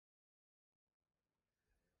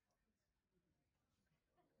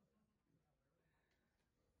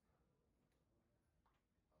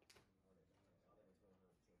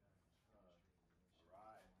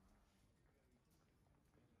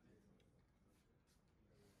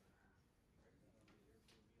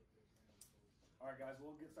guys,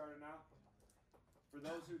 we'll get started now. For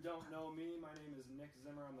those who don't know me, my name is Nick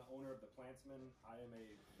Zimmer. I'm the owner of the Plantsman. I am a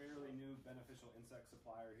fairly new beneficial insect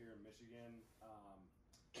supplier here in Michigan.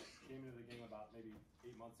 Came into the game about maybe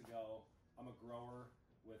 8 months ago. I'm a grower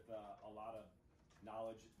with a lot of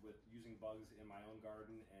knowledge with using bugs in my own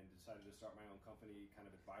garden, and decided to start my own company kind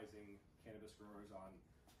of advising cannabis growers on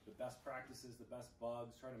the best practices, the best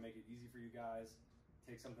bugs, trying to make it easy for you guys.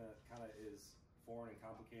 Take something that kind of is foreign and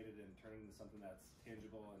complicated and turn it into something that's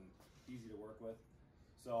tangible and easy to work with.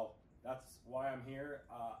 So that's why I'm here.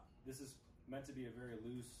 This is meant to be a very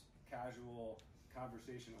loose, casual,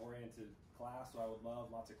 conversation-oriented class, so I would love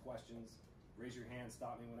lots of questions. Raise your hand,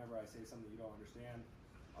 stop me whenever I say something you don't understand.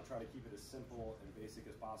 I'll try to keep it as simple and basic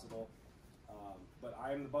as possible. But I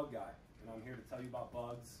am the bug guy, and I'm here to tell you about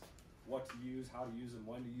bugs, what to use, how to use them,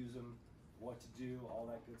 when to use them, what to do, all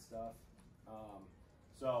that good stuff.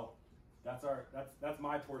 So that's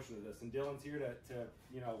my portion of this, and Dylan's here to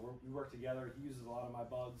we work together. He uses a lot of my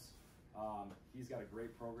bugs. He's got a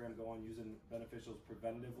great program going using beneficials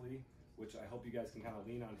preventatively, which I hope you guys can kind of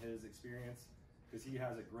lean on his experience, because he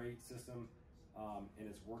has a great system and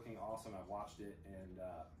it's working awesome. I've watched it, and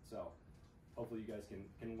so hopefully you guys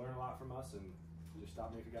can learn a lot from us, and just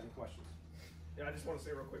stop me if you got any questions. Yeah, I just want to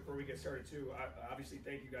say real quick before we get started too, obviously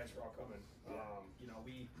thank you guys for all coming.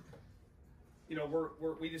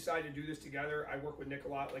 We decided to do this together. I work with Nick a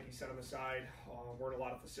lot, like he said on the side. We're in a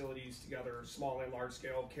lot of facilities together, small and large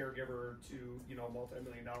scale, caregiver to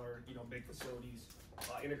multi-million-dollar big facilities.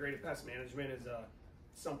 Integrated pest management is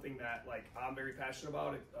something that I'm very passionate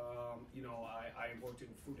about. I worked in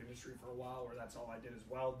the food industry for a while, where that's all I did as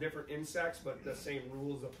well. Different insects, but the same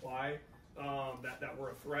rules apply that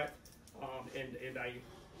were a threat. And I,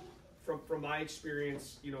 from my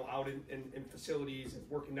experience, out in facilities and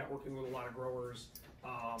networking with a lot of growers,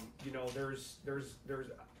 there's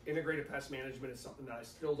integrated pest management is something that I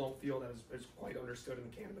still don't feel that is quite understood in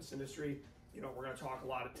the cannabis industry. We're going to talk a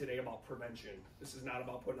lot today about prevention. This is not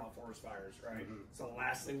about putting out forest fires, right? Mm-hmm. So the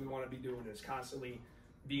last thing we want to be doing is constantly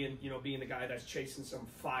being the guy that's chasing some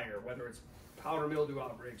fire, whether it's powder mildew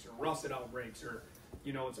outbreaks or russet outbreaks, or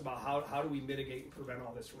it's about how do we mitigate and prevent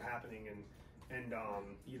all this from happening. And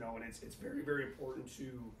it's very, very important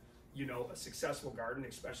to a successful garden,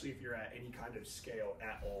 especially if you're at any kind of scale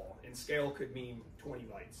at all. And scale could mean 20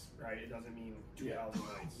 lights, right? It doesn't mean 2,000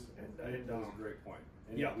 lights. And that was a great point.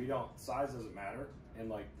 And size doesn't matter,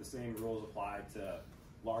 and the same rules apply to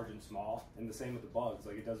large and small, and the same with the bugs.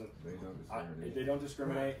 They don't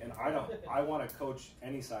discriminate. And I want to coach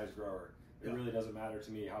any size grower. It really doesn't matter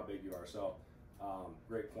to me how big you are. So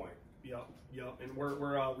great point. Yep.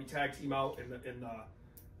 And we tag team out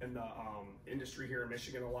in the industry here in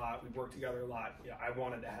Michigan a lot. We work together a lot. Yeah, I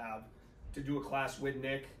wanted to do a class with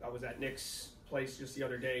Nick. I was at Nick's place just the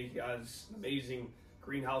other day. He has an amazing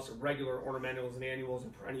greenhouse of regular ornamentals and annuals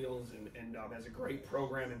and perennials, and has a great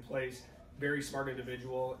program in place. Very smart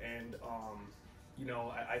individual, and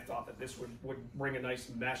I thought that this would bring a nice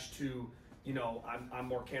mesh to. I'm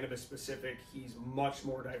more cannabis specific. He's much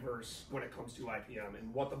more diverse when it comes to IPM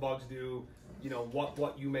and what the bugs do,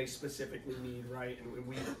 what you may specifically need, right? And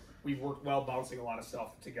we've worked well bouncing a lot of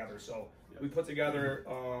stuff together. So we put together,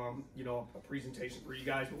 a presentation for you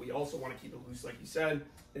guys, but we also want to keep it loose, like you said.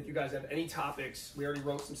 If you guys have any topics, we already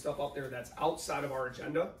wrote some stuff up there that's outside of our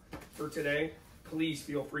agenda for today. Please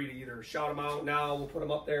feel free to either shout them out now, we'll put them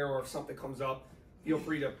up there, or if something comes up, feel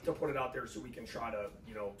free to put it out there so we can try to,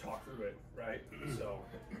 talk through it, right? So.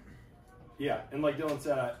 Yeah, and like Dylan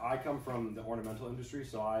said, I come from the ornamental industry,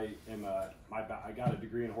 so I got a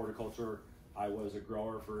degree in horticulture. I was a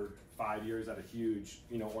grower for 5 years at a huge,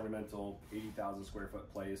 ornamental 80,000 square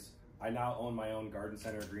foot place. I now own my own garden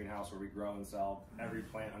center greenhouse where we grow and sell every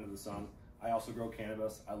plant under the sun. I also grow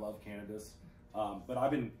cannabis. I love cannabis. But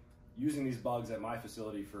I've been using these bugs at my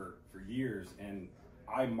facility for years, and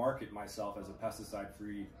I market myself as a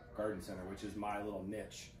pesticide-free garden center, which is my little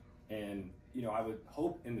niche. And I would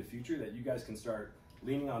hope in the future that you guys can start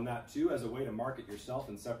leaning on that too as a way to market yourself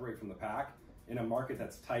and separate from the pack in a market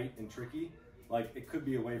that's tight and tricky. It could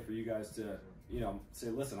be a way for you guys to say,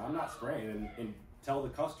 listen, I'm not spraying, and tell the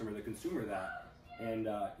customer, the consumer that. And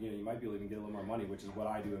you might be able to even get a little more money, which is what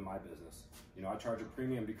I do in my business. I charge a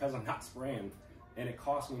premium because I'm not spraying, and it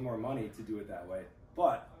costs me more money to do it that way.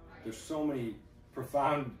 But there's so many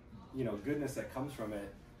profound, goodness that comes from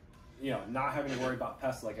it. Not having to worry about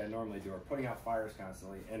pests like I normally do, or putting out fires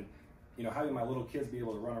constantly, and having my little kids be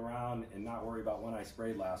able to run around and not worry about when I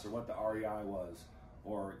sprayed last, or what the REI was,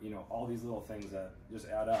 or all these little things that just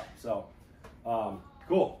add up. So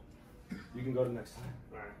cool. You can go to the next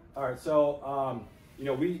slide. All right. So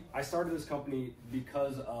I started this company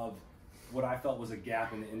because of what I felt was a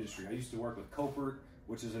gap in the industry. I used to work with Copert,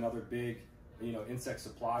 which is another big, insect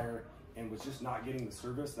supplier, and was just not getting the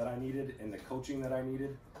service that I needed and the coaching that I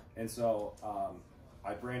needed. And so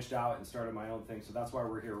I branched out and started my own thing. So that's why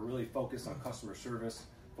we're here, really focused on customer service,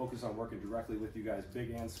 focused on working directly with you guys,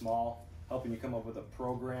 big and small, helping you come up with a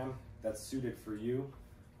program that's suited for you,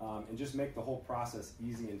 and just make the whole process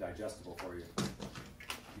easy and digestible for you.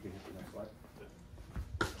 You can hit the next slide.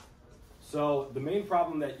 So the main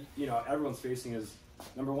problem that everyone's facing is,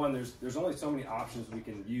 number one, there's only so many options we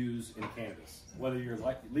can use in cannabis, whether you're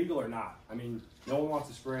legal or not. I mean, no one wants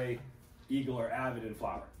to spray Eagle or Avid in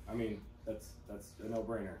flower. I mean, that's a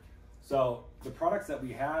no-brainer. So the products that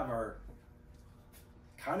we have are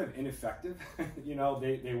kind of ineffective.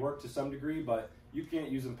 They work to some degree, but you can't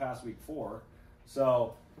use them past week 4.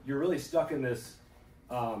 So you're really stuck in this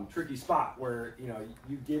tricky spot where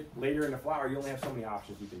you get later in the flower, you only have so many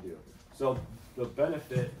options you can do. So the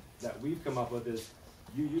benefit that we've come up with is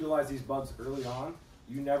you utilize these bugs early on,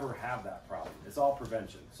 you never have that problem. It's all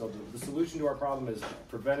prevention. So the solution to our problem is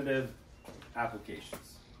preventative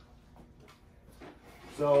applications.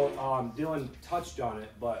 So Dylan touched on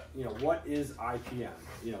it, but what is IPM?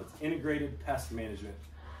 It's integrated pest management.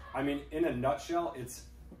 I mean, in a nutshell,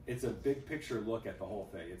 it's a big picture look at the whole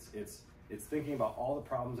thing. It's thinking about all the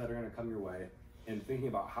problems that are going to come your way and thinking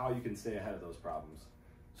about how you can stay ahead of those problems.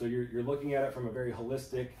 So you're looking at it from a very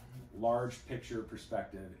holistic, large picture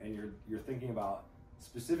perspective, and you're thinking about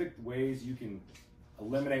specific ways you can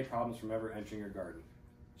eliminate problems from ever entering your garden.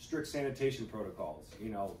 Strict sanitation protocols,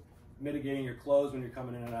 mitigating your clothes when you're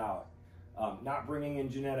coming in and out, not bringing in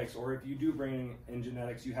genetics, or if you do bring in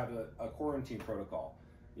genetics, you have a quarantine protocol.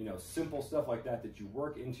 Simple stuff like that you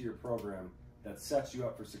work into your program that sets you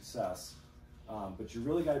up for success. But you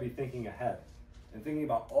really got to be thinking ahead and thinking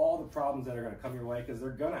about all the problems that are going to come your way, because they're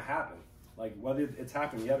going to happen. Like, whether it's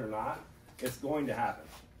happened yet or not, it's going to happen.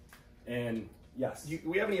 And yes. Do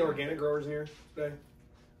we have any organic growers in here today?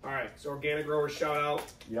 All right, so organic growers, shout out.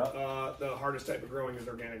 Yep. The hardest type of growing is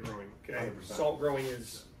organic growing. Okay, 100%. Salt growing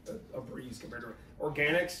is a breeze compared to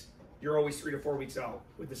organics. You're always 3 to 4 weeks out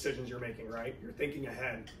with decisions you're making, right? You're thinking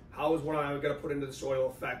ahead. How is what I'm going to put into the soil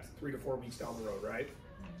affect 3 to 4 weeks down the road, right?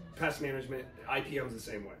 Pest management, IPM is the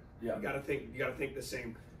same way. Yeah. You got to think the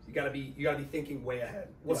same. You got to be thinking way ahead.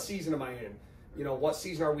 What season am I in? What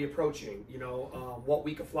season are we approaching? What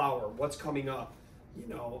week of flower? What's coming up?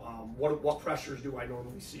 What pressures do I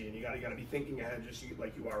normally see? And you got to be thinking ahead, just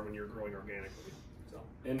like you are when you're growing organically. So.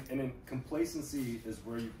 And in complacency is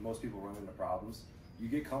where most people run into problems. You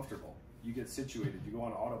get comfortable, you get situated, you go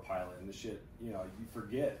on autopilot, and the shit. You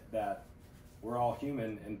forget that we're all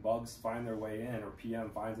human, and bugs find their way in, or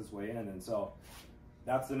PM finds its way in, and so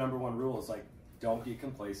that's the number one rule. Is like, don't get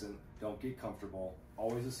complacent, don't get comfortable.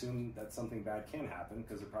 Always assume that something bad can happen,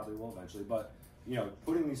 because it probably will eventually. But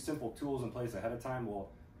putting these simple tools in place ahead of time will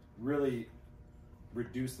really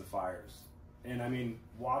reduce the fires. And I mean,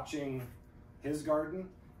 watching his garden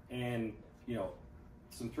and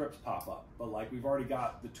some thrips pop up, but like, we've already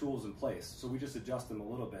got the tools in place, so we just adjust them a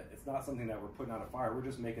little bit. It's not something that we're putting out a fire, we're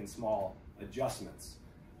just making small adjustments.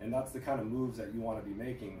 And that's the kind of moves that you want to be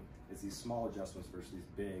making, is these small adjustments versus these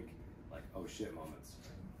big, like, oh shit moments.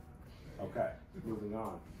 Okay, moving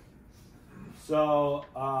on. So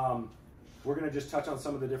we're going to just touch on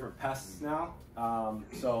some of the different pests now.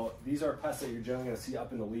 So these are pests that you're generally going to see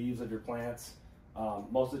up in the leaves of your plants.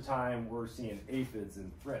 Most of the time we're seeing aphids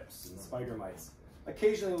and thrips and spider mites.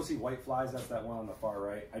 Occasionally we'll see whiteflies. That's that one on the far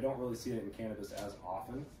right. I don't really see it in cannabis as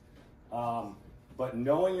often. But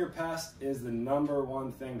knowing your pest is the number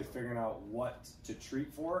one thing to figuring out what to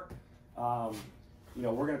treat for.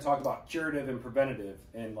 We're going to talk about curative and preventative,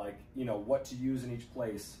 and what to use in each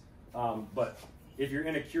place. But if you're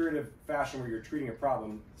in a curative fashion where you're treating a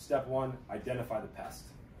problem, step 1, identify the pest.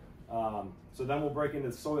 So then we'll break into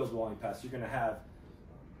the soil dwelling pests. You're going to have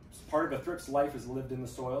part of a thrip's life is lived in the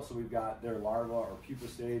soil, so we've got their larva or pupa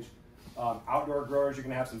stage. Outdoor growers, you're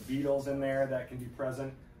going to have some beetles in there that can be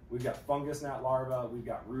present. We've got fungus gnat larvae, we've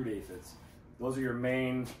got root aphids. Those are your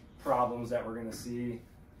main problems that we're going to see.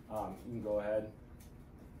 You can go ahead.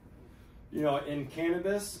 In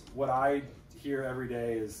cannabis, what I hear every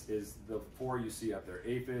day is the 4 you see up there: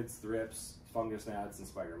 aphids, thrips, fungus gnats, and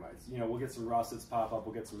spider mites. We'll get some russets pop up,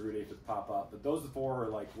 we'll get some root aphids pop up, but those 4 are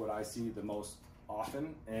like what I see the most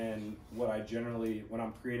often, and what I generally, when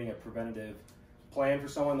I'm creating a preventative plan for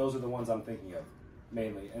someone, those are the ones I'm thinking of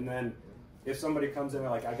mainly. And then if somebody comes in and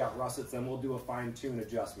like, I got russets, then we'll do a fine-tune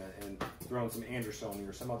adjustment and throw in some Andersoni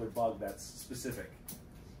or some other bug that's specific.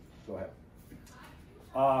 Go ahead.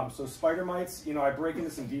 So spider mites, you know, I break into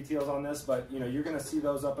some details on this, but you know, you're going to see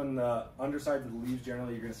those up in the undersides of the leaves.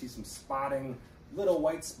 Generally, you're going to see some spotting, little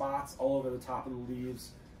white spots all over the top of the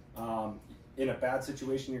leaves. In a bad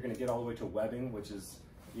situation, you're going to get all the way to webbing, which is,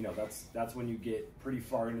 you know, that's when you get pretty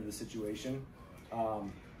far into the situation.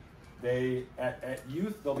 They at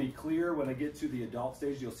youth, they'll be clear. When they get to the adult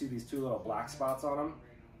stage, you'll see these 2 little black spots on them,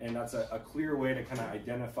 and that's a clear way to kind of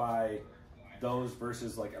identify those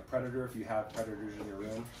versus like a predator if you have predators in your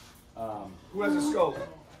room. Who has a scope?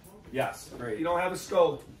 Yes, great. If you don't have a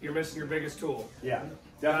scope, you're missing your biggest tool. Yeah,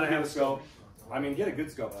 definitely have a scope. I mean, get a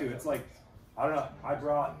good scope too. It's like, I don't know, I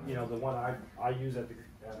brought, you know, the one I use at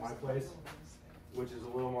my place, which is a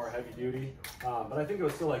little more heavy duty, but I think it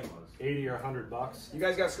was still like 80 or 100 bucks. You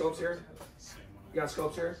guys got scopes here? You got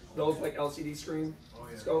scopes here? Those like LCD screen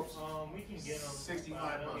scopes? We can get them.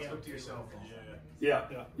 65 bucks. Hook to your cell phone.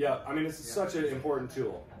 Yeah. I mean, it's such an important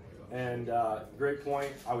tool, and great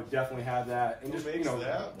point. I would definitely have that. And Who just, makes you know,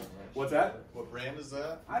 that? what's that? What brand is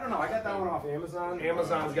that? I don't know. I got that one off Amazon.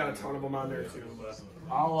 Amazon's got a ton of them on there too.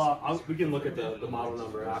 But we can look at the model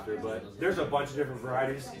number after, but there's a bunch of different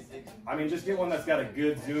varieties. I mean, just get one that's got a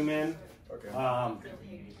good zoom in. Okay.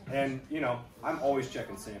 And you know, I'm always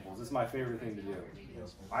checking samples. It's my favorite thing to do.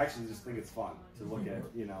 I actually just think it's fun to look at,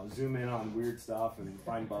 you know, zoom in on weird stuff and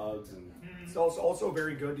find bugs. And it's also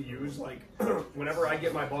very good to use, like, whenever I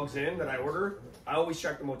get my bugs in that I order, I always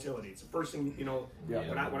check the motility. It's the first thing, you know,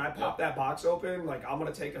 when I pop that box open, like, I'm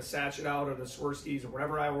going to take a sachet out of the Swirsky's or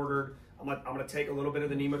whatever I ordered. I'm going to take a little bit of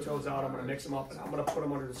the nematodes out. I'm going to mix them up, and I'm going to put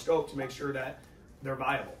them under the scope to make sure that they're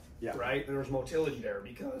viable, right? And there's motility there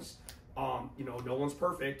because, you know, no one's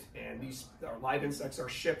perfect, and these live insects are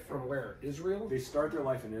shipped from where? Israel? they start their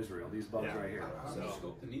life in Israel, these bugs right here. How do you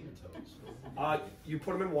scope the nematodes? You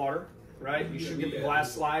put them in water, right? You should get the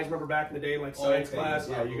glass slides. Remember back in the day, like science class?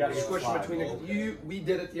 Yeah, you got to squish them between the. We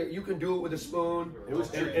did it. You can do it with a spoon. It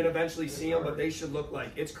was and eventually see them, but they should look like,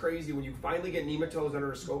 it's crazy when you finally get nematodes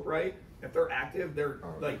under a scope right. If they're active, they're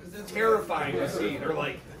like terrifying to see. They're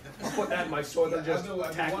like, I'll put that in my soil. They're just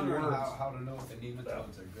attacking worms. How to know if the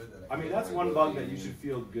nematodes are good. I mean, that's one bug that you should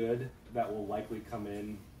feel good that will likely come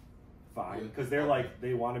in fine, because they're like,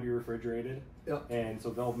 they want to be refrigerated. Yep. And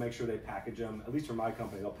so they'll make sure they package them, at least for my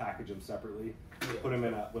company, they'll package them separately, put them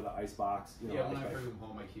in with an ice box. You know, Yeah, when I bring them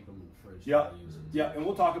home, I keep them in the fridge. Yeah, and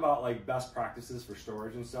we'll talk about like best practices for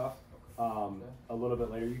storage and stuff a little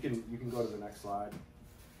bit later. You can go to the next slide.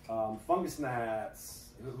 Fungus gnats.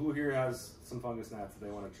 Who here has some fungus gnats that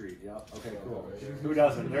they want to treat? Yep. Okay, cool. Who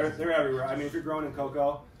doesn't? They're everywhere. I mean, if you're growing in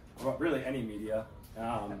cocoa, or really any media,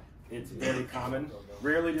 it's very common.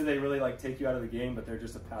 Rarely do they really like take you out of the game, but they're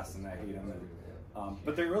just a pest and I hate them. And,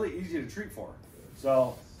 but they're really easy to treat for.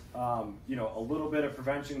 So, you know, a little bit of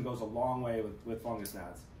prevention goes a long way with fungus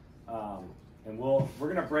gnats. And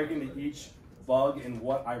we're gonna break into each bug and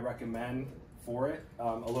what I recommend for it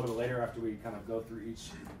a little bit later after we kind of go through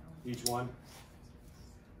each one.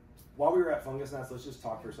 While we were at fungus gnats, let's just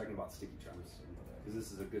talk for a second about sticky traps, because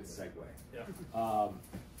this is a good segue. Yeah.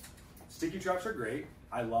 Sticky traps are great.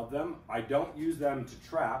 I love them. I don't use them to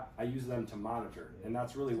trap. I use them to monitor, and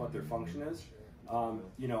that's really what their function is.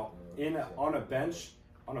 You know, on a bench,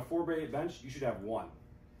 on a 4x8 bench, you should have one.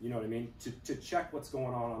 You know what I mean? To check what's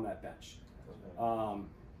going on that bench.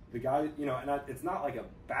 The guy, you know, and it's not like a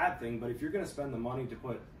bad thing, but if you're going to spend the money to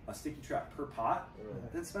put a sticky trap per pot,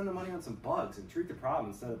 then spend the money on some bugs and treat the problem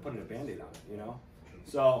instead of putting a Band-Aid on it, you know?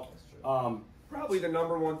 So, probably the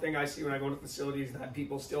number one thing I see when I go into facilities is that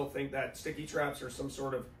people still think that sticky traps are some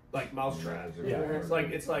sort of like mouse traps. Yeah.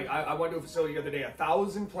 It's like I went to a facility the other day,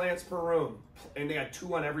 1,000 plants per room, and they had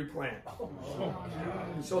 2 on every plant.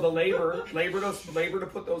 So the labor to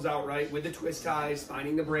put those out right with the twist ties,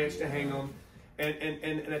 finding the branch to hang them,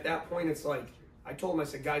 and at that point it's like, I told them, I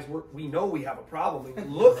said, guys, we know we have a problem.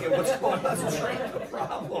 Look at what's going on. Let's treat the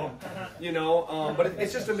problem, you know. But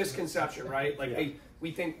it's just a misconception, right? Like, hey, we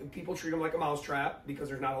think people treat them like a mouse trap because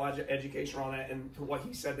there's not a lot of education around that. And to what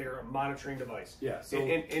he said, they're a monitoring device. Yeah. So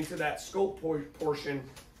into that scope portion,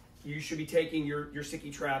 you should be taking your sticky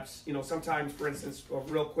traps. You know, sometimes, for instance, a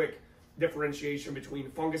real quick differentiation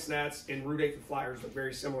between fungus gnats and root aphid flyers look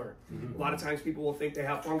very similar. A lot of times people will think they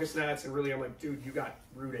have fungus gnats, and really I'm like, dude, you got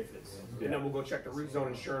root aphids. And then we'll go check the root zone,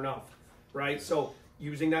 and sure enough, right? So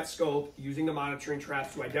using that scope, using the monitoring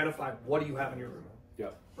traps to identify what do you have in your room.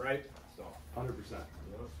 Yep. Right? So 100%.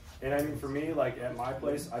 And I mean, for me, like at my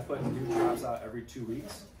place, I put new traps out every 2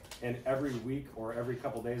 weeks, and every week or every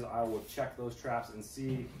couple days, I will check those traps and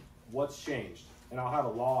see what's changed. And I'll have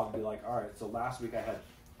a log, be like, all right, so last week I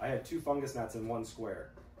had 2 fungus gnats in 1 square.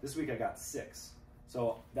 This week I got 6.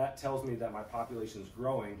 So that tells me that my population is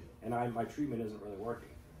growing and my treatment isn't really working.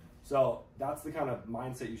 So that's the kind of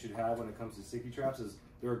mindset you should have when it comes to sticky traps. Is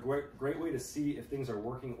they're a great way to see if things are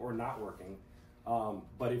working or not working.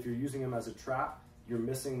 But if you're using them as a trap, you're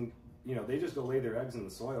missing, they just go lay their eggs in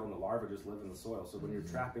the soil and the larvae just live in the soil. So when you're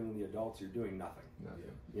trapping the adults, you're doing nothing.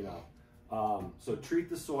 So treat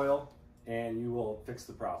the soil and you will fix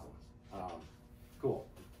the problem. Cool.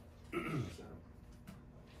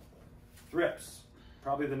 Thrips,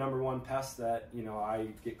 probably the #1 pest that I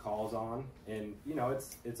get calls on, and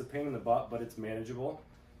it's a pain in the butt, but it's manageable.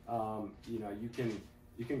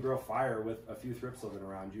 You can grow fire with a few thrips living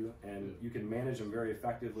around you, and you can manage them very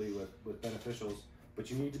effectively with beneficials. But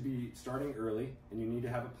you need to be starting early, and you need to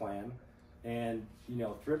have a plan. And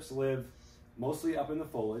thrips live mostly up in the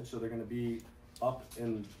foliage, so they're going to be up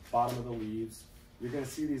in bottom of the leaves. You're going to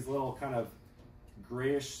see these little kind of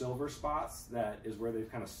grayish silver spots. That is where they've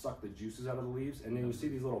kind of sucked the juices out of the leaves, and then you see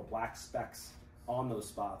these little black specks on those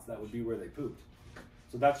spots. That would be where they pooped.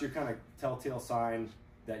 So that's your kind of telltale sign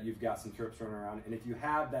that you've got some thrips running around. And if you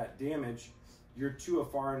have that damage, you're to a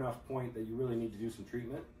far enough point that you really need to do some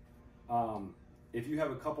treatment. If you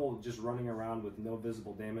have a couple just running around with no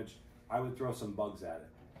visible damage, I would throw some bugs at it.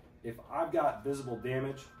 If I've got visible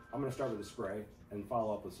damage, I'm going to start with a spray and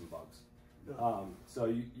follow up with some bugs.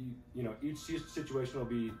 So each situation will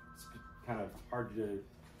be kind of hard to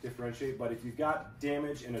differentiate, but if you've got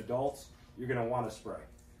damage in adults, you're going to want to spray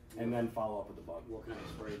and then follow up with the bug. What kind of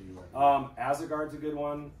spray do you recommend? Azagard's a good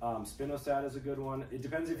one. Spinosad is a good one. It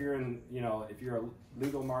depends if you're in, if you're a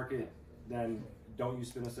legal market, then don't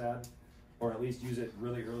use Spinosad, or at least use it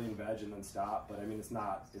really early in veg and then stop. But I mean, it's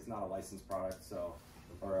not a licensed product, so,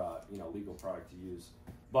 or legal product to use.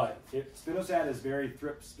 But Spinosad is very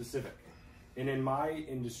thrip specific. And in my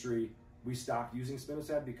industry, we stopped using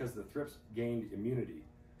Spinosad because the thrips gained immunity.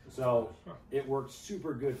 So it worked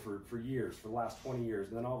super good for years, for the last 20 years.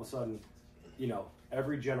 And then all of a sudden,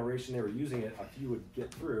 every generation they were using it, a few would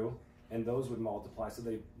get through and those would multiply. So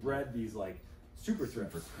they bred these like super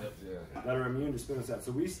thrips that are immune to Spinosad.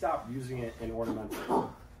 So we stopped using it in ornamentals.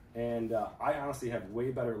 And I honestly have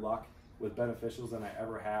way better luck with beneficials than I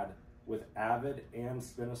ever had with Avid and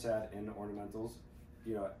Spinosad in ornamentals.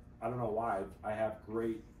 I don't know why. I have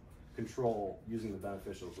great control using the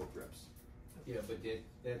beneficials with thrips. Yeah, but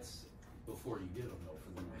that's before you get them, though,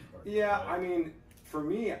 for the most part. Yeah, right? I mean, for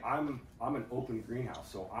me, I'm an open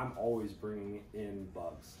greenhouse, so I'm always bringing in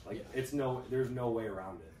bugs. Like there's no way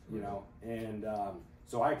around it, And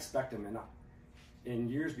so I expect them. And in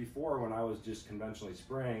years before, when I was just conventionally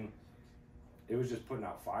spraying, it was just putting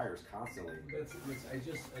out fires constantly. I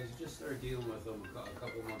just started dealing with them a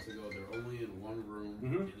couple months ago. They're only in one room,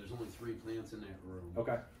 and there's only 3 plants in that room.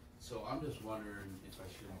 Okay. So I'm just wondering if I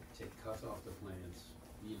should take cuts off the plants.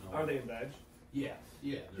 Are they in veg? Yeah.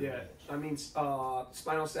 They're veg. I mean,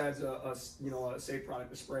 Spinosad's a safe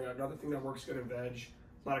product to spray. Another thing that works good in veg.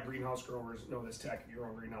 A lot of greenhouse growers know this tech if you're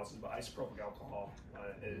on greenhouses, but isopropyl alcohol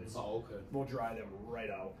will dry them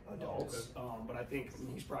right out, adults. But I think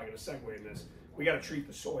he's probably going to segue in this. We got to treat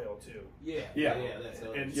the soil too.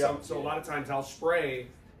 So a lot of times I'll spray,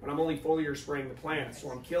 but I'm only foliar spraying the plants, so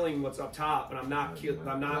I'm killing what's up top, but I'm not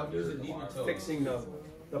fixing the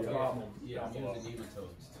problem. Yeah, I'm using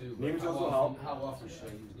nematodes too. Nematodes will help. How often should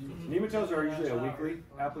I use nematodes? Nematodes are usually a weekly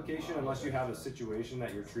application unless you have a situation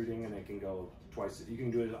that you're treating and it can go twice. You can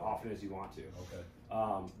do it as often as you want to. Okay.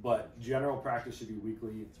 But general practice should be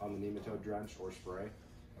weekly on the nematode drench or spray.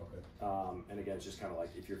 Okay. And again, it's just kind of like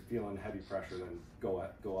if you're feeling heavy pressure, then go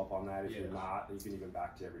up on that. If you're not, you can even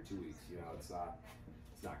back to every 2 weeks. It's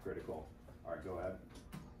not critical. All right, go ahead.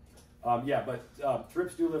 But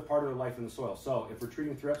thrips do live part of their life in the soil. So if we're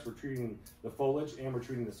treating thrips, we're treating the foliage and we're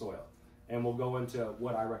treating the soil. And we'll go into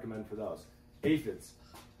what I recommend for those. Aphids.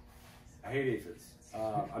 I hate aphids.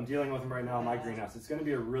 I'm dealing with them right now in my greenhouse. It's going to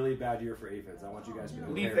be a really bad year for aphids. I want you guys to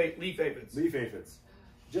be prepared. Leaf aphids. Leaf aphids.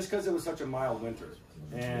 Just because it was such a mild winter.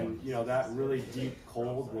 And, that really deep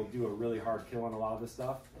cold will do a really hard kill on a lot of this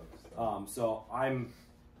stuff. So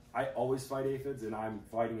I always fight aphids, and I'm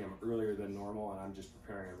fighting them earlier than normal, and I'm just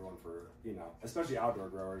preparing everyone for, especially outdoor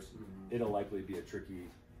growers, it'll likely be a tricky,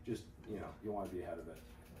 you want to be ahead of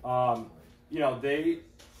it. They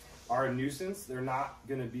are a nuisance. They're not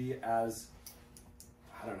going to be as,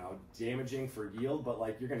 damaging for yield, but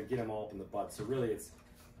you're going to get them all up in the bud. So really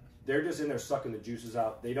they're just in there sucking the juices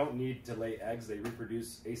out. They don't need to lay eggs. They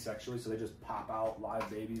reproduce asexually, so they just pop out live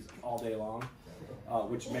babies all day long,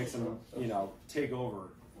 which makes them, take over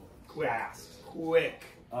fast. Quick.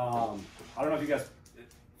 I don't know if you guys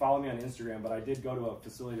follow me on Instagram, but I did go to a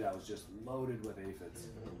facility that was just loaded with aphids.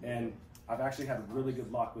 And I've actually had really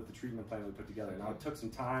good luck with the treatment plan we put together. Now it took some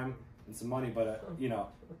time and some money, but you know,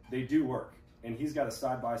 they do work. And he's got a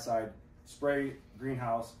side-by-side spray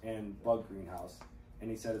greenhouse and bug greenhouse, and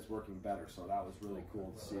he said it's working better. So that was really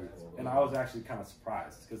cool to see. And I was actually kind of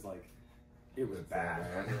surprised because like it was bad.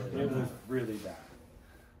 It was really bad.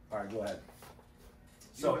 All right, go ahead.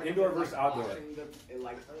 So indoor versus outdoor.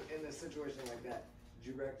 Like in a situation like that,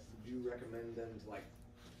 do you recommend them to like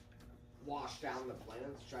wash down the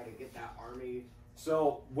plants, try to get that army?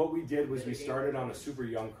 So what we did was we started on a super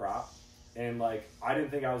young crop, and like I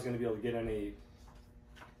didn't think I was going to be able to get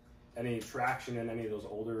any traction in any of those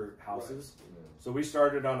older houses. Right. So we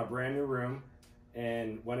started on a brand new room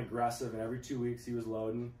and went aggressive, and every 2 weeks he was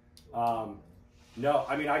loading. No,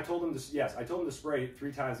 I mean I told him to spray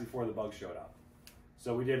 3 times before the bugs showed up.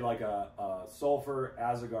 So we did like a sulfur,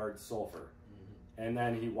 Azagard sulfur, and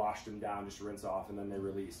then he washed them down just to rinse off, and then they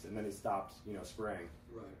released, and then he stopped, you know, spraying.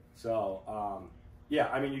 Right. So yeah,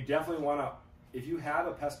 I mean you definitely want to, if you have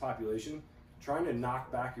a pest population, trying to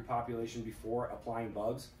knock back your population before applying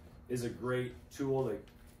bugs is a great tool to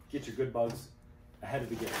get your good bugs ahead of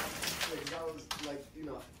the game. Like, you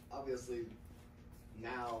know, obviously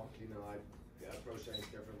now, you know, I approach things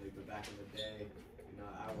differently, but back in the day, you know,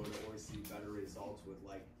 I would always see better results with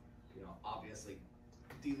like, you know, obviously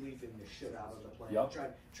de-leafing the shit out of the plant.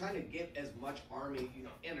 Yep. Trying to get as much army, you know,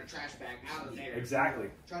 in a trash bag out of there. Exactly. You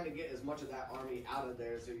know, trying to get as much of that army out of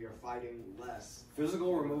there so you're fighting less.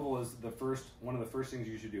 Physical removal is one of the first things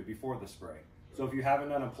you should do before the spray. So if you haven't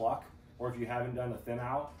done a pluck or if you haven't done a thin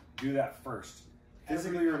out, do that first.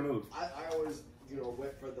 Physically remove. I always, you know,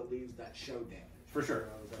 went for the leaves that show damage. For sure.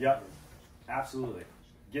 You know, yep. Absolutely.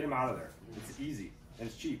 Get them out of there. It's easy and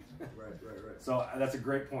it's cheap. Right. So that's a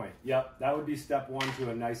great point. Yep. That would be step 1 to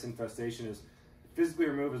a nice infestation is physically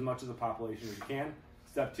remove as much of the population as you can.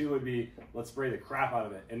 Step 2 would be let's spray the crap out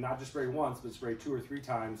of it, and not just spray once, but spray 2 or 3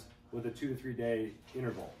 times with a 2 to 3 day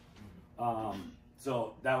interval.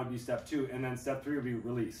 So that would be step 2, and then step 3 would be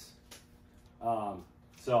release.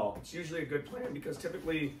 So it's usually a good plan because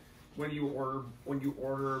typically when you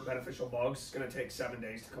order beneficial bugs, it's going to take 7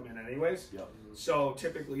 days to come in anyways. Yep. So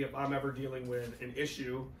typically, if I'm ever dealing with an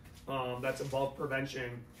issue that's above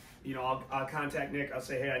prevention, you know, I'll contact Nick. I'll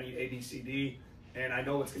say, hey, I need A, B, C, D, and I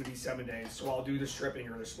know it's going to be 7 days, so I'll do the stripping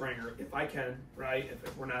or the spraying, or if I can, right?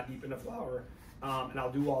 If we're not deep into flower, and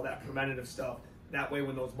I'll do all that preventative stuff. That way,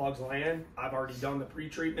 when those bugs land, I've already done the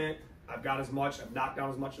pre-treatment. I've got as much. I've knocked down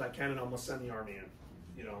as much as I can, and I'm gonna send the army in.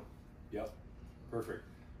 You know. Yep. Perfect.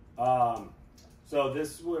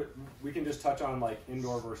 So we can just touch on like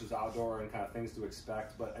indoor versus outdoor and kind of things to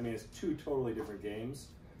expect, but I mean it's 2 totally different games.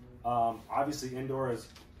 Obviously indoor is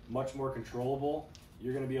much more controllable.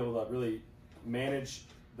 You're going to be able to really manage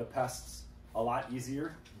the pests a lot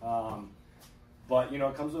easier. But you know,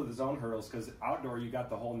 it comes with its own hurdles because outdoor you got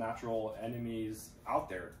the whole natural enemies out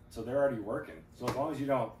there, so they're already working. So as long as you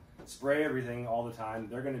don't spray everything all the time,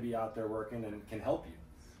 they're going to be out there working and can help you.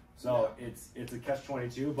 So it's a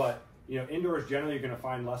catch-22, but you know, indoors generally you're going to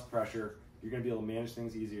find less pressure. You're going to be able to manage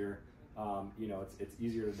things easier. You know, it's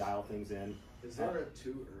easier to dial things in. Is there a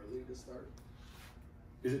too early to start?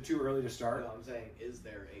 Is it too early to start? No, I'm saying, is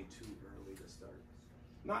there a too early to start?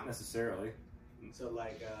 Not necessarily. So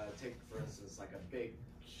like, take for instance, like a big,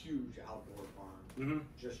 huge outdoor farm,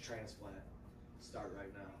 just transplant, start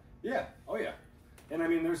right now. Yeah, oh yeah. And I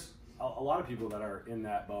mean, there's a lot of people that are in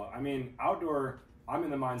that boat. I mean, outdoor, I'm in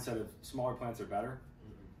the mindset of smaller plants are better,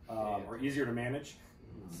 or easier to manage.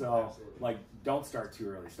 So, absolutely. Like, don't start too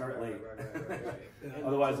early. Start late. Right.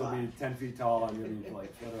 Otherwise, they'll be 10 feet tall, and you'll be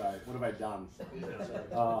like, what have I done?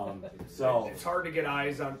 So it's hard to get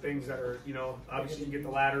eyes on things that are, you know, obviously you get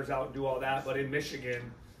the ladders out and do all that, but in Michigan,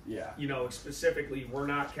 you know, specifically, we're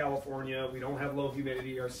not California. We don't have low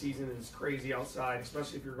humidity. Our season is crazy outside,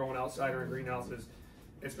 especially if you're going outside or in greenhouses.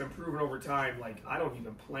 It's been proven over time, like, I don't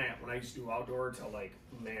even plant when I used to do outdoor till, like,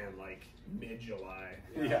 mid-July.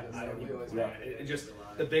 Yeah. I don't even plant. It just,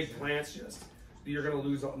 the big plants just, you're going to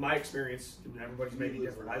lose, my experience, everybody's maybe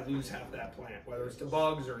different, I lose half that plant, whether it's to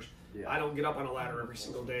bugs or, I don't get up on a ladder every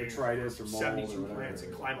single day, detritus or mold 72 or plants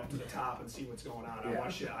and climb up to the top and see what's going on. I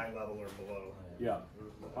want shit eye level or below. Yeah,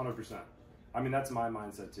 100%. I mean, that's my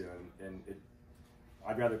mindset too, and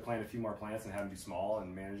I'd rather plant a few more plants and have them be small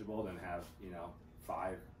and manageable than have, you know,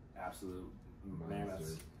 5 absolute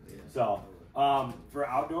mammoths. So for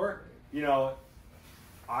outdoor, you know,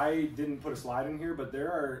 I didn't put a slide in here, but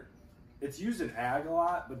it's used in ag a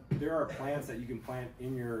lot, but there are plants that you can plant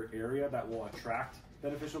in your area that will attract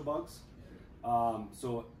beneficial bugs.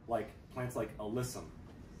 So like plants like alyssum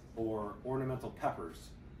or ornamental peppers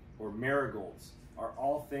or marigolds are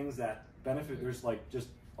all things that benefit. There's like just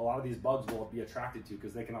a lot of these bugs will be attracted to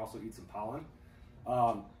because they can also eat some pollen.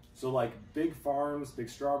 So like big farms, big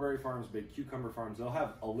strawberry farms, big cucumber farms, they'll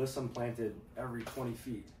have alyssum planted every 20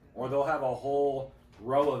 feet. Or they'll have a whole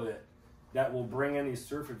row of it that will bring in these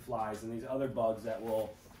syrphid flies and these other bugs that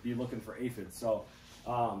will be looking for aphids. So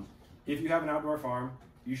if you have an outdoor farm,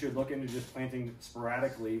 you should look into just planting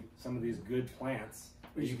sporadically some of these good plants.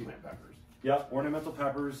 We should plant peppers. Yep, ornamental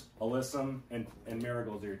peppers, alyssum, and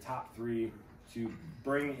marigolds are your top 3 to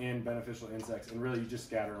bring in beneficial insects. And really, you just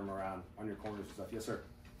scatter them around on your corners and stuff. Yes, sir?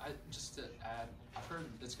 Just to add, I've heard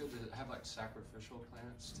it's good to have like sacrificial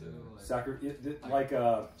plants too. Like,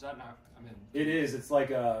 Is that not? I mean, it is. It's like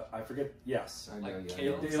a, I forget. Yes.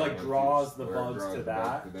 It like draws the bugs to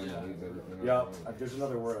that. Yep. There's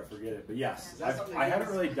another word, I forget it, but yes, I haven't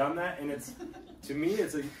really done that, and it's, to me,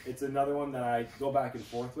 it's another one that I go back and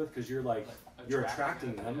forth with because you're like you're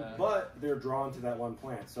attracting them, but they're drawn to that one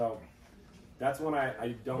plant. So that's one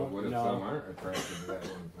I don't what if know. some aren't attracted to that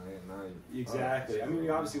one plant? Now Exactly. I mean,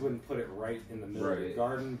 you obviously wouldn't put it right in the middle of your Right.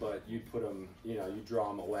 garden, but you put them, you draw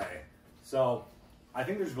them away. So I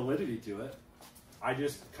think there's validity to it. I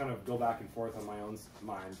just kind of go back and forth on my own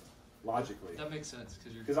mind logically. that makes sense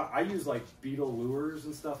Because I use like beetle lures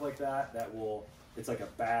and stuff like that. It's like a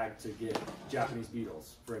bag to get Japanese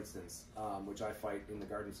beetles, for instance, which I fight in the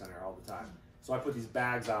garden center all the time. So I put these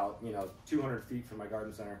bags out, 200 feet from my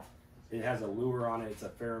garden center. It has a lure on it. It's a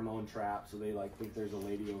pheromone trap, so they like think there's a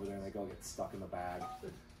lady over there, and they go get stuck in the bag.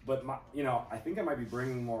 But I think I might be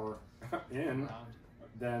bringing more in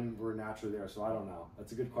than we're naturally there. So I don't know.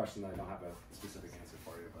 That's a good question that I don't have a specific answer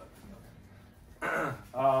for you.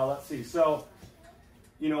 But let's see. So,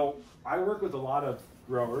 I work with a lot of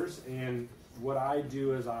growers, and what I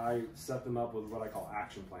do is I set them up with what I call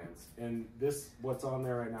action plans. And what's on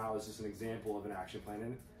there right now is just an example of an action plan.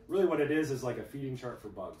 And really, what it is like a feeding chart for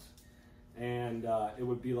bugs. And it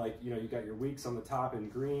would be like, you got your weeks on the top in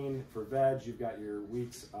green for veg, you've got your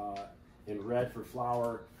weeks in red for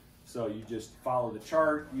flower. So you just follow the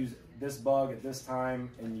chart, use this bug at this time,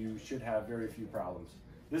 and you should have very few problems.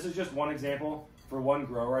 This is just one example for one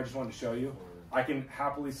grower. I just wanted to show you. I can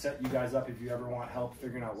happily set you guys up if you ever want help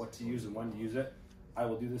figuring out what to use and when to use it. I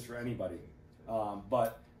will do this for anybody.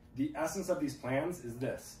 But the essence of these plans is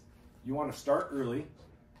this. You want to start early.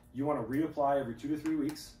 You want to reapply every 2 to 3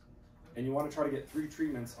 weeks. And you want to try to get 3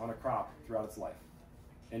 treatments on a crop throughout its life.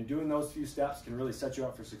 And doing those few steps can really set you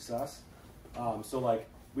up for success. So like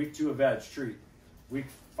week 2 a veg treat, week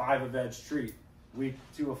 5 a veg treat, week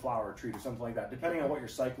 2 a flower treat or something like that. Depending on what your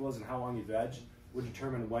cycle is and how long you veg would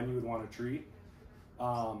determine when you would want to treat.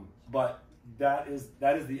 But that is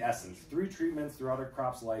the essence. 3 treatments throughout a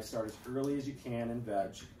crop's life. Start as early as you can in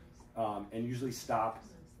veg and usually stop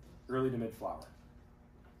early to mid flower.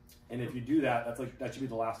 And if you do that, that should be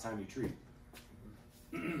the last time you treat.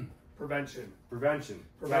 Prevention,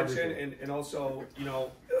 and also,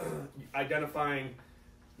 identifying,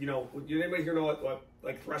 anybody here know what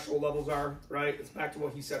like threshold levels are, right? It's back to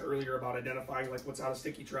what he said earlier about identifying like what's on a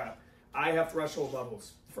sticky trap. I have threshold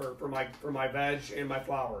levels for my veg and my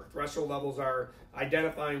flower. Threshold levels are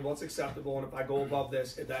identifying what's acceptable, and if I go above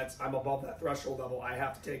this, I'm above that threshold level, I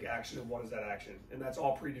have to take action, and what is that action? And that's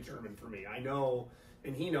all predetermined for me. I know.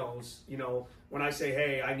 And he knows, when I say,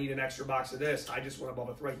 hey, I need an extra box of this, I just went above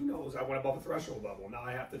a threshold. He knows I went above a threshold level. Now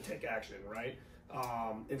I have to take action, right?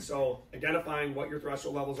 And so identifying what your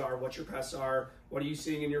threshold levels are, what your pests are, what are you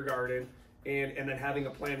seeing in your garden, and then having a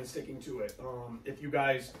plan and sticking to it. If you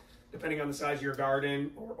guys, depending on the size of your garden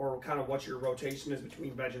or kind of what your rotation is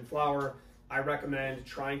between veg and flower, I recommend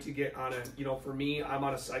trying to get on for me, I'm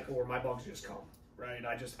on a cycle where my bugs just come. Right,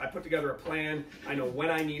 I put together a plan. I know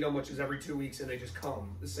when I need them, which is every 2 weeks, and they just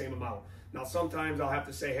come the same amount. Now, sometimes I'll have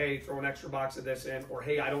to say, hey, throw an extra box of this in, or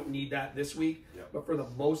hey, I don't need that this week. Yep. But for the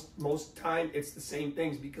most time, it's the same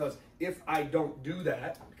things, because if I don't do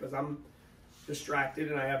that, because I'm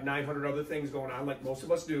distracted and I have 900 other things going on, like most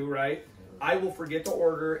of us do, right? I will forget to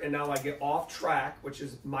order, and now I get off track, which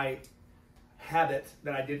is my habit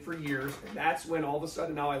that I did for years. And that's when all of a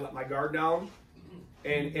sudden now I let my guard down.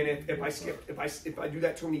 And if I do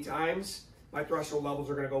that too many times, my threshold levels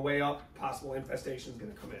are going to go way up. Possible infestation is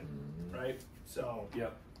going to come in, right? So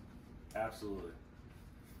yep, absolutely.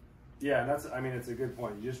 Yeah, and it's a good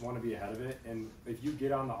point. You just want to be ahead of it, and if you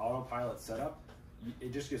get on the autopilot setup,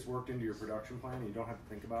 it just gets worked into your production plan, and you don't have to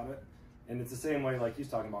think about it. And it's the same way like he's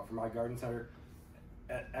talking about for my garden center.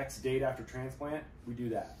 At X date after transplant, we do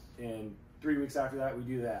that, and 3 weeks after that, we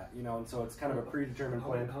do that, and so it's kind of a predetermined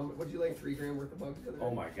plan. What did you lay 3 grand worth of bugs together? Oh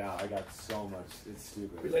my God, I got so much. It's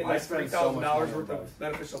stupid. We laid like $3,000 worth of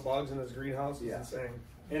beneficial bugs in his greenhouse. It's insane.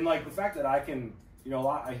 And like the fact that I can you know,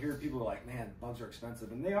 I hear people are like, man, bugs are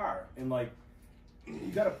expensive, and they are. And like,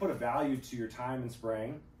 you got to put a value to your time in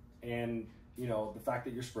spraying, and you know, the fact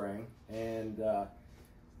that you're spraying, and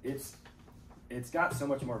it's got so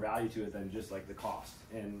much more value to it than just like the cost.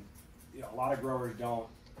 And you know, a lot of growers don't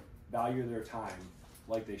value their time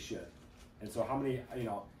like they should. And so how many, you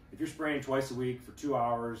know, if you're spraying twice a week for 2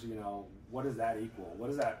 hours, you know, what does that equal? What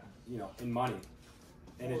is that, you know, in money?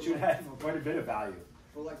 And it should have quite a bit of value.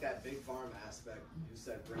 For like that big farm aspect, you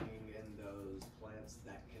said bringing in those plants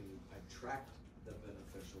that can attract the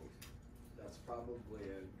beneficials. That's probably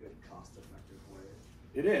a good cost-effective way.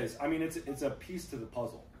 It is. I mean, it's a piece to the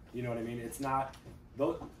puzzle. You know what I mean? It's not,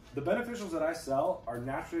 the beneficials that I sell are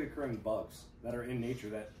naturally occurring bugs that are in nature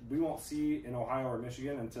that we won't see in Ohio or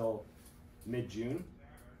Michigan until mid-June.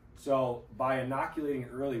 So by inoculating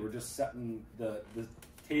early, we're just setting the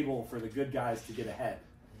table for the good guys to get ahead.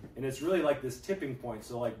 And it's really like this tipping point.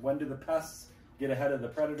 So like, when do the pests get ahead of the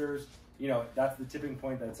predators? You know, that's the tipping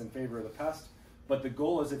point that's in favor of the pest. But the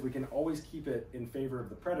goal is if we can always keep it in favor of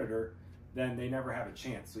the predator, then they never have a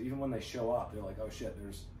chance. So even when they show up, they're like, oh shit,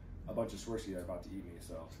 there's a bunch of Swirsky that are about to eat me.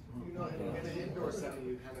 So, you know, in an indoor setting,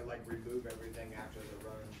 you kind of like remove everything after the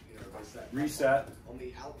run, you know, reset. On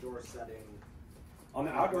the outdoor setting. On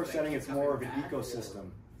the outdoor setting, it's more of an ecosystem,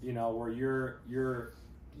 you know, where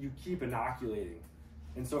you keep inoculating.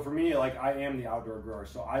 And so for me, like, I am the outdoor grower.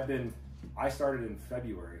 So I started in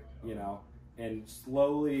February, you know, and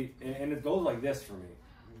slowly, and it goes like this for me.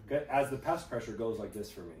 As the pest pressure goes like this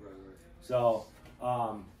for me. So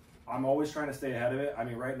I'm always trying to stay ahead of it. I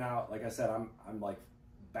mean, right now, like I said, I'm like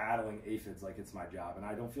battling aphids like it's my job, and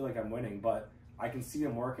I don't feel like I'm winning, but I can see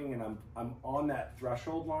them working, and I'm on that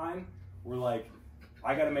threshold line where like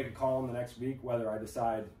I got to make a call in the next week whether I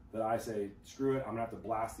decide that I say screw it, I'm gonna have to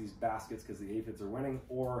blast these baskets because the aphids are winning,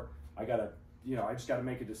 or I just got to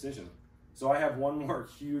make a decision. So I have one more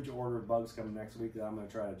huge order of bugs coming next week that I'm gonna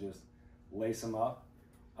try to just lace them up.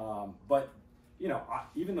 But you know,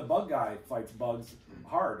 even the bug guy fights bugs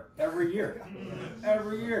hard every year,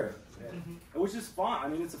 which is fun. I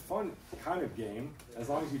mean, it's a fun kind of game as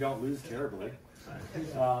long as you don't lose terribly.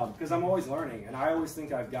 Because I'm always learning, and I always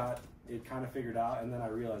think I've got it kind of figured out, and then I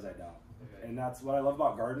realize I don't. And that's what I love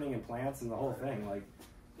about gardening and plants and the whole thing. Like,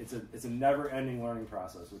 it's a never-ending learning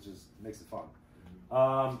process, which makes it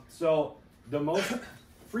fun. So the most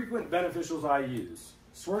frequent beneficials I use.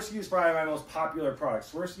 Swirsky is probably my most popular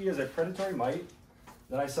product. Swirsky is a predatory mite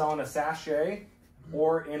that I sell in a sachet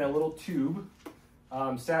or in a little tube.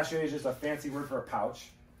 Sachet is just a fancy word for a pouch.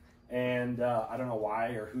 And I don't know why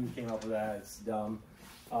or who came up with that. It's dumb.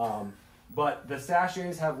 But the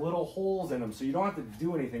sachets have little holes in them, so you don't have to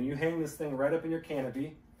do anything. You hang this thing right up in your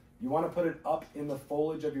canopy. You want to put it up in the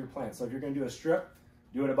foliage of your plant. So if you're going to do a strip,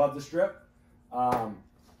 do it above the strip.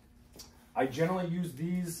 I generally use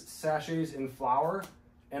these sachets in flower,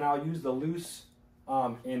 and I'll use the loose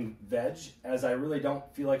in veg, as I really don't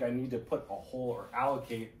feel like I need to put a whole or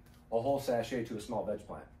allocate a whole sachet to a small veg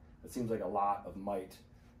plant. It seems like a lot of mite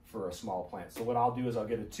for a small plant. So what I'll do is I'll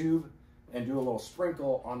get a tube and do a little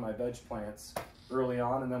sprinkle on my veg plants early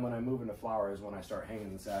on, and then when I move into flower is when I start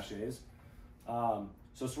hanging the sachets.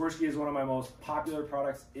 So Swirsky is one of my most popular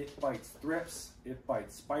products. It fights thrips, it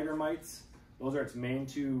fights spider mites. Those are its main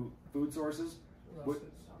two food sources.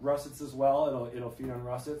 Russets as well. It'll feed on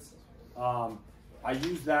russets. I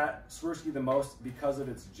use that Swirsky the most because of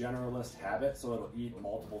its generalist habit, so it'll eat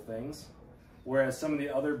multiple things. Whereas some of the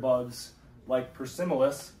other bugs, like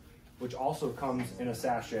Persimmilus, which also comes in a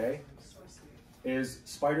sachet, is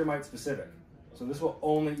spider mite specific. So this will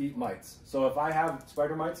only eat mites. So if I have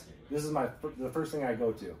spider mites, this is the first thing I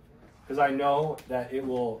go to, because I know that it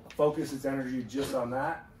will focus its energy just on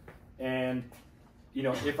that. And you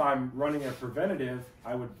know, if I'm running a preventative,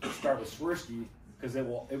 I would start with Swirsky because it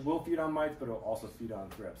will feed on mites, but it will also feed on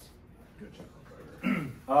thrips.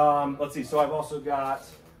 Let's see. So I've also got.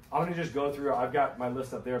 I'm gonna just go through. I've got my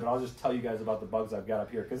list up there, but I'll just tell you guys about the bugs I've got up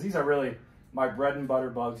here because these are really my bread and butter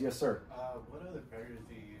bugs. Yes, sir. What other predators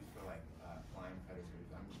do you use for like flying predators?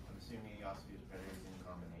 I'm assuming you also use predators in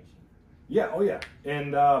combination. Yeah. Oh yeah.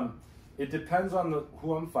 And it depends on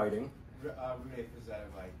who I'm fighting. Root aphids that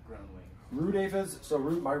have like grown wings. Root aphids. So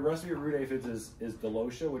my recipe of root aphids is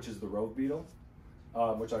Delocia, which is the rove beetle,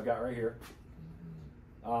 which I've got right here.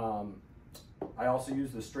 I also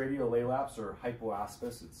use the Stradiolalaps or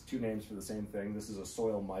Hypoaspis. It's two names for the same thing. This is a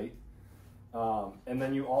soil mite. And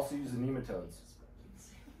then you also use the nematodes.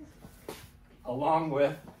 Along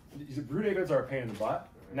with, root aphids are a pain in the butt.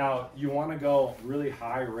 Now, you want to go really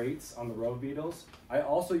high rates on the rove beetles. I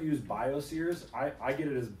also use Bioseers. I get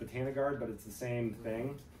it as Botanigard, but it's the same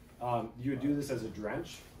thing. You would do this as a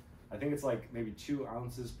drench. I think it's like maybe 2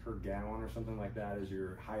 ounces per gallon or something like that is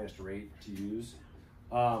your highest rate to use.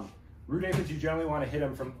 Root aphids, you generally want to hit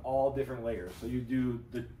them from all different layers. So you do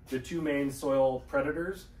the 2 main soil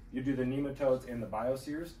predators, you do the nematodes and the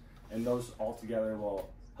biosecurity, and those all together will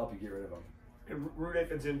help you get rid of them. And root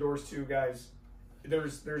aphids indoors too, guys.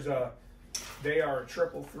 They are a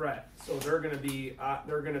triple threat. So they're going to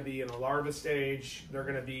be in a larva stage. They're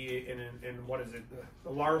going to be in what is it? The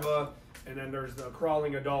larva, and then there's the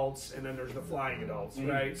crawling adults, and then there's the flying adults,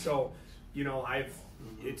 right? So, you know,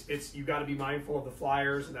 it's you got to be mindful of the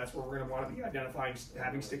flyers, and that's where we're going to want to be identifying,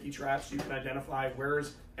 having sticky traps. So you can identify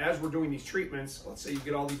whereas as we're doing these treatments, let's say you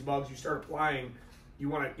get all these bugs, you start applying, you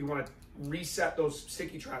want to reset those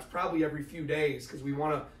sticky traps probably every few days, because we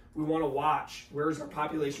want to watch where's our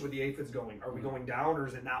population with the aphids going. Are we going down, or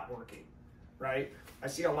is it not working? Right? I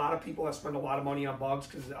see a lot of people that spend a lot of money on bugs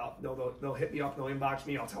because they'll hit me up, they'll inbox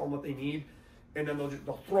me, I'll tell them what they need, and then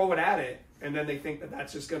they'll throw it at it, and then they think that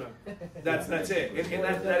that's just gonna that's it. And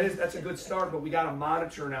that's a good start, but we got to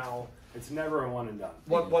monitor now. It's never a one and done.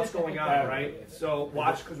 What's going on, right? So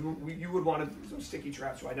watch, because you would want to use those sticky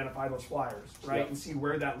traps to identify those flyers, right, Yep. and see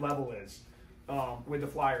where that level is with the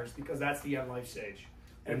flyers, because that's the end life stage.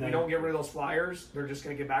 And if we then- don't get rid of those flyers, they're just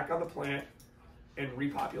going to get back on the plant and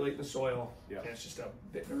repopulate the soil. Yeah. And it's just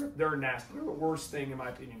they're nasty. They're the worst thing, in my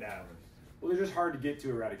opinion, to have. Well, they're just hard to get to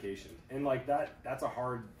eradication, and like that's a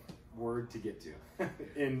hard word to get to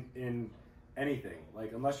in anything.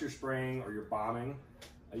 Like unless you're spraying or you're bombing,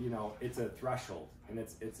 you know, it's a threshold and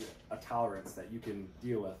it's a tolerance that you can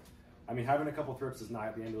deal with. I mean, having a couple thrips is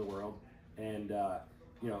not the end of the world, and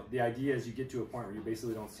you know, the idea is you get to a point where you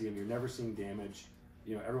basically don't see them. You're never seeing damage.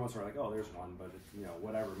 You know, every once in a while, like, oh, there's one, but you know,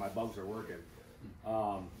 whatever. My bugs are working.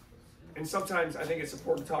 And sometimes I think it's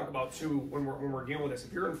important to talk about too when we're dealing with this.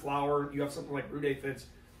 If you're in flower, you have something like root aphids.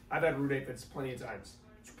 I've had root aphids plenty of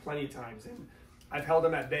times, and I've held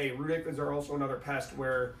them at bay. Root aphids are also another pest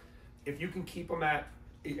where if you can keep them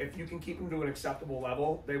to an acceptable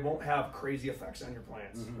level, they won't have crazy effects on your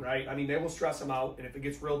plants, right? I mean, they will stress them out, and if it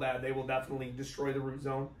gets real bad, they will definitely destroy the root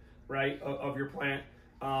zone, right, of your plant.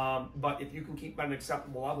 But if you can keep them at an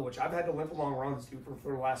acceptable level, which I've had to limp along runs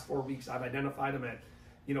for the last 4 weeks, I've identified them at,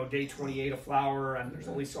 you know, day 28 of flower, and there's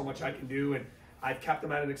only so much I can do, and I've kept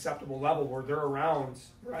them at an acceptable level where they're around,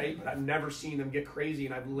 right? But I've never seen them get crazy,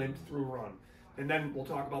 and I've limped through a run. And then we'll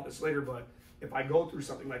talk about this later, but if I go through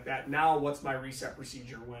something like that, now what's my reset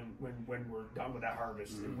procedure when we're done with that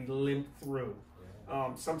harvest and we limp through?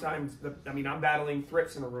 Sometimes, I'm battling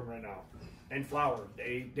thrips in a room right now, and flower,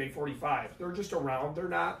 day 45. They're just around. They're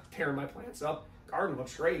not tearing my plants up. Garden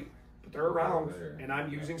looks great, but they're around, and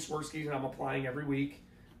I'm using Swirsky's and I'm applying every week,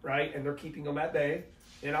 right? And they're keeping them at bay,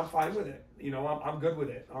 and I'm fine with it. You know, I'm good with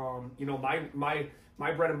it. You know,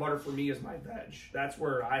 my bread and butter for me is my veg. That's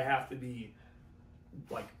where I have to be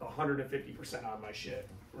like 150% on my shit,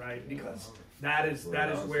 right? Because that is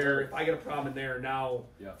where if I get a problem in there now,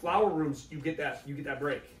 flower rooms, you get that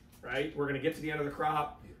break, right? We're gonna get to the end of the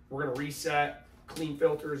crop. We're gonna reset, clean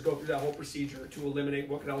filters, go through that whole procedure to eliminate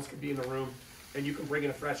what else could be in the room, and you can bring in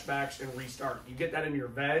a fresh batch and restart. You get that into your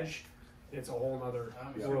veg, it's a whole nother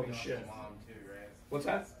world of shit. Mom too, right? What's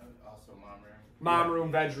that? Also mom room. Mom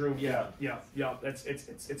room, veg room, yeah.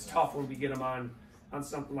 It's tough when we get them on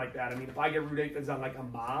something like that. I mean, if I get root aphids on like a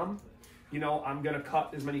mom, you know, I'm gonna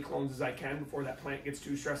cut as many clones as I can before that plant gets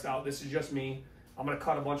too stressed out. This is just me. I'm gonna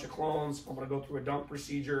cut a bunch of clones. I'm gonna go through a dunk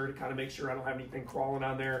procedure to kind of make sure I don't have anything crawling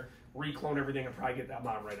on there, re-clone everything, and probably get that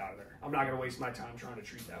mom right out of there. I'm not gonna waste my time trying to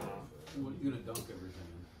treat that mom. What are you gonna dunk everything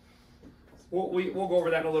in? We'll go over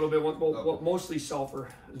that in a little bit. Mostly sulfur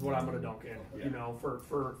is what I'm gonna dunk in. You know, for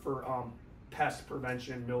pest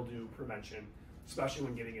prevention, mildew prevention, especially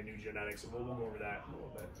when getting a new genetic. So we'll go over that in a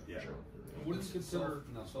little bit. Yeah. For sure. Wouldn't you consider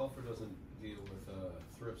now sulfur doesn't deal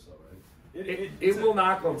with thrips though, right? It will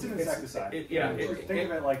not go. It's an insecticide. Think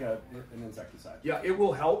of it like an insecticide. Yeah, it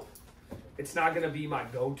will help. It's not going to be my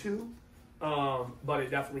go-to, but it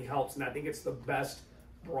definitely helps, and I think it's the best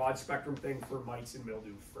broad spectrum thing for mites and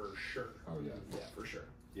mildew for sure. Oh yeah. Yeah, for sure.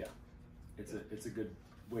 Yeah, it's a good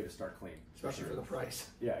way to start clean, Especially for the price.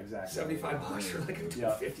 Yeah, exactly. $75 for like a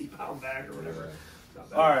 50-pound bag or whatever. Not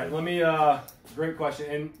bad. All right, let me. Great question,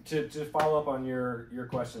 and to follow up on your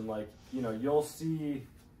question, like, you know, you'll see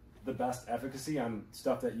the best efficacy on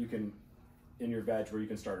stuff that you can in your veg where you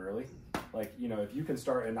can start early. Like, you know, if you can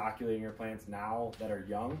start inoculating your plants now that are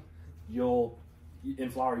young, in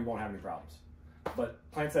flower you won't have any problems. But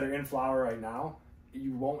plants that are in flower right now,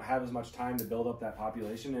 you won't have as much time to build up that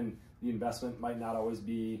population, and the investment might not always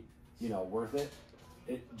be, you know, worth it.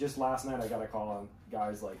 Just last night I got a call on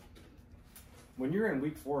guys like when you're in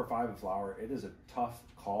week 4 or 5 in flower, it is a tough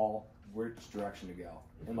call which direction to go.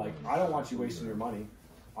 And like, I don't want you wasting your money.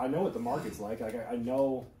 I know what the market's like I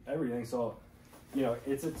know everything. So, you know,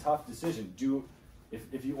 it's a tough decision.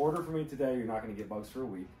 If you order from me today, you're not going to get bugs for a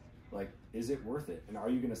week. Like, is it worth it? And are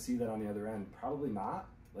you going to see that on the other end? Probably not.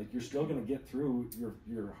 Like, you're still going to get through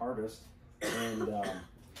your harvest. And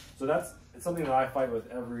so it's something that I fight with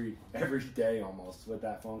every day almost with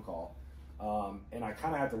that phone call. And I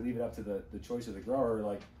kind of have to leave it up to the choice of the grower.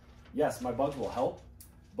 Like, yes, my bugs will help,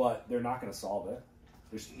 but they're not going to solve it.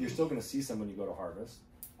 You're still going to see some when you go to harvest.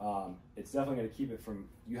 It's definitely going to keep it from,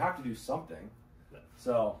 you have to do something.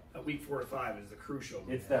 So At week 4 to 5 is the crucial.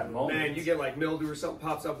 it's that moment. Man, you get like mildew or something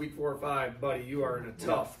pops up week 4 or 5, buddy, you are in a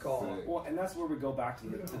tough call. Well, and that's where we go back to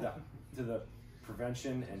the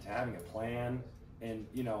prevention and to having a plan. And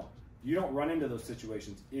you know, you don't run into those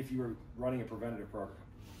situations if you're running a preventative program.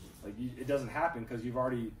 Like, it doesn't happen because you've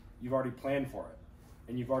already planned for it,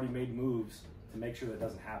 and you've already made moves to make sure that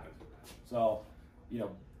doesn't happen. So, you know,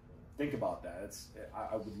 think about that.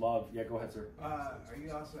 I would love. Yeah, go ahead, sir. Are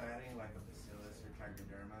you also adding like a bacillus or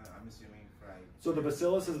trichoderma? I'm assuming for like. So the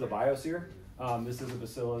bacillus is the biosecurity. This is a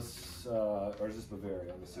bacillus, or is this Bavaria?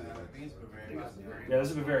 Let me see. I think it's Bavaria. Yeah,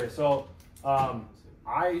 this is Bavaria. So,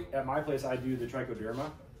 at my place, I do the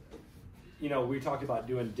trichoderma. You know, we talked about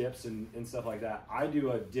doing dips and stuff like that. I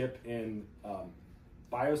do a dip in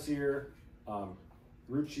biosecurity,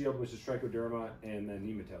 root shield, which is trichoderma, and then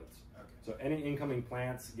nematodes. Okay. So any incoming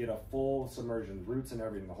plants get a full submersion, roots and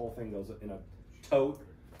everything. The whole thing goes in a tote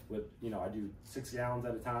with, you know, I do 6 gallons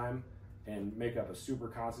at a time and make up a super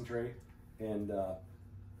concentrate. And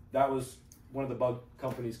that was one of the bug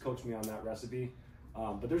companies coached me on that recipe.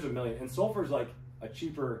 But there's a million. And sulfur's like a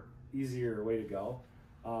cheaper, easier way to go.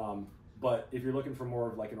 But if you're looking for more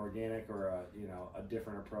of like an organic or a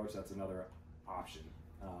different approach, that's another option.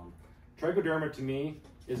 Trichoderma to me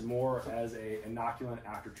is more as a inoculant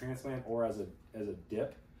after transplant or as a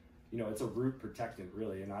dip. You know, it's a root protectant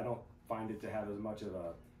really, and I don't find it to have as much of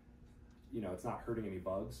a, you know, it's not hurting any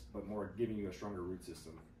bugs, but more giving you a stronger root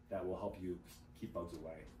system that will help you keep bugs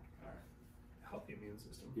away. Help the immune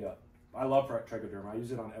system. Yeah. I love trichoderma. I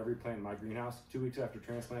use it on every plant in my greenhouse. 2 weeks after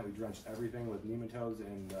transplant, we drench everything with nematodes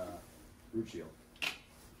and root shield.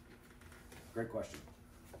 Great question.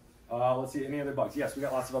 Let's see, any other bugs? Yes, we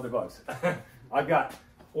got lots of other bugs. I've got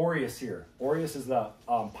Aureus here. Aureus is the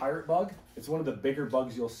pirate bug. It's one of the bigger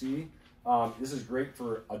bugs you'll see. This is great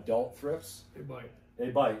for adult thrips. They bite. They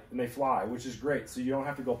bite and they fly, which is great. So you don't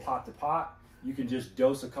have to go pot to pot. You can just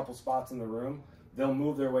dose a couple spots in the room. They'll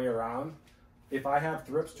move their way around. If I have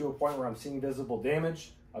thrips to a point where I'm seeing visible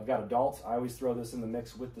damage, I've got adults. I always throw this in the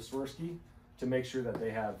mix with the Swirsky to make sure that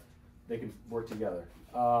they can work together.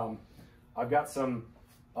 I've got some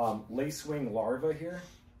lacewing larvae here.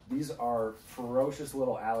 These are ferocious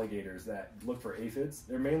little alligators that look for aphids.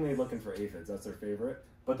 They're mainly looking for aphids. That's their favorite.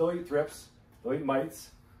 But they'll eat thrips. They'll eat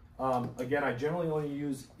mites. Again, I generally only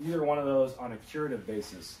use either one of those on a curative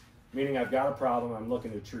basis, meaning I've got a problem I'm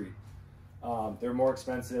looking to treat. They're more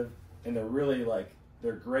expensive, and they're really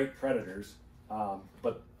they're great predators.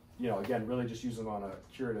 But, you know, again, really just use them on a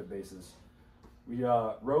curative basis.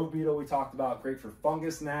 Rove beetle we talked about, great for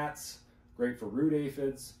fungus gnats, great for root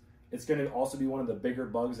aphids. It's going to also be one of the bigger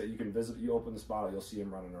bugs that you can visit. You open this bottle, you'll see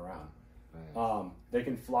them running around. Nice. They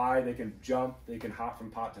can fly, they can jump, they can hop from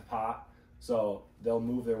pot to pot. So they'll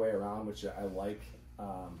move their way around, which I like.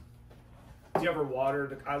 Do you ever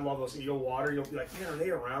water? I love those. You'll water, you'll be like, man, are they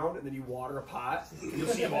around? And then you water a pot, and you'll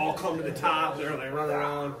see them all come to the top. They run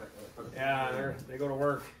around. Yeah, they go to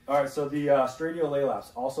work. All right, so the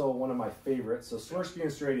Stradiolaelaps, also one of my favorites. So Swirsky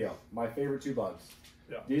and Stradio, my favorite 2 bugs.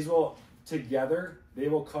 Yeah. These will, together, they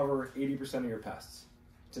will cover 80% of your pests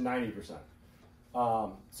to 90%.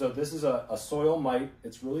 So this is a soil mite.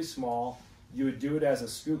 It's really small. You would do it as a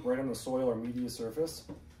scoop right on the soil or media surface.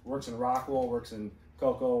 Works in rock wool, works in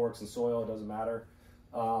cocoa, works in soil, it doesn't matter.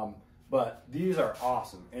 But these are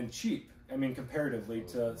awesome and cheap, I mean, comparatively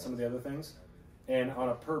to some of the other things. And on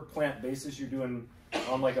a per plant basis, you're doing,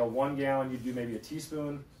 on like a 1 gallon, you do maybe a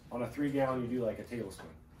teaspoon. On a 3 gallon, you do like a tablespoon.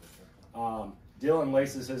 Dylan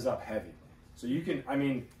laces his up heavy. So you can, I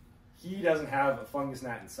mean, he doesn't have a fungus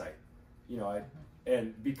gnat in sight, you know,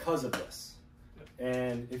 and because of this.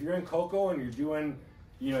 And if you're in cocoa and you're doing,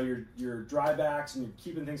 you know, your dry backs and you're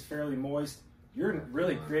keeping things fairly moist, you're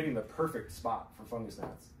really creating the perfect spot for fungus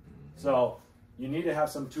gnats. So you need to have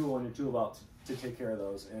some tool in your tool belt to take care of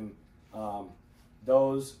those. And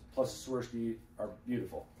those plus Swirsky are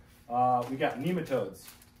beautiful. We got nematodes,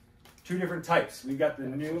 2 different types. We got the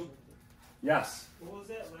new, yes. What was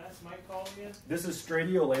that last mic called again? This is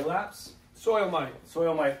Stradiolaelaps. Soil mite.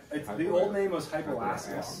 Soil mite. The old name was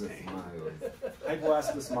Hypoascus.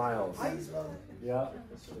 Hypoascus miles. Yeah.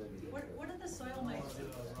 What do the soil mites eat?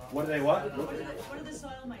 What do they what? What do the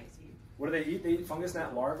soil mites eat? What do they eat? They eat fungus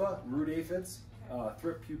gnat larvae, root aphids,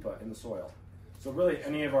 thrip pupa in the soil. So really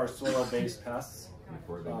any of our soil-based pests.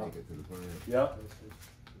 Before they make it to the plant. Yep.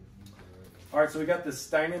 All right, so we got the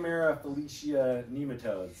Steinemera felicia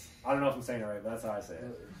nematodes. I don't know if I'm saying it right, but that's how I say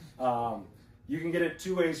it. You can get it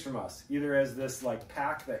two ways from us. Either as this like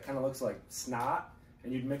pack that kind of looks like snot,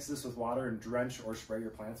 and you'd mix this with water and drench or spray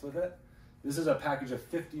your plants with it. This is a package of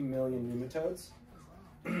 50 million nematodes.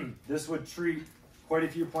 This would treat quite a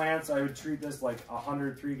few plants. I would treat this like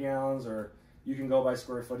 103 gallons, or you can go by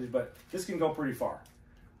square footage, but this can go pretty far.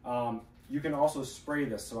 You can also spray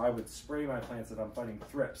this, so I would spray my plants if I'm fighting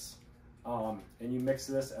thrips. And you mix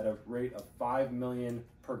this at a rate of 5 million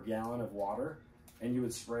per gallon of water, and you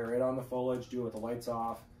would spray right on the foliage, do it with the lights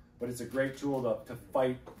off. But it's a great tool to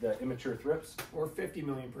fight the immature thrips. Or 50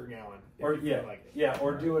 million per gallon. Or or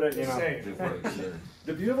do it at, you know.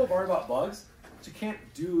 The beautiful part about bugs is you can't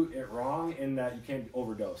do it wrong in that you can't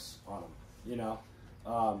overdose on them. You know,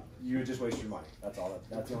 you would just waste your money. That's all.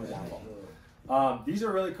 That's the only downfall. These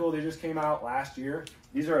are really cool. They just came out last year.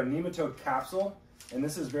 These are a nematode capsule, and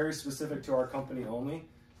this is very specific to our company only.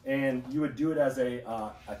 And you would do it as a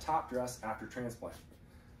top dress after transplant.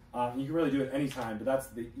 You can really do it anytime, but that's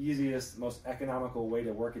the easiest, most economical way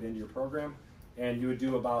to work it into your program. And you would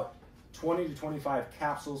do about 20 to 25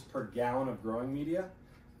 capsules per gallon of growing media.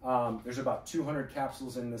 There's about 200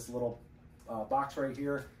 capsules in this little box right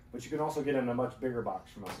here, but you can also get in a much bigger box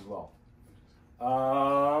from us as well.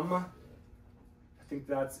 I think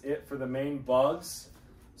that's it for the main bugs.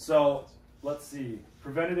 So let's see,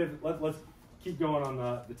 preventative, let's keep going on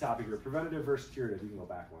the topic here. Preventative versus curative, you can go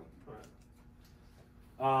back one.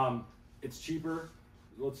 It's cheaper.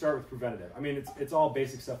 Let's start with preventative. I mean, it's all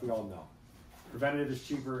basic stuff we all know. Preventative is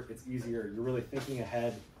cheaper, it's easier. You're really thinking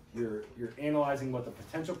ahead. You're analyzing what the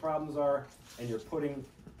potential problems are, and you're putting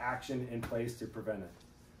action in place to prevent it.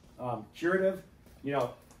 Curative, you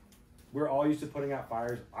know, we're all used to putting out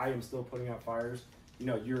fires. I am still putting out fires. You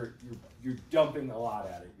know, you're dumping a lot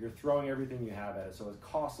at it. You're throwing everything you have at it. So it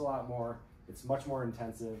costs a lot more. It's much more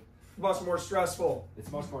intensive. Much more stressful.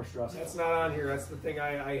 It's much more stressful. That's not on here. That's the thing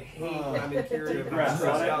I hate when I'm in curative. Breaths, a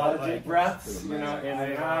lot of deep breaths, you know, in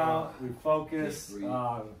and out. We focus.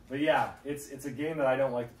 But yeah, it's a game that I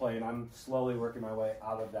don't like to play, and I'm slowly working my way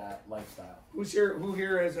out of that lifestyle. Who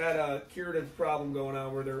here has had a curative problem going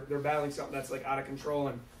on where they're battling something that's like out of control,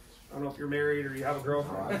 and I don't know if you're married or you have a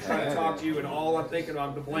girlfriend. I'm trying to talk to you, and all I'm thinking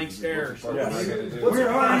about the blank stare. Where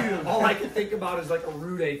are you? All I can think about is like a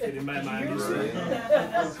root aphid in my mind.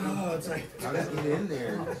 Oh, it's like, how did it get in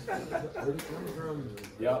there? Where did it come from?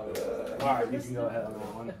 Yep. All right, you can go ahead on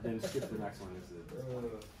that one. Then skip the next one. Go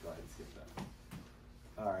ahead and skip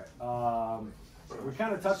that. All right. We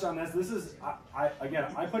kind of touched on this. This is,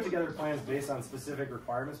 I put together plans based on specific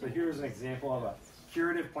requirements, but here's an example of a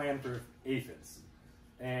curative plan for aphids.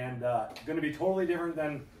 And going to be totally different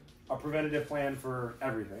than a preventative plan for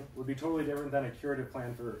everything. Would be totally different than a curative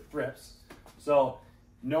plan for thrips. So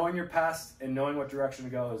knowing your pests and knowing what direction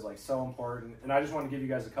to go is like so important. And I just want to give you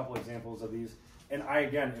guys a couple examples of these. And I,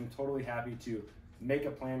 again, am totally happy to make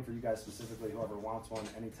a plan for you guys specifically, whoever wants one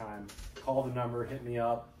anytime. Call the number, hit me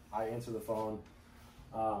up, I answer the phone.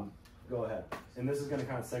 Go ahead. And this is going to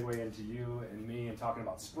kind of segue into you and me and talking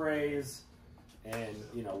about sprays and,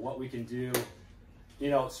 you know, what we can do. You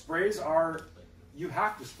know, sprays are, you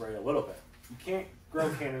have to spray a little bit. You can't grow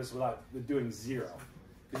cannabis without doing zero.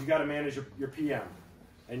 Because you got to manage your PM,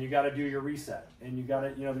 and you got to do your reset, and you got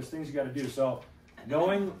to, you know, there's things you got to do. So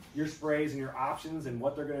knowing your sprays and your options and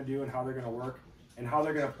what they're going to do and how they're going to work and how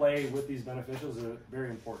they're going to play with these beneficials is very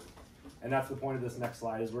important. And that's the point of this next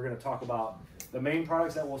slide, is we're going to talk about the main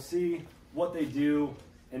products that we'll see, what they do,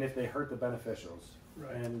 and if they hurt the beneficials.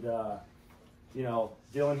 Right. And, you know,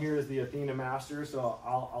 Dylan here is the Athena master, so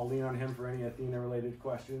I'll lean on him for any Athena-related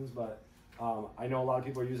questions. But I know a lot of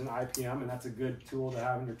people are using IPM, and that's a good tool to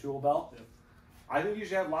have in your tool belt. Yep. I think you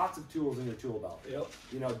should have lots of tools in your tool belt. Yep.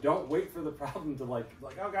 You know, don't wait for the problem to like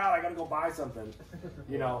oh God, I got to go buy something.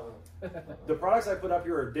 You know, the products I put up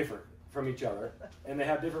here are different from each other, and they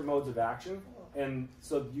have different modes of action. And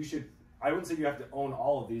so you should, I wouldn't say you have to own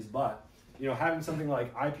all of these, but, you know, having something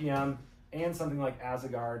like IPM and something like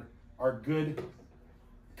Azagard are good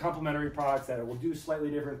complementary products that will do slightly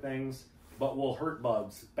different things, but will hurt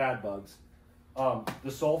bugs, bad bugs. The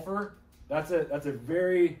sulfur, that's a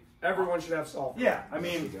very... Everyone should have sulfur. Yeah, I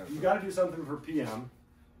mean, you got to do something for PM.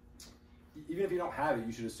 Even if you don't have it,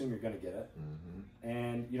 you should assume you're going to get it. Mm-hmm.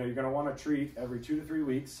 And, you know, you're going to want to treat every 2 to 3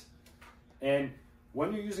 weeks. And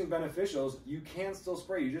when you're using beneficials, you can still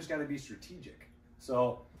spray. You just got to be strategic.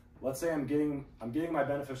 So let's say I'm getting my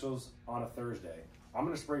beneficials on a Thursday. I'm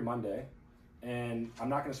going to spray Monday, and I'm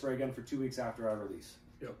not going to spray again for 2 weeks after I release.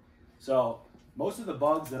 Yep. So most of the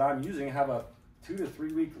bugs that I'm using have a 2 to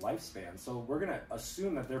 3 week lifespan. So we're going to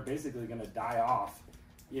assume that they're basically going to die off,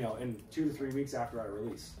 you know, in 2 to 3 weeks after I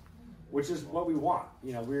release, which is what we want.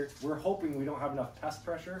 You know, we're hoping we don't have enough pest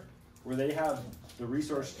pressure where they have the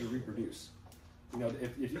resource to reproduce. You know,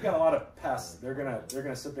 if you've got a lot of pests, they're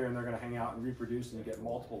gonna sit there and they're gonna hang out and reproduce, and you get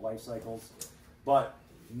multiple life cycles. But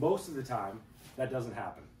most of the time, that doesn't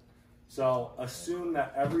happen. So assume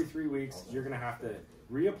that every 3 weeks you're gonna have to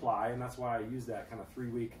reapply, and that's why I use that kind of 3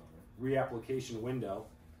 week reapplication window.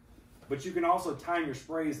 But you can also time your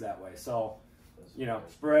sprays that way. So, you know,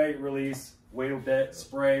 spray, release, wait a bit,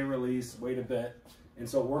 spray, release, wait a bit, and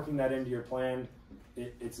so working that into your plan,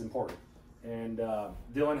 it's important. And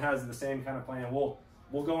Dylan has the same kind of plan. We'll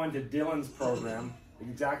go into Dylan's program,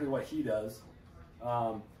 exactly what he does.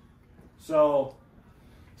 So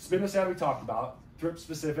spinosad we talked about, thrip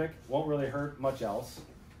specific, won't really hurt much else.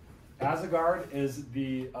 Azagard is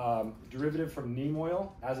the derivative from neem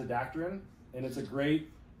oil, azadactrin, and it's a great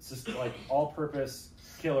like all-purpose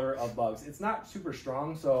killer of bugs. It's not super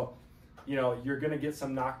strong, so you know you're gonna get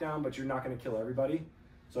some knockdown, but you're not gonna kill everybody.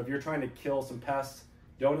 So if you're trying to kill some pests,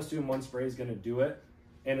 don't assume one spray is going to do it,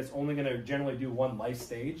 and it's only going to generally do one life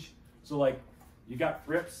stage. So like, you got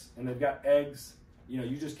thrips and they've got eggs. You know,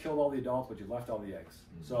 you just killed all the adults, but you left all the eggs.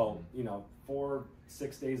 So you know, 4-6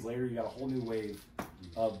 days later, you got a whole new wave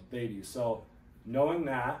of babies. So knowing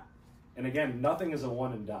that, and again, nothing is a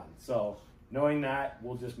one and done. So knowing that,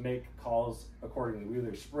 we'll just make calls accordingly. We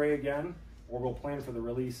either spray again, or we'll plan for the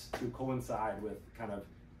release to coincide with kind of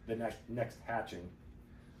the next hatching.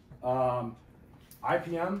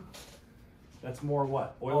 IPM, that's more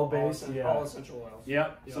what? Oil-based? All essential oils.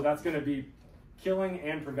 Yep. So that's going to be killing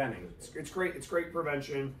and preventing. It's great. It's great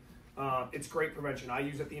prevention. It's great prevention. I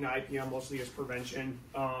use Athena IPM mostly as prevention,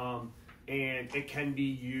 and it can be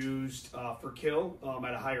used for kill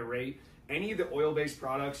at a higher rate. Any of the oil-based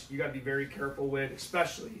products, you got to be very careful with,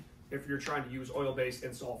 especially if you're trying to use oil-based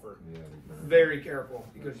and sulfur. Yeah, very careful,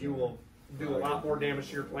 because you will do a lot more damage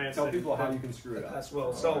to your plants. Tell people how you can screw it up. That's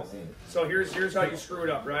well. So here's how you screw it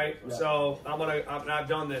up, right? Yeah. So I've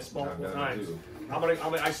done this multiple times.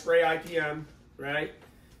 I spray IPM, right?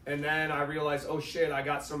 And then I realize, oh shit, I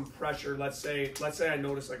got some pressure. Let's say I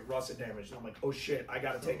notice like russet damage, and I'm like, oh shit, I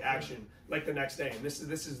got to take action like the next day. And this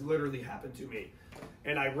has literally happened to me.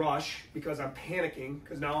 And I rush because I'm panicking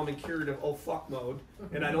because now I'm in curative oh fuck mode,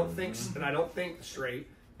 and I don't think straight.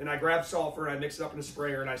 And I grab sulfur, I mix it up in a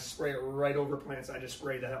sprayer, and I spray it right over plants I just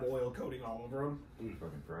sprayed that have oil coating all over them.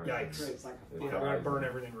 Yikes! I'm gonna burn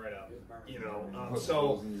everything right up. You know.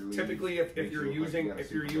 So typically, if you're using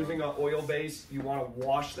an oil base, you want to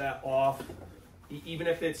wash that off. Even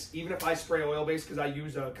if I spray oil base, because I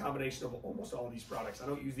use a combination of almost all of these products. I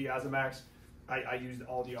don't use the Azamax. I use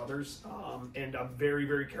all the others, and I'm very,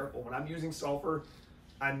 very careful when I'm using sulfur.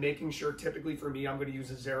 I'm making sure, typically for me, I'm going to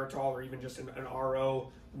use a Xeritol or even just an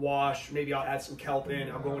RO wash. Maybe I'll add some kelp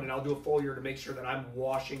in. I'm going and I'll do a foliar to make sure that I'm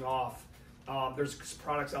washing off. There's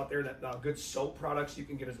products out there that good soap products you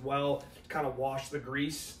can get as well. Kind of wash the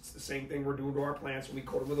grease. It's the same thing we're doing to our plants. When we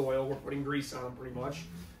coat them with oil, we're putting grease on them pretty much.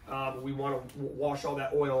 We want to wash all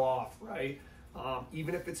that oil off, right?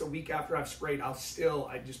 Even if it's a week after I've sprayed,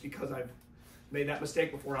 just because I've made that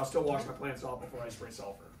mistake before, I'll still wash my plants off before I spray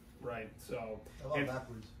sulfur. Right, so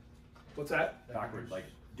backwards. What's that? Backwards, like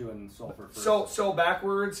doing sulfur first. So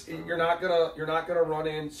backwards, you're not gonna run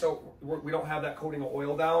in. So we don't have that coating of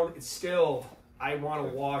oil down. It's still, I want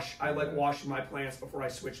to wash. I like washing my plants before I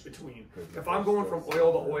switch between. If I'm going from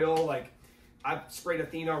oil to oil, like I sprayed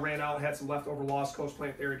Athena, ran out, had some leftover Lost Coast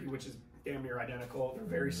Plant Therapy, which is damn near identical. They're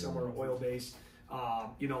very similar to oil based.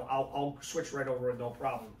 I'll switch right over with no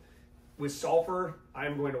problem. With sulfur,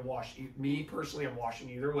 I'm going to wash. Me personally, I'm washing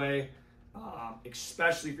either way,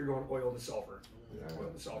 especially if you're going oil to sulfur. Yeah,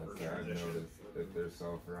 oil to sulfur I've noticed if there's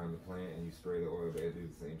sulfur on the plant and you spray the oil, they do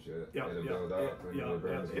the same shit. Yep, It'll build up.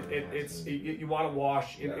 You want to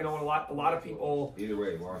wash. Yes. You know, a lot of people. Either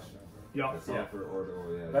way, wash. Yeah, the sulfur or the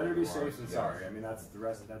oil. Yeah, better be safe than sorry. I mean, that's the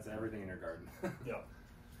rest. That's everything in your garden. Yeah.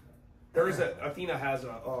 There is Athena has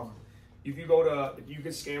a. If you go to, you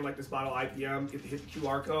can scan like this bottle IPM. If you hit the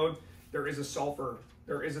QR code. There is a sulfur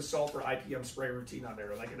IPM spray routine on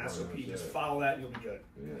there, like an SOP. Just follow that and you'll be good.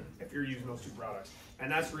 Yeah. If you're using those two products.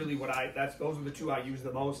 And that's really those are the two I use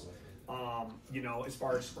the most, as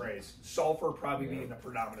far as sprays. Sulfur probably being the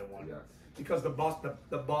predominant one. Yes. Because the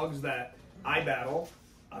bugs that I battle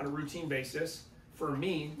on a routine basis, for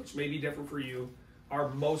me, which may be different for you, are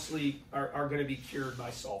mostly are going to be cured by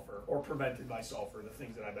sulfur or prevented by sulfur. The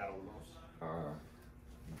things that I battle the most.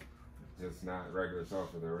 Just not regular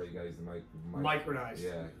sulfur, though, right? You guys Micronized.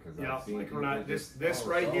 Yeah, because micronized. This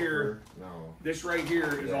right here. No. This right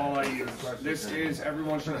here is all I use. This is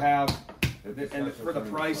everyone should have. And for the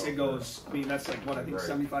price, it goes. I mean, that's like what I think,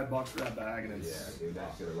 $75 for that bag, and it's. Yeah, dude,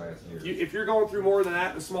 that should have last year. If you're going through more than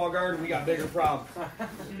that in a small garden, we got bigger problems.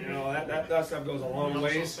 You know that stuff goes a long We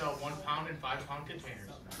ways. also sell 1 pound and 5 pound containers.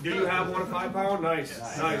 Do you have 1 5 pound? Nice,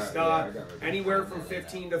 nice. Anywhere from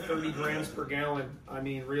 15 to 30 grams per gallon. I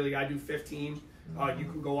mean, really, I do 15. You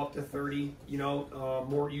can go up to 30. You know,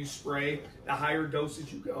 more you spray, the higher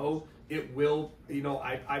dosage you go. It will, you know,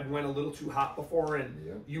 I went a little too hot before,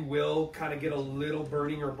 and you will kind of get a little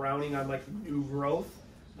burning or browning on like new growth,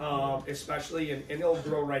 especially, and it'll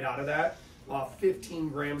grow right out of that. 15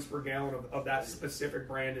 grams per gallon of that specific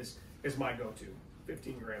brand is my go-to.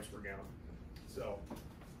 15 grams per gallon. So.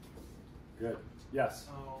 Good. Yes.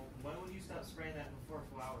 When would you stop spraying that before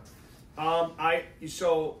flowers?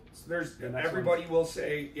 There's everybody will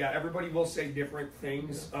say different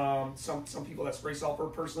things. Some people that spray sulfur.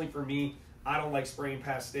 Personally, for me, I don't like spraying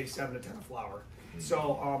past day 7 to 10 of flower.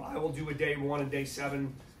 So I will do a day 1 and day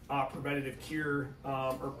 7 preventative cure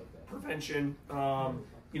or prevention.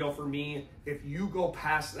 You know, for me, if you go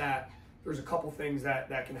past that, there's a couple things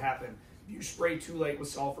that can happen. If you spray too late with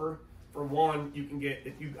sulfur, for one, you can get,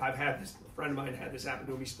 I've had this, a friend of mine had this happen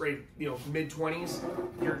to him. He sprayed, you know, mid-20s,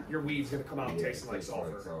 your weed's gonna come out tasting like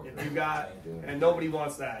sulfur. If you got, and nobody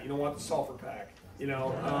wants that. You don't want the sulfur pack. You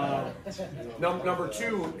know, number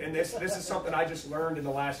 2, and this is something I just learned in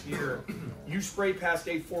the last year. You spray past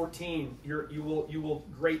day 14, you will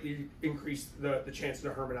greatly increase the chance to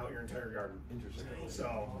hermit out your entire garden. Interesting.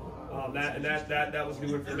 So that was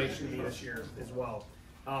new information to me this year as well.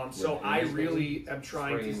 So I really am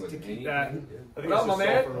trying to keep that. What up, my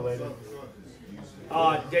man?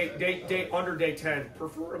 Day under day 10,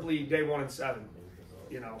 preferably day 1 and 7.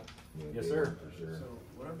 You know. Yes, sir. For sure. So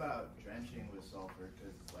what about drenching with sulfur?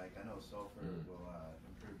 Because like I know sulfur will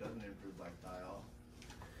doesn't improve like diol.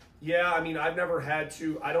 Yeah, I mean, I've never had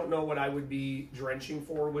to. I don't know what I would be drenching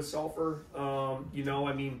for with sulfur. You know,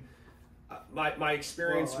 I mean, my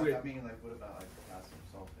experience with. I mean, like what about like potassium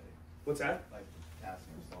sulfate? What's that? Like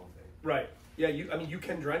potassium sulfate. Right. Yeah. I mean, you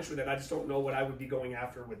can drench with it. I just don't know what I would be going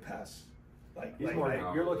after with pests.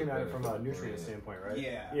 You're looking at it from a nutrient standpoint, right?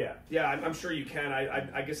 Yeah. I'm sure you can.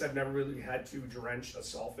 I guess I've never really had to drench a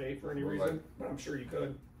sulfate for any reason, but I'm sure you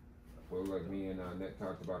could. Well, like me and Nick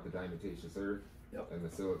talked about the diatomaceous earth, and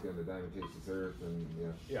the silica and the diatomaceous earth, and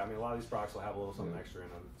I mean, a lot of these products will have a little something extra in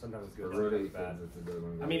them. Sometimes it's good, sometimes it's bad. It's a good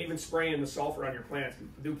one. I mean, even spraying the sulfur on your plants.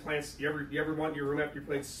 Do plants? You ever want your room after your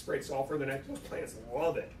plants sprayed sulfur? Those plants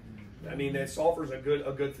love it. I mean, that sulfur's a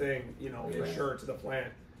good thing, you know, for sure to the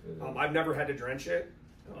plant. I've never had to drench it,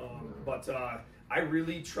 but I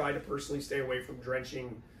really try to personally stay away from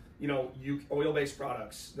drenching. You know, oil-based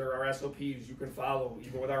products. There are SOPs you can follow,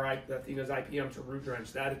 even with our Athena's IPM to root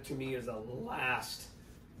drench. That to me is a last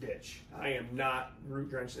ditch. I am not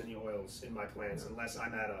root drenched any oils in my plants unless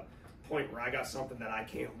I'm at a point where I got something that I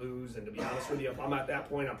can't lose. And to be honest with you, if I'm at that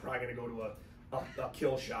point, I'm probably going to go to a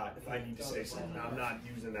kill shot if I need to say something. I'm not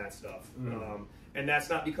using that stuff. And that's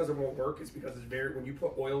not because it won't work. It's because it's when you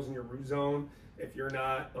put oils in your root zone, if you're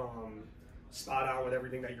not spot on with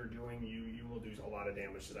everything that you're doing, you will do a lot of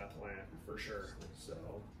damage to that plant for sure. So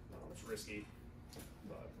it's risky.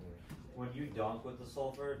 But when you dunk with the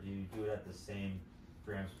sulfur, do you do it at the same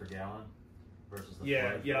grams per gallon versus the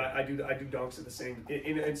I do dunks at the same,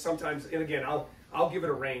 and sometimes, and again, I'll give it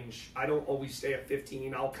a range. I don't always stay at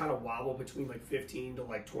 15. I'll kind of wobble between like 15 to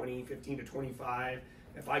like 20, 15 to 25.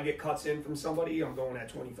 If I get cuts in from somebody, I'm going at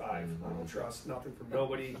 25. I don't trust nothing from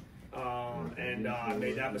nobody. And I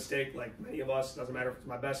made that mistake like many of us. Doesn't matter if it's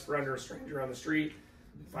my best friend or a stranger on the street.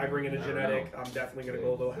 If I bring in a genetic, I'm definitely going to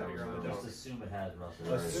go a little heavier on the dunk. Just assume it has,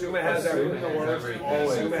 Russell. Assume it has everything.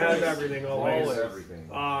 Assume it has everything. Always.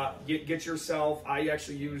 Get yourself. I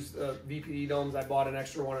actually use VPD domes. I bought an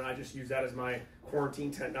extra one, and I just use that as my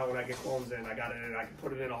quarantine tent now when I get clones in. I got it in. I can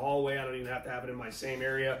put it in a hallway. I don't even have to have it in my same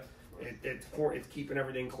area. It's keeping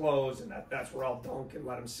everything closed, and that's where I'll dunk and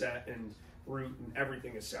let them set, and root and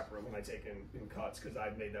everything is separate when I take in cuts, because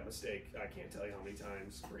I've made that mistake. I can't tell you how many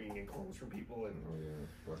times bringing in clones from people and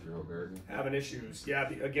your whole garden having issues.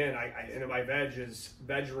 Again, and in my veg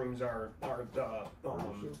rooms are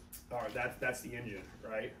that's the engine,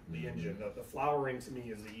 right? The engine. The flowering to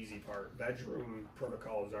me is the easy part. Veg room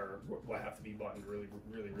protocols are what have to be buttoned really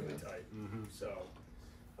tight. So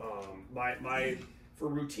my for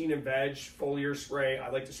routine and veg foliar spray, I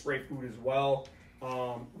like to spray food as well.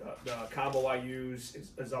 The combo I use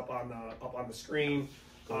is up on the screen.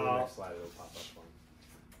 Go to the next slide, it'll pop up for me.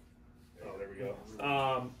 Oh, there we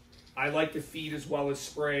go. I like to feed as well as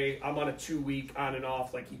spray. I'm on a 2-week on and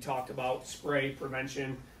off, like he talked about, spray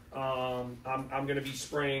prevention. I'm going to be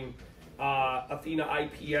spraying Athena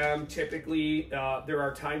IPM. Typically, there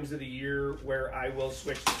are times of the year where I will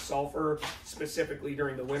switch to sulfur, specifically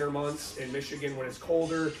during the winter months in Michigan when it's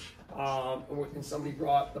colder. And somebody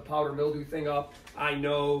brought the powder mildew thing up. I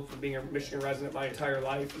know from being a Michigan resident my entire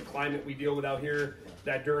life, the climate we deal with out here,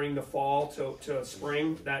 that during the fall to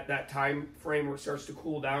spring, that time frame where it starts to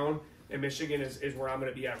cool down in Michigan is where I'm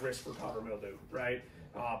going to be at risk for powder mildew, right?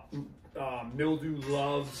 Mildew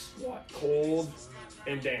loves what? Cold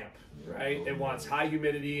and damp, right? It wants high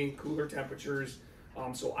humidity and cooler temperatures.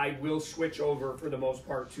 So I will switch over for the most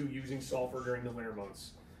part to using sulfur during the winter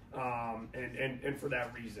months. And for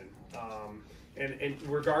that reason. And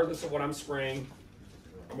regardless of what I'm spraying,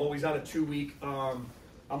 I'm always on a 2-week, I'm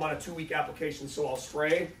on a 2-week application, so I'll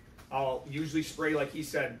spray. I'll usually spray, like he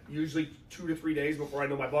said, usually 2 to 3 days before I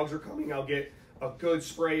know my bugs are coming. I'll get a good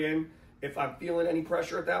spray in. If I'm feeling any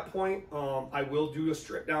pressure at that point, I will do a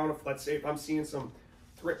strip down. If, let's say, if I'm seeing some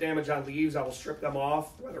thrip damage on leaves, I will strip them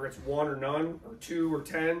off, whether it's 1 or none, or 2 or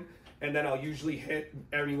 10, and then I'll usually hit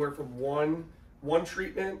anywhere from one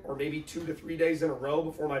treatment or maybe 2 to 3 days in a row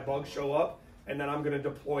before my bugs show up, and then I'm going to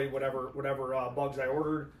deploy whatever bugs I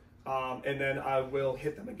ordered, and then I will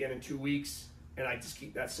hit them again in 2 weeks, and I just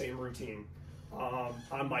keep that same routine.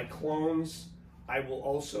 On my clones, I will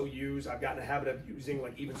also use, I've gotten a habit of using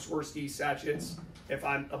like even Swirsky sachets if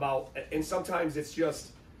I'm about, and sometimes it's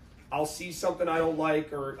just, I'll see something I don't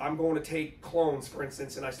like, or I'm going to take clones, for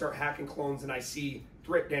instance, and I start hacking clones and I see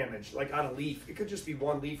thrip damage, like on a leaf. It could just be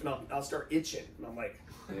one leaf, and I'll start itching, and I'm like,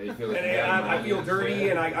 yeah, you feel like I feel dirty,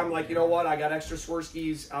 and I'm like, you know what? I got extra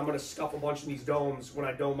Swerskis. I'm gonna stuff a bunch of these domes when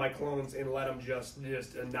I dome my clones and let them just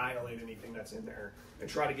annihilate anything that's in there and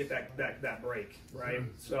try to get that break, right?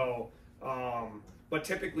 So, but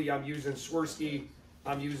typically I'm using Swirsky.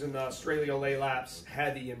 I'm using the Australia Laylaps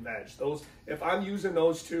heavy in veg. Those, if I'm using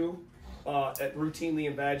those two routinely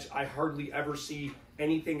in veg, I hardly ever see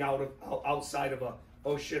anything outside of a,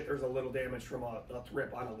 oh shit, there's a little damage from a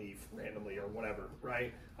thrip on a leaf randomly or whatever,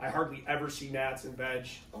 right? I hardly ever see gnats in veg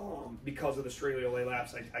because of the Australia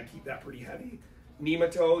Laylaps. I keep that pretty heavy.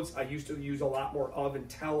 Nematodes, I used to use a lot more of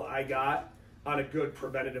until I got on a good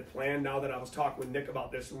preventative plan. Now that I was talking with Nick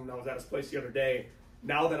about this when I was at his place the other day,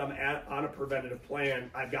 now that I'm on a preventative plan,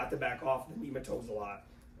 I've got to back off the nematodes a lot,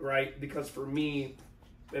 right? Because for me,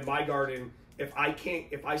 in my garden, if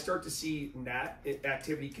I start to see gnat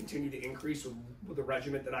activity continue to increase with the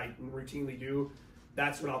regimen that I routinely do,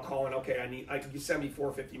 that's when I'll call in, okay, you send me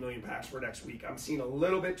 450 million packs for next week. I'm seeing a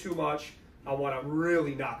little bit too much. I want to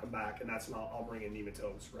really knock them back, and that's when I'll bring in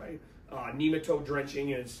nematodes, right? Nematode drenching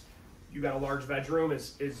is, you got a large veg room,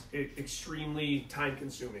 is extremely time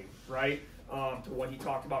consuming, right? To what he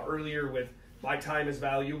talked about earlier with my time is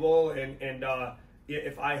valuable, and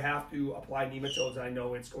if I have to apply nematodes, I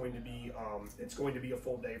know it's going to be a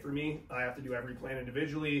full day for me. I have to do every plant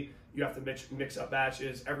individually. You have to mix up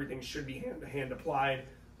batches. Everything should be hand applied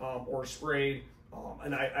or sprayed,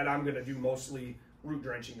 and I'm going to do mostly root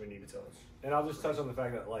drenching with nematodes. And I'll just touch on the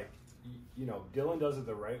fact that, like, you know, Dylan does it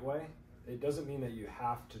the right way. It doesn't mean that you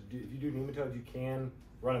have to do. If you do nematodes, you can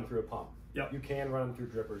run them through a pump. Yep. You can run them through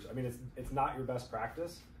drippers. I mean, it's not your best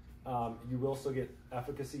practice. You will still get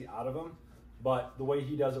efficacy out of them, but the way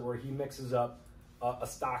he does it, where he mixes up a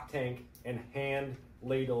stock tank and hand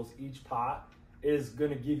ladles each pot, is going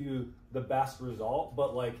to give you the best result.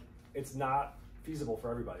 But like, it's not feasible for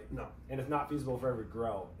everybody. No. And it's not feasible for every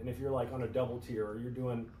grow. And if you're like on a double tier, or you're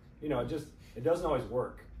doing, you know, it doesn't always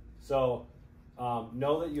work. So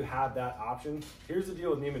know that you have that option. Here's the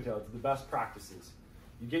deal with nematodes: the best practices.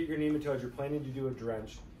 You get your nematodes, you're planning to do a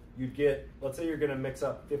drench. You'd get, let's say you're going to mix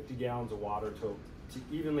up 50 gallons of water to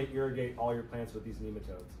evenly irrigate all your plants with these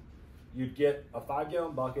nematodes. You'd get a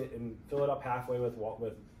 5-gallon bucket and fill it up halfway with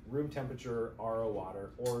room temperature RO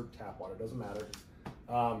water or tap water, doesn't matter.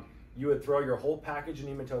 You would throw your whole package of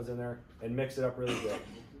nematodes in there and mix it up really good.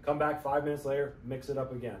 Come back 5 minutes later, mix it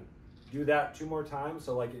up again. Do that 2 more times,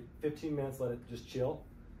 so like 15 minutes, let it just chill.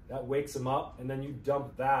 That wakes them up, and then you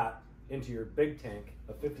dump that into your big tank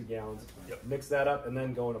of 50 gallons, Yep. Mix that up, and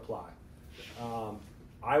then go and apply.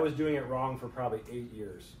 I was doing it wrong for probably 8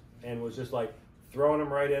 years, and was just like throwing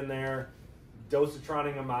them right in there,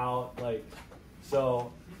 dosatroning them out, like,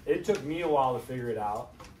 so it took me a while to figure it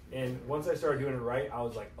out. And once I started doing it right, I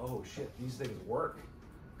was like, oh shit, these things work.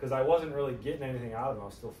 Because I wasn't really getting anything out of them. I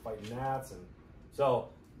was still fighting gnats. And so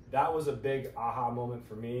that was a big aha moment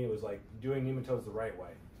for me. It was like doing nematodes the right way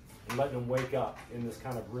and letting them wake up in this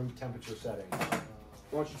kind of room temperature setting.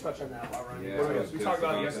 Why don't you touch on that while we're on? Yeah, We talked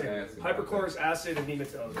about it yesterday. Hypochlorous acid and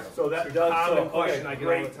nematodes. So that it's does a common so, question okay, I get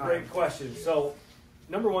great, all the time. great question. So,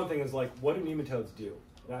 number one thing is like, what do nematodes do?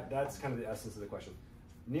 That's kind of the essence of the question.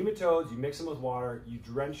 Nematodes, you mix them with water, you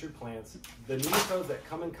drench your plants. The nematodes that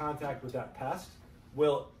come in contact with that pest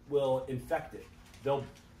will infect it. They'll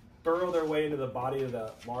burrow their way into the body of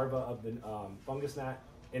the larva of the fungus gnat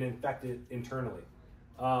and infect it internally.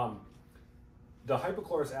 The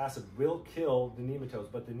hypochlorous acid will kill the nematodes,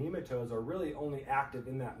 but the nematodes are really only active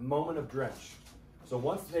in that moment of drench. So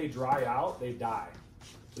once they dry out, they die.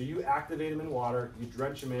 So you activate them in water, you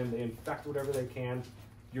drench them in, they infect whatever they can,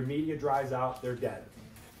 your media dries out, they're dead.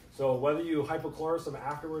 So whether you hypochlorous them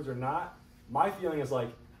afterwards or not, my feeling is like,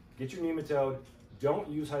 get your nematode, don't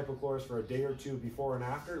use hypochlorous for a day or two before and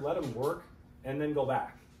after, let them work, and then go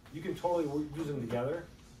back. You can totally use them together,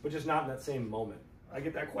 but just not in that same moment. I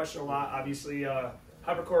get that question a lot. Obviously,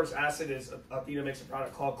 hypochlorous acid is Athena makes a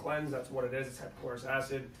product called Cleanse. That's what it is. It's hypochlorous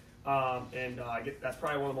acid, and I get that's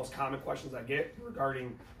probably one of the most common questions I get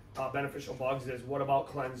regarding beneficial bugs is what about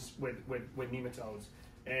Cleanse with nematodes?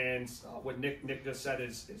 And what Nick just said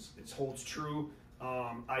is holds true.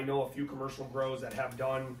 I know a few commercial grows that have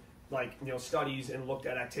done studies and looked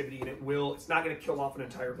at activity, and it's not going to kill off an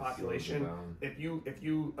entire population. If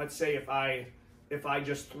you let's say if I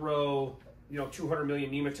just throw 200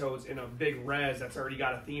 million nematodes in a big res that's already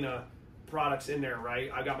got Athena products in there,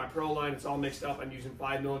 right? I got my Pro line, it's all mixed up, I'm using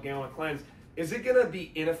 5 milligallon Cleanse. Is it gonna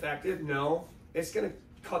be ineffective? No. It's gonna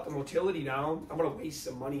cut the motility down. I'm gonna waste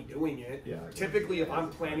some money doing it. Yeah, typically, if I'm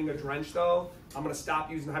planning a drench though, I'm gonna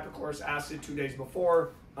stop using hypochlorous acid 2 days before.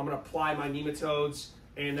 I'm gonna apply my nematodes,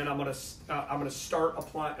 and then I'm gonna start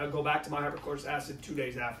applying. Go back to my hypochlorous acid 2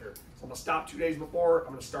 days after. So I'm gonna stop 2 days before. I'm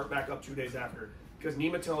gonna start back up 2 days after. Because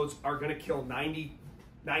nematodes are going to kill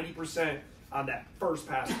 90% on that first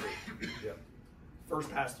pass through. Yep.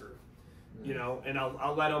 First pass through, and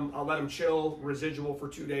I'll let them chill residual for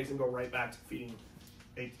 2 days and go right back to feeding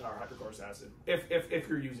hypochlorous acid if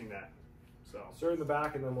you're using that. So sir in the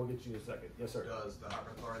back, and then we'll get you in a second. Yes, sir. Does the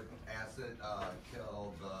hypochlorous acid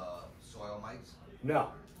kill the soil mites?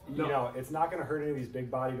 No. It's not going to hurt any of these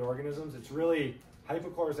big-bodied organisms. It's really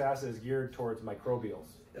hypochlorous acid is geared towards microbials.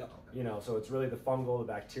 Yep. So it's really the fungal, the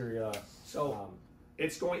bacteria. So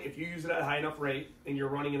it's going, if you use it at a high enough rate and you're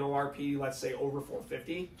running an ORP, let's say over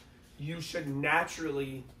 450, you should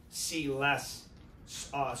naturally see less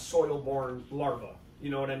soil-borne larvae. You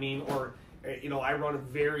know what I mean? Or, I run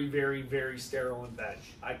very, very, very sterile in veg.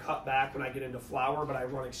 I cut back when I get into flower, but I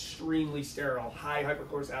run extremely sterile, high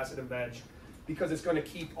hypochlorous acid in veg, because it's going to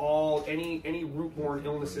keep any root-borne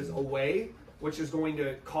illnesses away, which is going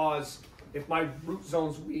to cause, if my root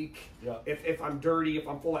zone's weak, if I'm dirty, if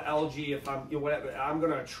I'm full of algae, if I'm whatever, I'm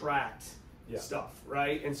going to attract stuff,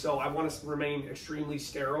 right? And so I want to remain extremely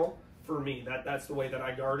sterile for me. That's the way that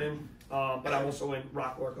I garden. But I'm also in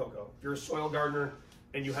rock or cocoa. If you're a soil gardener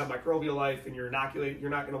and you have microbial life and you're inoculated, you're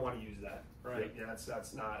not going to want to use that, right? Yeah, that's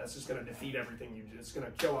just going to defeat everything it's going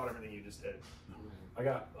to kill out everything you just did.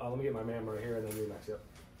 Let me get my man right here, and then you next. Yep.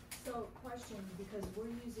 So, question, because we're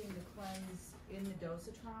using the Cleanse in the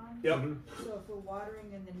dosatron. Yep. So if we're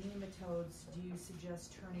watering in the nematodes, do you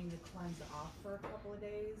suggest turning the Cleanse off for a couple of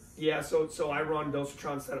days? Yeah, so I run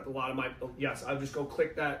dosatron set up a lot of my, yes, I'll just go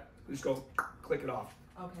click that, just go click it off.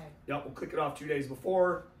 Okay. Yep, we'll click it off 2 days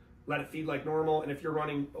before, let it feed like normal, and if you're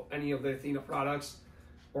running any of the Athena products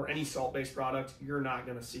or any salt-based product, you're not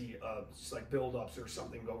going to see like buildups or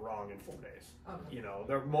something go wrong in 4 days. Okay.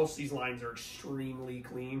 Most of these lines are extremely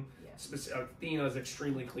clean. Yeah. Athena is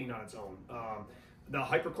extremely clean on its own. The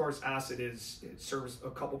hypochlorous acid it serves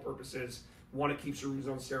a couple purposes. One, it keeps your root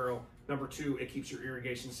zone sterile. Number two, it keeps your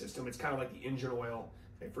irrigation system. It's kind of like the engine oil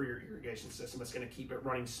for your irrigation system. It's going to keep it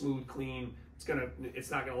running smooth, clean.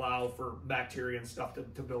 It's not going to allow for bacteria and stuff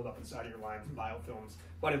to build up inside of your lines and biofilms.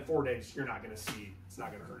 But in 4 days, you're not going to see. It's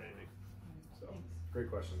not going to hurt anything. So, great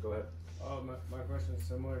question. Go ahead. My question is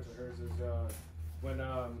similar to hers. Is when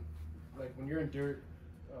you're in dirt,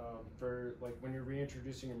 when you're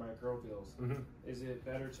reintroducing your microbials, is it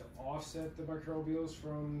better to offset the microbials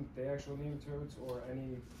from the actual nematodes or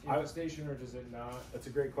any infestation, or does it not? That's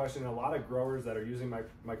a great question. A lot of growers that are using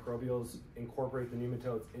microbials incorporate the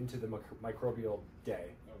nematodes into the microbial day.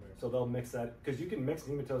 Okay. So they'll mix that, because you can mix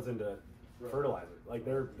nematodes into fertilizer. Like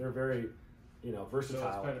they're very versatile. So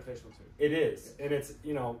it's beneficial too. It is, and it's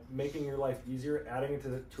making your life easier. Adding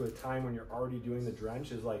it to a time when you're already doing the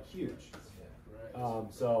drench is like huge.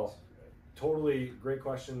 So totally great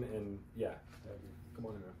question, and yeah, come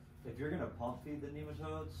on in there. if you're gonna pump feed the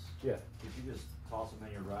nematodes, yeah, could you just toss them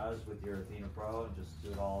in your res with your Athena Pro and just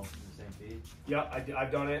do it all in the same feed? Yep,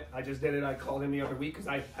 I've done it. I just did it. I called him the other week because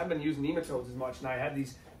I haven't been using nematodes as much, and I had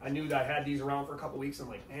these. I knew that I had these around for a couple weeks. I'm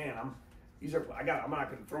like, man, I'm not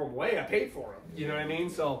gonna throw them away. I paid for them. You know what I mean?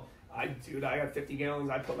 So I got 50 gallons.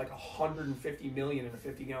 I put like 150 million in a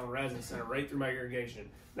 50-gallon res and sent it right through my irrigation.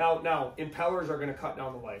 Now impellers are gonna cut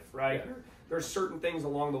down the life, right? Yeah. There's certain things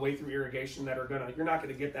along the way through irrigation that you're not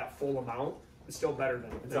gonna get that full amount. It's still better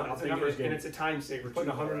than it's a numbers game. And it's a time saver.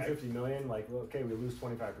 Putting too, 150 right? million, like, well, okay, we lose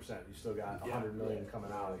 25%. You still got 100 million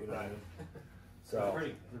coming out. You know what I mean? So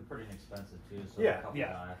they're pretty inexpensive too. So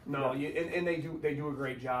yeah. No, and they do a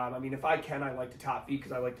great job. I mean, if I can, I like to top feed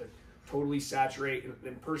because I like to totally saturate.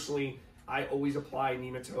 And personally, I always apply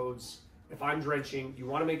nematodes. If I'm drenching, you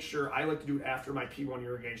want to make sure, I like to do it after my P1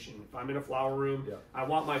 irrigation. If I'm in a flower room, I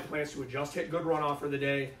want my plants to have just hit good runoff for the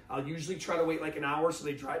day. I'll usually try to wait like an hour so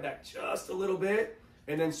they dry back just a little bit.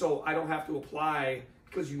 And then so I don't have to apply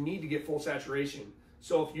because you need to get full saturation.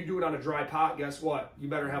 So if you do it on a dry pot, guess what? You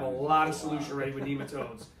better have a lot of solution ready with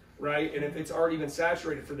nematodes, right? And if it's already been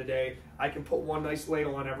saturated for the day, I can put one nice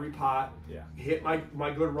ladle on every pot, hit my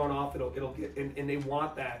good runoff, it'll get, and they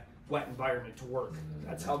want that wet environment to work.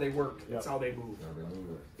 That's how they work. That's how they move.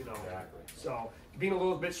 You know. Exactly. So being a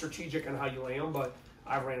little bit strategic on how you lay them, but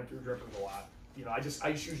I've ran them through drippers a lot. You know, I just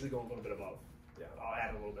usually go a little bit above. Yeah, I'll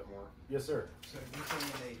add a little bit more. Yes, sir. So if you're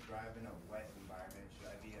saying they thrive in a wet environment, should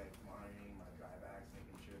I be like monitoring my dry bags,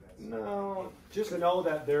 making sure that's no? Just know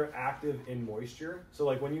that they're active in moisture. So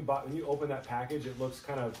like when you open that package, it looks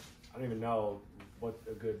kind of, I don't even know what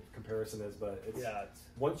a good comparison is, but it's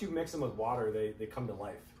once you mix them with water, they come to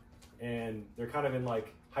life. And they're kind of in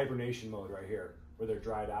like hibernation mode right here, where they're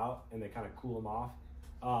dried out and they kind of cool them off.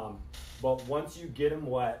 But once you get them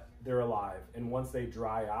wet, they're alive. And once they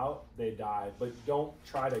dry out, they die. But don't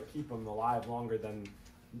try to keep them alive longer than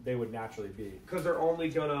they would naturally be. Because they're only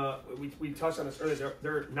gonna, we touched on this earlier,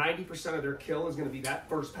 they're 90% of their kill is gonna be that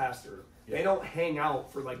first pass through. They don't hang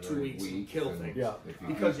out for like 2 weeks and kill things.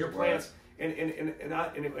 Because your plants, and I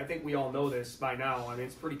think we all know this by now, I mean,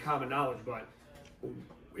 it's pretty common knowledge, but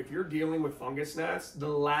if you're dealing with fungus gnats, the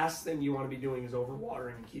last thing you want to be doing is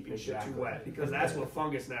overwatering and keeping shit too wet, because that's what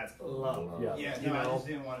fungus gnats love. I just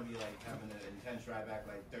didn't want to be like having an intense dry back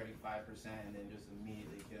like 35% and then just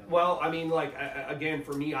immediately kill them. Well, I mean, like again,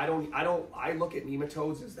 for me, I look at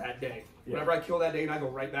nematodes as that day. Whenever I kill that day, and I go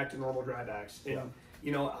right back to normal drybacks. And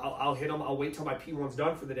you know, I'll hit them. I'll wait till my P1's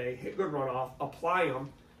done for the day, hit good runoff, apply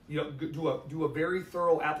them. You know, do a very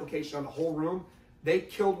thorough application on the whole room. They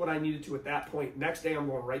killed what I needed to at that point. Next day, I'm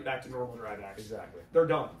going right back to normal drybacks. Exactly. They're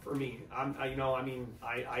done for me. I'm not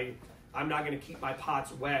going to keep my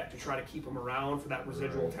pots wet to try to keep them around for that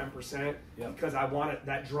residual 10% because I want it.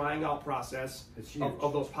 That drying out process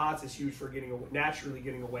of those pots is huge for naturally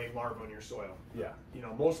getting away larvae in your soil. Yeah. You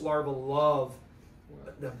know, most larvae love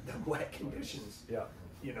the wet conditions. Yeah.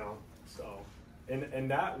 You know, so.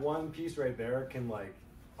 And that one piece right there can like,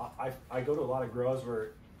 I go to a lot of grows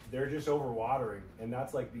where they're just overwatering, and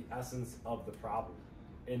that's like the essence of the problem.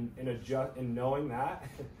 And knowing that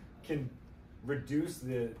can reduce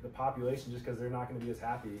the population just because they're not going to be as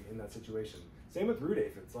happy in that situation. Same with root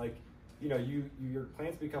aphids. Like, you know, your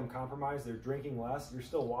plants become compromised. They're drinking less. You're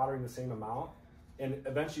still watering the same amount, and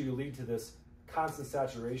eventually you lead to this constant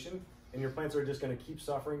saturation, and your plants are just going to keep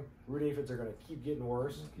suffering. Root aphids are going to keep getting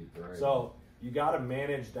worse. So you got to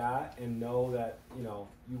manage that and know that, you know,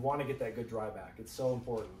 you want to get that good dry back. It's so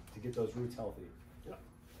important to get those roots healthy. Yeah,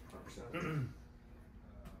 100%.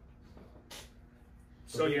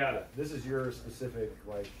 So yeah, this is your specific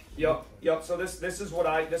like. Yep. So this is what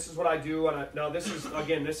I do, and now this is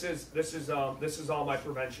again this is all my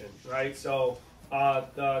prevention, right? So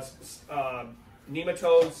the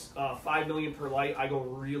nematodes 5 million per light. I go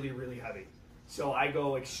really heavy. So I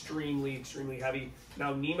go extremely heavy.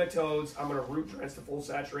 Now nematodes, I'm going to root drench to full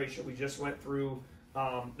saturation. We just went through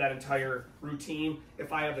that entire routine.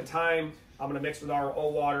 If I have the time, I'm going to mix with RO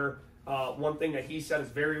water. One thing that he said is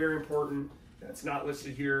very important. That's not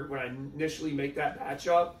listed here. When I initially make that batch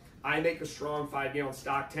up, I make a strong 5-gallon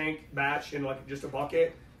stock tank batch in like just a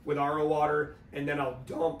bucket with RO water, and then I'll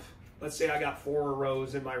dump. Let's say I got 4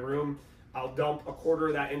 rows in my room. I'll dump a quarter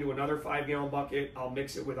of that into another 5-gallon bucket. I'll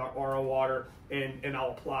mix it with RO water and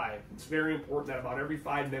I'll apply. It's very important that about every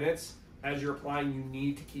 5 minutes, as you're applying, you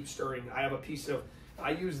need to keep stirring. I have a piece of,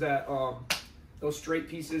 I use that those straight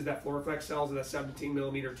pieces that Florifex sells in that 17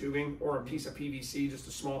 millimeter tubing, or a piece of PVC, just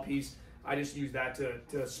a small piece. I just use that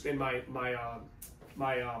to spin my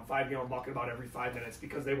my 5-gallon bucket about every 5 minutes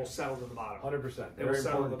because they will settle to the bottom. 100%. They will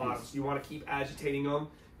settle to the bottom. So you want to keep agitating them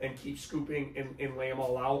and keep scooping and lay them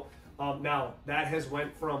all out. Now that has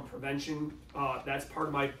went from prevention.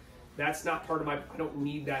 That's not part of my. I don't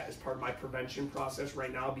need that as part of my prevention process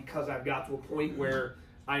right now because I've got to a point where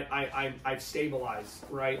I've stabilized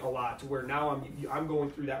a lot to where now I'm going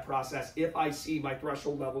through that process. If I see my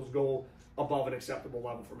threshold levels go above an acceptable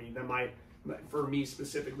level for me, then for me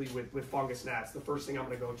specifically with fungus gnats, the first thing I'm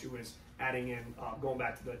going to go to is adding in going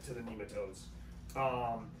back to the nematodes.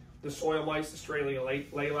 The soil mites, the Australia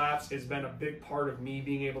laylaps, has been a big part of me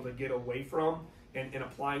being able to get away from and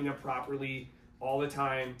applying them properly all the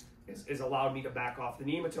time is allowed me to back off the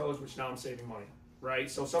nematodes, which now I'm saving money, right?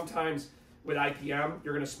 So sometimes with IPM,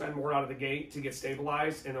 you're going to spend more out of the gate to get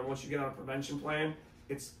stabilized, and then once you get on a prevention plan,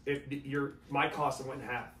 my costs have went in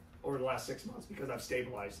half over the last 6 months because I've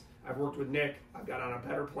stabilized. I've worked with Nick. I've got on a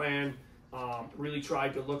better plan. Really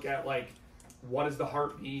tried to look at like what is the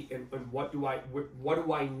heartbeat and what do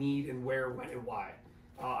I need and where, when, and why.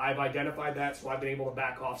 I've identified that, so I've been able to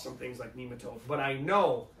back off some things like nematodes. But I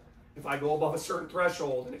know if I go above a certain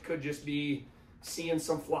threshold, and it could just be seeing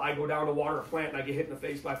I go down to water a plant and I get hit in the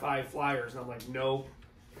face by 5 flyers, and I'm like, no,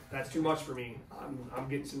 that's too much for me. I'm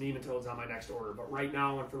getting some nematodes on my next order. But right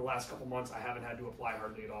now and for the last couple months, I haven't had to apply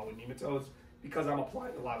hardly at all with nematodes because I'm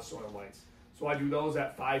applying a lot of soil mites. So I do those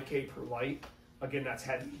at 5K per light. Again, that's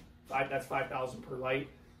heavy. That's 5,000 per light.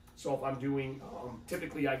 So if I'm doing,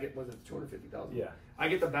 typically I get, was it 250,000? Yeah. I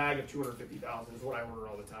get the bag of 250,000 is what I order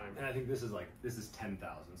all the time. And I think this is 10,000,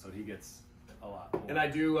 so he gets a lot more. And I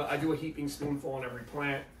do a heaping spoonful in every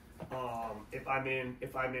plant. If I'm in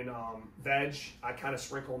veg, I kind of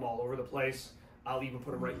sprinkle them all over the place. I'll even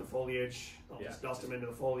put them right in the foliage. I'll just dust them into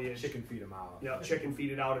the foliage. Chicken feed them out. Yeah, chicken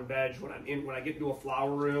feed it out in veg. When I get into a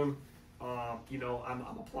flower room,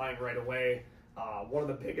 I'm applying right away. One of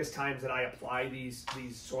the biggest times that I apply these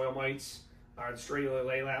soil mites are the Australia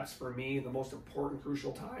laylaps for me. The most important,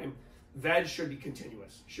 crucial time. Veg should be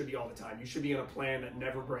continuous. Should be all the time. You should be in a plan that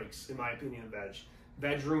never breaks, in my opinion, in veg.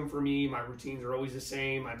 Veg room for me, my routines are always the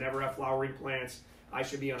same. I never have flowering plants. I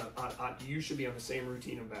should be you should be on the same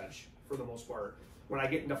routine in veg for the most part. When I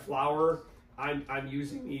get into flower, I'm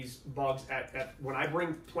using these bugs when I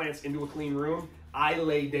bring plants into a clean room, I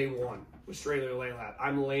lay day one with Australia laylap.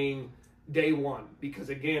 I'm laying day one because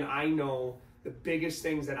again, I know the biggest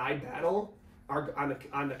things that I battle are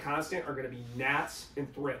on the constant are going to be gnats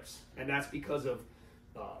and thrips, and that's because of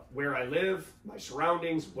where I live, my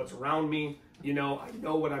surroundings, what's around me. I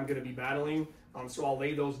know what I'm going to be battling, so I'll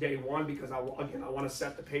lay those day one because I want to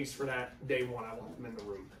set the pace for that day one. I want them in the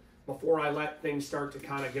room before I let things start to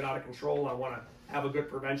kind of get out of control. I want to have a good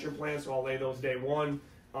prevention plan, so I'll lay those day one,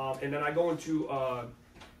 and then I go into a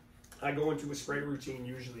spray routine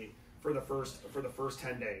usually for the first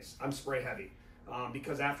 10 days. I'm spray heavy.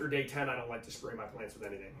 Because after day 10, I don't like to spray my plants with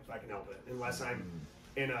anything if I can help it, unless I'm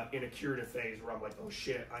in a curative phase where I'm like, oh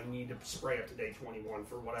shit, I need to spray up to day 21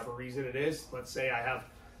 for whatever reason it is. Let's say I have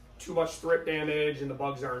too much thrip damage and the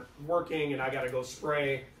bugs aren't working and I got to go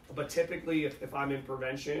spray. But typically, if I'm in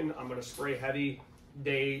prevention, I'm going to spray heavy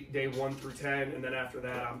day 1 through 10, and then after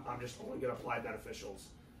that, I'm just only going to apply beneficials.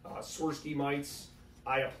 Swirsky mites,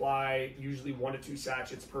 I apply usually 1 to 2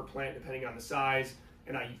 sachets per plant, depending on the size.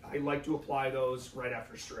 And I like to apply those right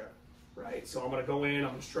after strip, right? So I'm going to go in, I'm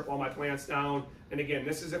going to strip all my plants down. And again,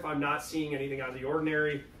 this is if I'm not seeing anything out of the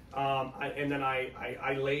ordinary. And then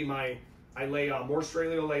I lay more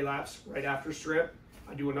Australia laylaps right after strip.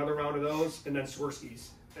 I do another round of those, and then Swirskies.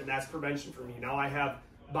 And that's prevention for me. Now I have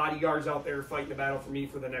bodyguards out there fighting the battle for me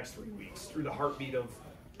for the next 3 weeks through the heartbeat of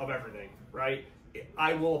everything, right?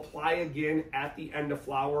 I will apply again at the end of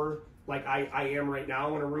flower, like I am right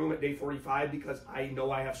now in a room at day 45 because I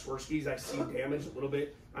know I have Swirskies. I see damage a little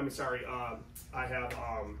bit. I have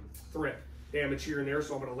thrip damage here and there,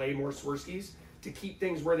 so I'm going to lay more Swirskies to keep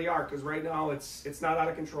things where they are because right now it's not out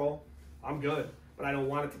of control. I'm good, but I don't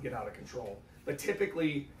want it to get out of control. But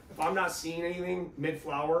typically, if I'm not seeing anything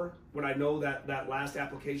mid-flower, when I know that last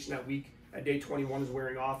application that week at day 21 is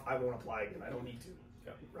wearing off, I won't apply again. I don't need to.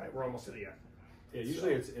 Yep. Right? We're almost to the end. Yeah,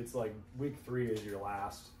 usually it's like week 3 is your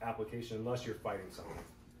last application unless you're fighting something.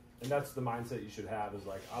 And that's the mindset you should have is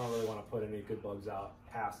like, I don't really want to put any good bugs out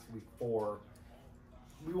past week 4.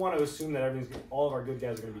 We want to assume that all of our good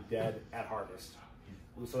guys are going to be dead at harvest.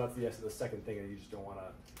 So that's the second thing that you just don't want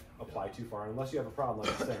to apply too far unless you have a problem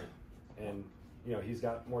like I'm saying. And he's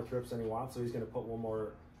got more trips than he wants, so he's going to put one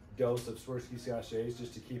more dose of Swirsky sachets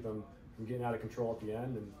just to keep him from getting out of control at the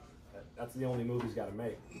end. And that's the only move he's got to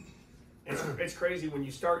make. It's crazy when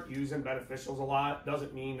you start using beneficials a lot.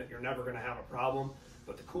 Doesn't mean that you're never going to have a problem.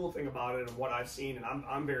 But the cool thing about it and what I've seen, and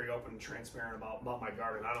I'm very open and transparent about my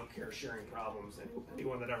garden. I don't care sharing problems.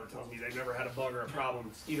 Anyone that ever tells me they've never had a bug or a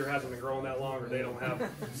problem either hasn't been growing that long or they don't have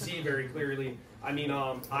see very clearly. I mean,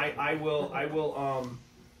 I will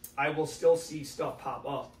still see stuff pop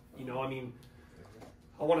up. You know, I mean,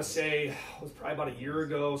 I want to say it was probably about a year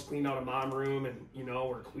ago. I was cleaning out a mom room, and you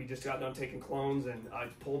know, we just got done taking clones, and I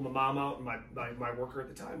pulled my mom out, and my worker at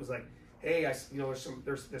the time was like, "Hey,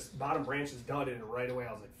 there's this bottom branch is dudded," and right away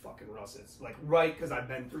I was like, "Fucking russets!" Like right, because I've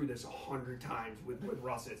been through this 100 times with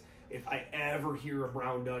russets. If I ever hear a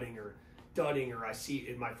brown dudding or I see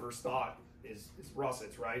it, my first thought is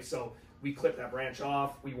russets, right? So we clipped that branch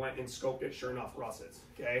off. We went and scoped it. Sure enough, russets.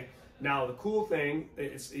 Okay. Now the cool thing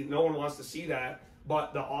is no one wants to see that.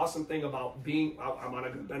 But the awesome thing about I'm on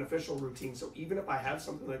a good beneficial routine, so even if I have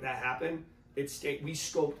something like that happen, we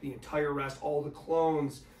scoped the entire rest, all the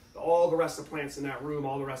clones, all the rest of the plants in that room,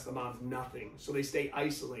 all the rest of the moms, nothing. So they stay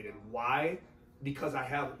isolated. Why? Because I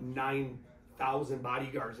have 9,000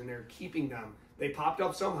 bodyguards in there keeping them. They popped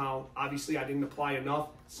up somehow. Obviously, I didn't apply enough.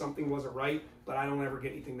 Something wasn't right, but I don't ever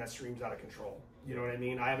get anything that streams out of control. You know what I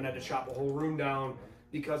mean? I haven't had to chop a whole room down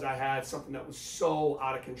because I had something that was so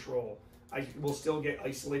out of control. I will still get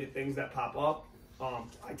isolated things that pop up.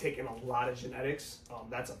 I take in a lot of genetics.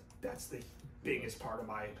 That's the biggest part of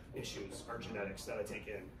my issues are genetics that I take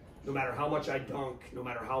in. No matter how much I dunk, no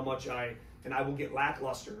matter how much I will get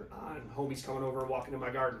lackluster on homies coming over and walking in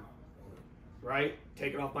my garden, right?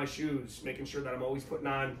 Taking off my shoes, making sure that I'm always putting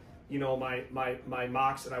on, you know, my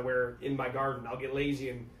mocks that I wear in my garden. I'll get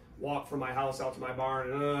lazy and walk from my house out to my barn,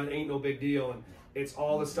 and it ain't no big deal. And it's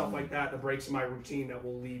all the stuff like that that breaks my routine that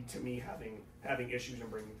will lead to me having issues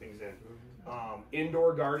and bringing things in.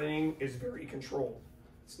 Indoor gardening is very controlled.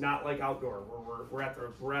 It's not like outdoor. We're at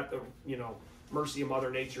the you know, mercy of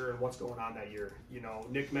Mother Nature and what's going on that year. You know,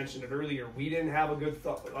 Nick mentioned it earlier. We didn't have a good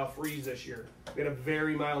freeze this year. We had a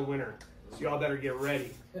very mild winter, so y'all better get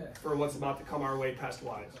ready for what's about to come our way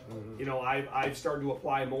pest-wise. You know, I've started to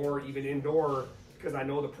apply more even indoor because I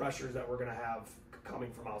know the pressures that we're going to have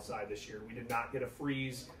coming from outside this year. We did not get a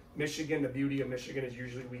freeze. Michigan, the beauty of Michigan is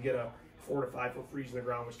usually we get a 4 to 5 foot freeze in the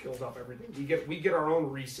ground, which kills off everything. We get our own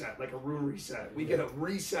reset, like a room reset. We get a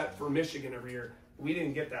reset for Michigan every year. We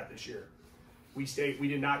didn't get that this year. We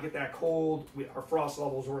did not get that cold. Our frost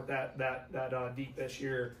levels weren't that deep this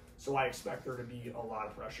year. So I expect there to be a lot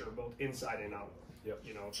of pressure, both inside and out. Yep.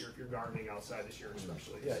 You know, if you're gardening outside this year,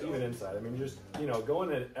 especially. Yeah, so. Even inside. I mean, just, you know,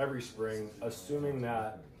 going in every spring, assuming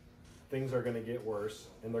that things are going to get worse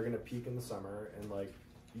and they're going to peak in the summer, and like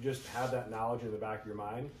you just have that knowledge in the back of your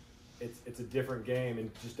mind. It's a different game,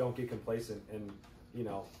 and just don't get complacent. And you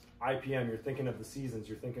know, IPM, you're thinking of the seasons.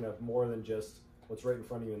 You're thinking of more than just what's right in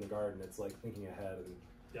front of you in the garden. It's like thinking ahead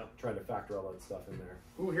and trying to factor all that stuff in there.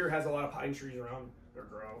 Who here has a lot of pine trees around their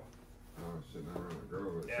grow? Oh shit, not around the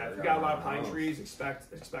grow. Yeah, if you got a lot of pine trees,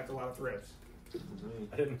 expect a lot of thrips.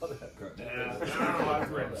 I didn't know that. Yeah, a lot of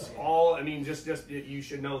thrips. I mean, just you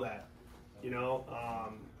should know that. You know, a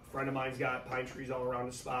friend of mine's got pine trees all around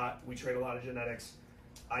the spot. We trade a lot of genetics.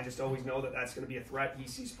 I just always know that that's going to be a threat. He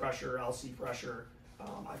sees pressure, I'll see pressure.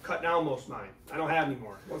 I've cut down most of mine. I don't have any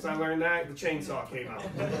more. Once I learned that, the chainsaw came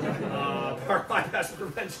out. Part of my pest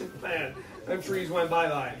prevention plan. Them trees went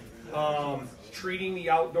bye-bye. Treating the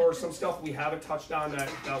outdoors, some stuff we haven't touched on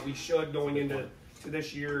that we should going into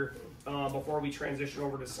this year before we transition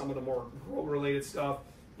over to some of the more grow-related stuff.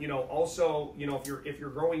 You know, also, you know, if you're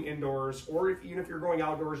growing indoors, or even if you're growing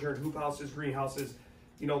outdoors, you're in hoop houses, greenhouses,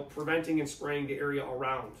 you know, preventing and spraying the area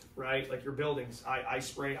around, right? Like your buildings. I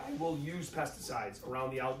will use pesticides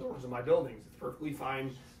around the outdoors of my buildings. It's perfectly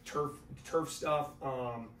fine. Turf stuff.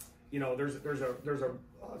 You know, there's a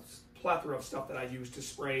plethora of stuff that I use to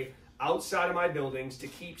spray outside of my buildings to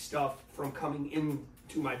keep stuff from coming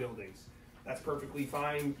into my buildings. That's perfectly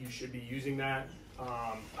fine. You should be using that.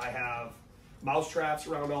 I have mouse traps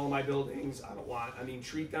around all of my buildings.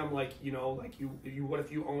 Treat them like, you know, like you what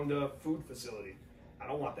if you owned a food facility? I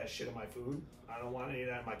don't want that shit in my food. I don't want any of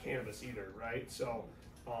that in my cannabis either, right? So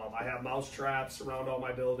I have mouse traps around all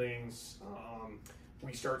my buildings.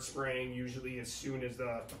 We start spraying usually as soon as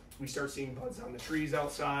we start seeing buds on the trees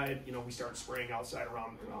outside. You know, we start spraying outside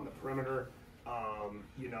around the perimeter.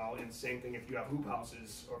 You know, and same thing if you have hoop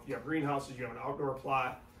houses or if you have greenhouses, you have an outdoor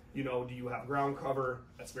plot. You know, do you have ground cover?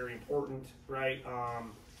 That's very important, right?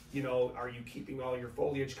 You know, are you keeping all your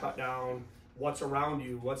foliage cut down? What's around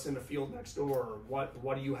you? What's in the field next door?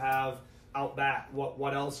 What do you have out back?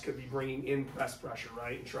 What else could be bringing in pest pressure,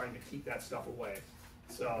 right? And trying to keep that stuff away.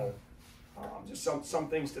 So just some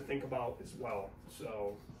things to think about as well.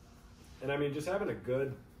 So, and I mean, just having a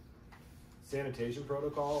good sanitation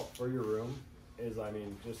protocol for your room is, I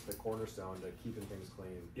mean, just the cornerstone to keeping things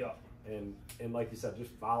clean. Yeah. And like you said,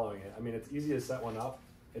 just following it. I mean, it's easy to set one up.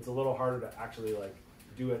 It's a little harder to actually like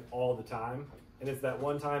do it all the time. And it's that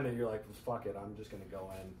one time that you're like, fuck it, I'm just gonna go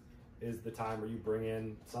in, is the time where you bring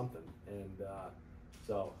in something. And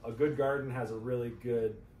so a good garden has a really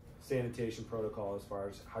good sanitation protocol as far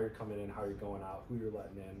as how you're coming in, how you're going out, who you're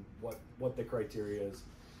letting in, what the criteria is.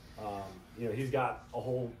 You know, he's got a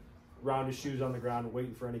whole round of shoes on the ground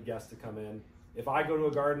waiting for any guests to come in. If I go to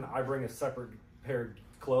a garden, I bring a separate pair of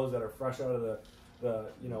clothes that are fresh out of the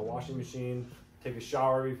washing machine, take a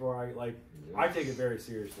shower before I take it very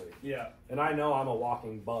seriously. Yeah. And I know I'm a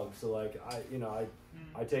walking bug, so like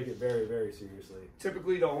I take it very, very seriously.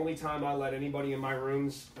 Typically, the only time I let anybody in my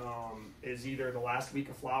rooms is either the last week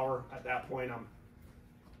of flower. At that point, I'm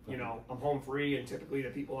home free, and typically the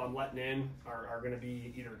people I'm letting in are going to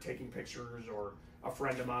be either taking pictures or a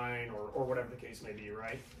friend of mine or whatever the case may be,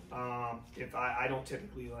 right? If I don't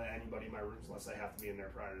typically let anybody in my rooms unless I have to be in there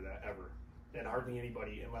prior to that, ever. And hardly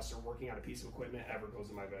anybody, unless they're working on a piece of equipment, ever goes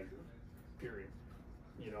in my bedroom, period.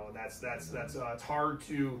 You know, and that's it's hard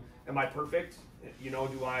to, am I perfect? You know,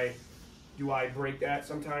 do I break that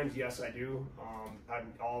sometimes? Yes, I do.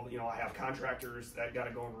 I have contractors that got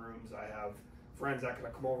to go in rooms. I have friends that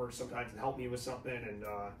can come over sometimes and help me with something, and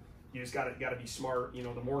you just got to be smart. You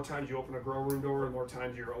know, the more times you open a grow room door, the more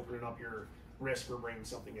times you're opening up your risk for bringing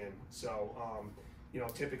something in. So,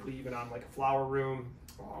 typically even on like a flower room,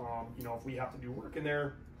 if we have to do work in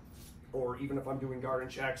there, or even if I'm doing garden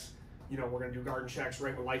checks, we're going to do garden checks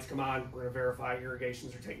right when lights come on. We're going to verify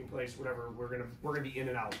irrigations are taking place, whatever. We're going to be in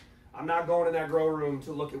and out. I'm not going in that grow room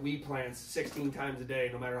to look at weed plants 16 times a day,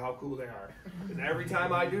 no matter how cool they are. And every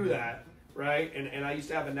time I do that, right, and I used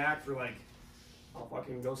to have a knack for like, I'll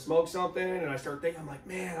fucking go smoke something, and I start thinking, I'm like,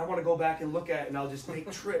 man, I want to go back and look at it, and I'll just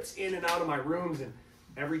make trips in and out of my rooms, and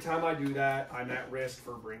every time I do that, I'm at risk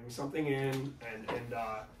for bringing something in and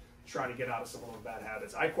trying to get out of some of those bad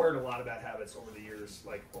habits. I acquired a lot of bad habits over the years,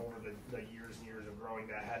 like over the years and years of growing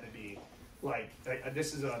that had to be, like,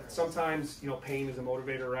 sometimes, pain is a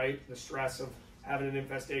motivator, right? The stress of having an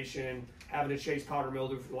infestation, having to chase powder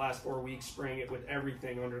mildew for the last 4 weeks, spraying it with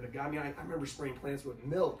everything under the gun. I mean, I remember spraying plants with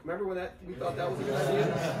milk. Remember when we thought that was a good idea?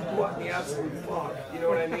 What in the absolute fuck? You know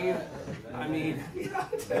what I mean? I mean,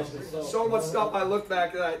 so much stuff I look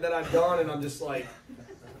back that I've done, and I'm just like,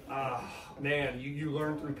 man, you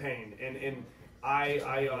learn through pain. And I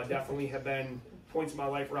definitely have been points in my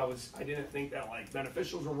life where I didn't think that like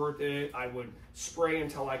beneficials were worth it. I would spray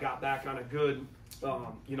until I got back on a good,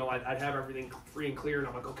 I'd have everything free and clear, and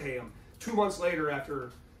I'm like, okay, 2 months later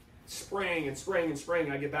after spraying,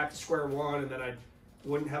 I get back to square one, and then I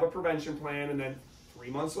wouldn't have a prevention plan, and then 3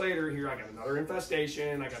 months later, here I got another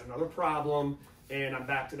infestation, I got another problem, and I'm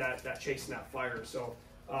back to that chasing that fire. So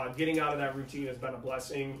getting out of that routine has been a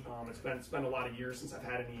blessing. It's been a lot of years since I've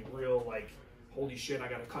had any real like, holy shit, I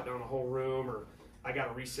got to cut down a whole room, or I got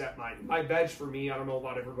to reset my veg. For me, I don't know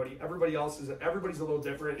about everybody. Everybody's a little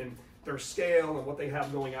different in their scale and what they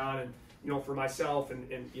have going on. And for myself and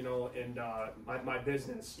my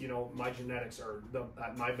business, my genetics are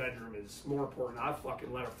my bedroom is more important. I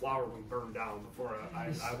fucking let a flower room burn down before I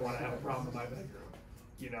want to have a problem in my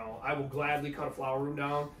bedroom. I will gladly cut a flower room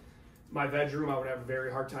down. My bedroom, I would have a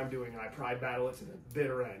very hard time doing, and I'd probably battle it to the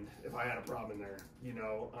bitter end if I had a problem in there.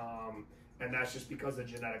 And that's just because the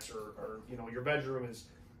genetics are your bedroom is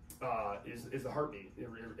the heartbeat.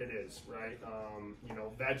 It is, right?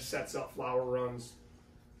 Veg sets up flower runs.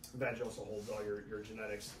 Veg also holds all your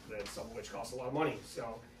genetics, some of which costs a lot of money.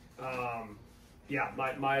 So,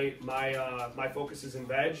 my focus is in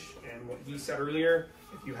veg, and what he said earlier,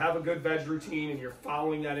 if you have a good veg routine and you're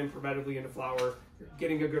following that impermeably into flower, you're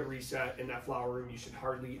getting a good reset in that flower room, you should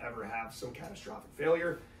hardly ever have some catastrophic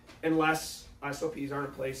failure, unless SOPs aren't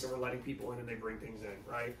in place and we're letting people in and they bring things in,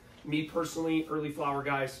 right? Me personally, early flower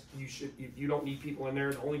guys, you don't need people in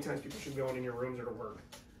there. The only times people should go in your rooms are to work.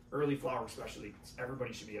 Early flower especially,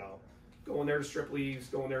 everybody should be out. Go in there to strip leaves,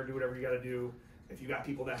 go in there, do whatever you gotta do. If you got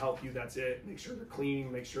people that help you, that's it. Make sure they're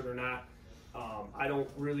clean, make sure they're not. I don't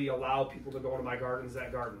really allow people to go into my gardens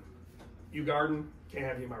that garden. You garden, can't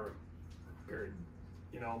have you in my room, period.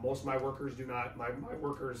 Most of my workers do not, my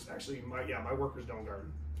workers don't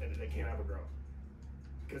garden. They can't have a grow.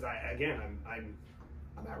 Because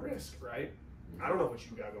I'm at risk, right? I don't know what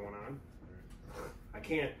you got going on. I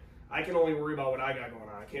can only worry about what I got going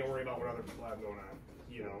on. I can't worry about what other people have going on,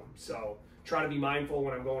 So try to be mindful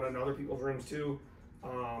when I'm going into other people's rooms too,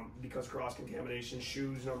 because cross-contamination,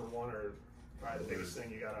 shoes, number one, are probably the biggest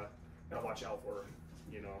thing you gotta watch out for,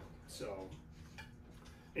 So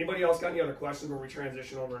anybody else got any other questions where we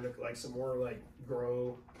transition over into like some more like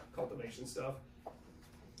grow cultivation stuff?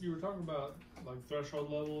 you were talking about like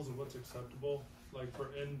threshold levels and what's acceptable, like for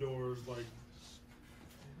indoors, like.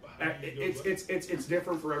 It's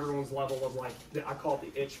different for everyone's level of like, I call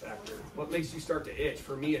it the itch factor. What makes you start to itch?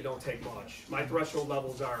 For me, it don't take much. My threshold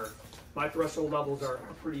levels are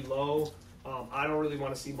pretty low. I don't really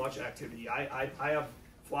want to see much activity. I have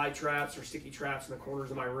fly traps or sticky traps in the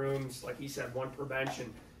corners of my rooms. Like he said, one per bench.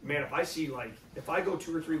 And man, if I go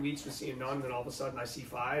 2 or 3 weeks with seeing none, and then all of a sudden I see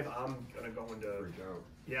 5, I'm gonna go into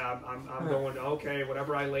yeah. I'm going to okay,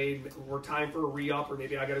 whatever I laid. We're time for a re-up, or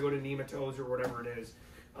maybe I got to go to nematodes or whatever it is.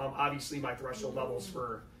 Obviously, my threshold levels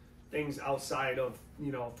for things outside of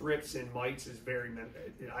thrips and mites is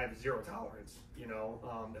I have 0 tolerance.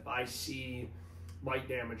 If I see mite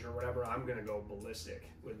damage or whatever, I'm gonna go ballistic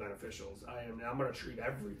with beneficials. I'm gonna treat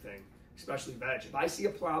everything, especially veg. If I see a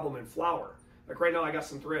problem in flower, like right now, I got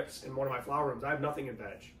some thrips in one of my flower rooms. I have nothing in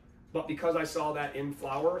veg, but because I saw that in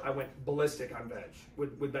flower, I went ballistic on veg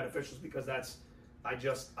with beneficials because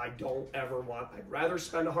I don't ever want. I'd rather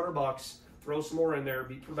spend $100. Throw some more in there,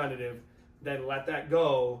 be preventative, then let that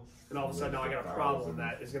go, and all of a sudden now I got a problem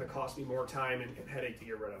that is going to cost me more time and headache to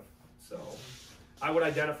get rid of. So I would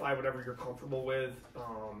identify whatever you're comfortable with.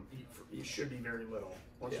 You should be very little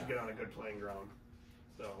once you get on a good playing ground.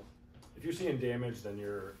 So if you're seeing damage, then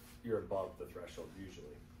you're above the threshold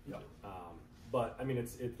usually. Yep. But I mean,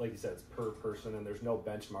 it's like you said, it's per person, and there's no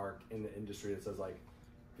benchmark in the industry that says like,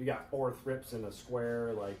 if you got 4 thrips in a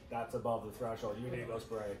square, like that's above the threshold, you need to go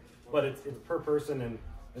spray. But it's per person,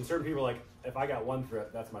 and certain people like, if I got 1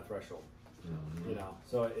 thrip, that's my threshold.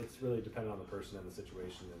 So it's really dependent on the person and the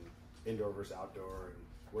situation, and indoor versus outdoor, and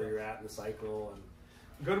where you're at in the cycle. And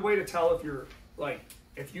good way to tell if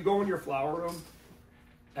you go in your flower room,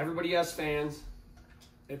 everybody has fans.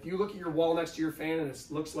 If you look at your wall next to your fan and it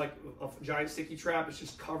looks like a giant sticky trap, it's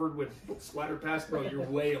just covered with splatter pest, bro, you're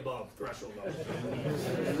way above threshold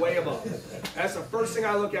levels. Way above. That's the first thing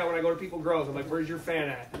I look at when I go to people's grows. I'm like, where's your fan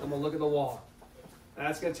at? I'm going to look at the wall.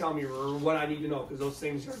 That's going to tell me what I need to know, because those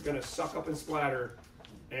things are going to suck up and splatter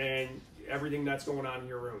and everything that's going on in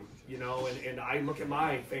your room. And I look at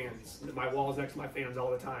my fans, my walls next to my fans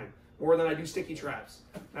all the time. More than I do sticky traps.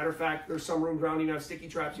 Matter of fact, there's some rooms around don't have sticky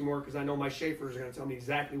traps anymore because I know my Schaefers are going to tell me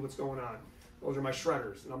exactly what's going on. Those are my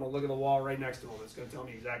shredders, and I'm going to look at the wall right next to them. It's going to tell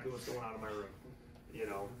me exactly what's going on in my room.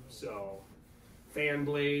 So fan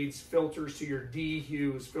blades, filters to your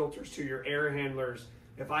dehues, filters to your air handlers.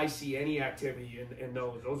 If I see any activity in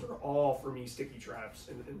those are all for me sticky traps,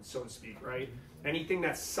 and so to speak, right? Anything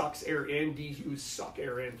that sucks air in, dehues suck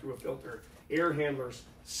air in through a filter. Air handlers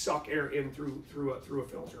suck air in through a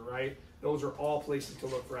filter, right? Those are all places to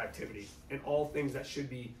look for activity, and all things that should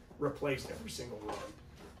be replaced every single run,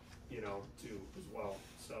 too, as well.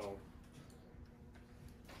 So,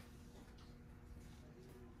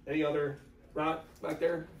 any other, Rod, back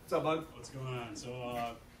there? What's up, bud? What's going on? So,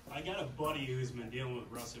 I got a buddy who's been dealing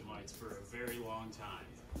with russet mites for a very long time.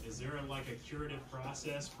 Is there a curative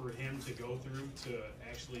process for him to go through to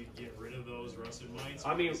actually get rid of those russet mites?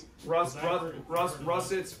 I mean, russet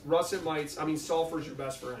mites. I mean, sulfur's your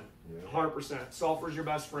best friend, 100%. Sulfur's your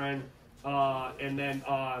best friend, and then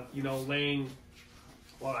laying.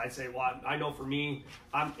 Well, I'd say, I know for me,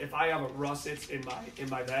 if I have a russets in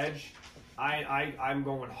my veg, I'm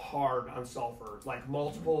going hard on sulfur, like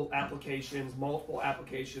multiple applications.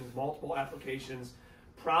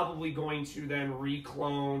 Probably going to then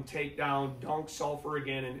reclone, take down, dunk sulfur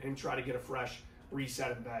again, and try to get a fresh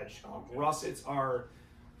reset in veg. Russets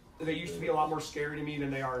they used to be a lot more scary to me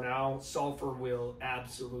than they are now. Sulfur will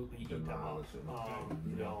absolutely eat them up.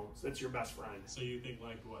 So that's your best friend. So you think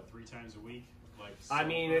 3 times a week? I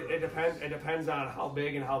mean, it depends. It depends on how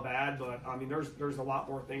big and how bad, but I mean, there's a lot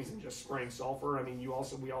more things than just spraying sulfur. I mean, we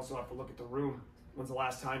also have to look at the room. When's the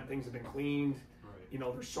last time things have been cleaned?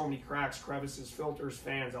 There's so many cracks, crevices, filters,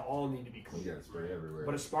 fans that all need to be cleaned. You got spray everywhere.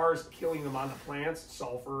 But as far as killing them on the plants,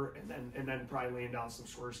 sulfur, and then probably laying down some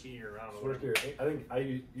Swirsky or I don't know. Swirsky, I think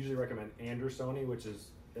I usually recommend Andersoni, which it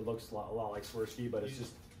looks a lot like Swirsky, but it's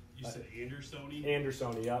just. You said Andersoni?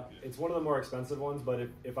 Andersoni, yep. It's one of the more expensive ones, but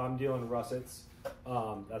if I'm dealing russets,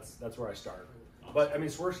 that's where I start. But I mean,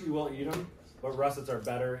 Swirsky will eat them, but russets are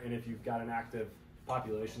better, and if you've got an active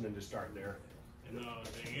population, then just start there. And the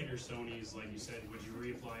Andersonis, like you said, would you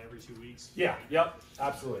reapply every 2 weeks? Yeah. Yep.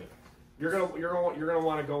 Absolutely. You're gonna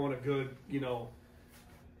want to go in a good,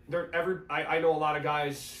 I know a lot of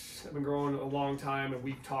guys have been growing a long time, and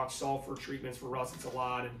we've talked sulfur treatments for russets a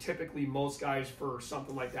lot. And typically, most guys for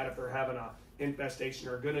something like that, if they're having a infestation,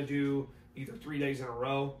 are gonna do either 3 days in a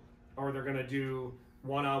row, or they're gonna do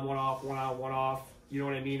one on, one off, one on, one off. You know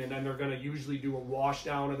what I mean? And then they're going to usually do a wash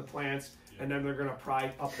down of the plants, and then they're going to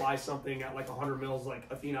apply something at like 100 mils, like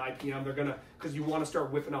Athena IPM. They're going to, because you want to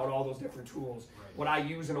start whipping out all those different tools. Right. Would I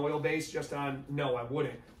use an oil base just on? No, I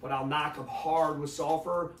wouldn't. But I'll knock them hard with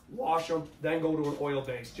sulfur, wash them, then go to an oil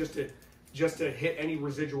base just to hit any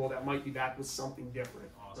residual that might be back with something different,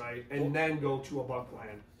 awesome. Right? And then go to a bug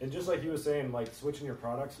plan. And just like he was saying, like switching your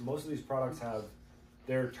products, most of these products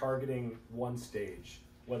they're targeting one stage,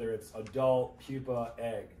 whether it's adult, pupa,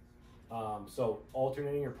 egg. So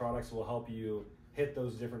alternating your products will help you hit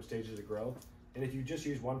those different stages of growth. And if you just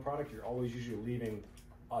use one product, you're always usually leaving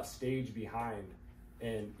a stage behind.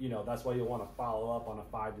 And, you know, that's why you'll want to follow up on a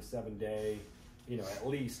 5 to 7 day, you know, at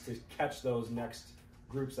least to catch those next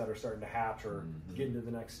groups that are starting to hatch or get into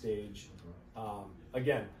the next stage.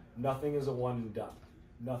 Again, nothing is a one and done.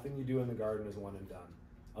 Nothing you do in the garden is one and done,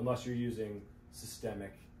 unless you're using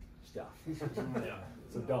systemic stuff. Yeah.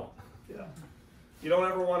 So don't. Yeah. You don't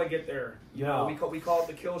ever want to get there. You No. know, we call it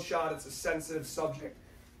the kill shot. It's a sensitive subject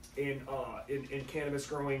in cannabis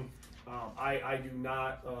growing. I do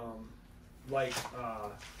not like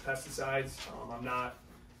pesticides. I'm not.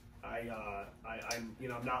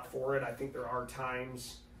 I'm not for it. I think there are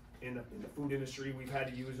times in the food industry we've had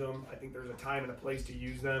to use them. I think there's a time and a place to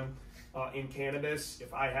use them. In cannabis,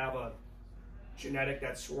 if I have a genetic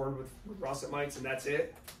that's swarmed with russet mites and that's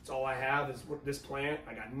it, it's all I have is this plant.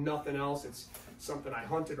 I got nothing else. It's something I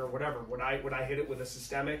hunted or whatever. Would I hit it with a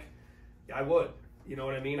systemic? Yeah, I would. You know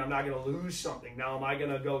what I mean? I'm not going to lose something. Now, am I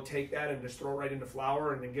going to go take that and just throw it right into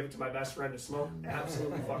flour and then give it to my best friend to smoke?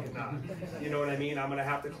 Absolutely fucking not. You know what I mean? I'm going to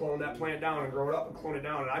have to clone that plant down and grow it up and clone it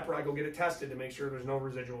down. And I probably go get it tested to make sure there's no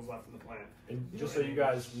residuals left in the plant. And just so you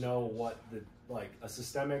guys know what a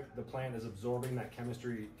systemic, the plant is absorbing that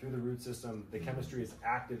chemistry through the root system. The chemistry is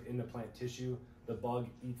active in the plant tissue. The bug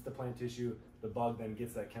eats the plant tissue. The bug then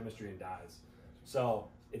gets that chemistry and dies. So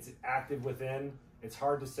it's active within. It's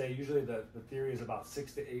hard to say. Usually the theory is about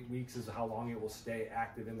 6 to 8 weeks is how long it will stay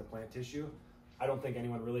active in the plant tissue. I don't think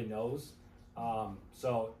anyone really knows.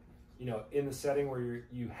 So, you know, in the setting where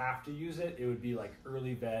you have to use it, it would be like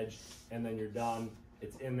early veg and then you're done.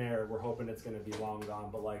 It's in there. We're hoping it's going to be long gone.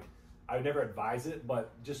 But like, I would never advise it,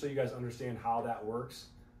 but just so you guys understand how that works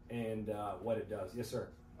and what it does. Yes, sir.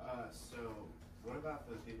 So what about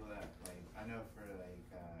the people that, like, I know for like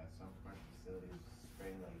some commercial facilities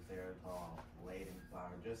spraying like Xeritol late in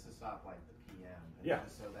flower just to stop like the PM. Yeah.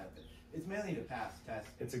 Just so that it's mainly to pass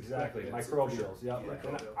tests. It's exactly microbials. Yep.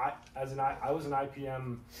 Yeah. And I was an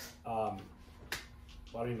IPM. I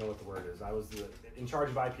don't even know what the word is. I was in charge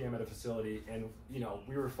of IPM at a facility, and you know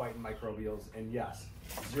we were fighting microbials. And yes,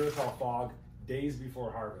 Xeritol fog days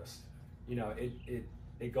before harvest. You know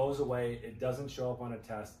it goes away. It doesn't show up on a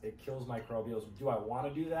test. It kills microbials. Do I want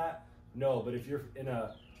to do that? No. But if you're in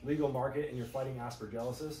a legal market and you're fighting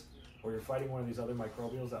aspergillosis, or you're fighting one of these other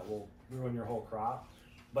microbials that will ruin your whole crop,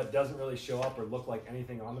 but doesn't really show up or look like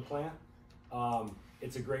anything on the plant,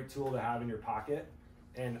 it's a great tool to have in your pocket.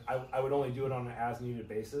 And I would only do it on an as-needed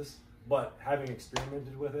basis. But having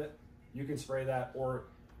experimented with it, you can spray that. Or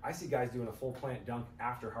I see guys doing a full plant dunk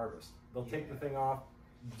after harvest. They'll take the thing off,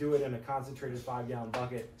 do it in a concentrated 5-gallon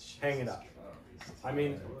bucket, hang it up. I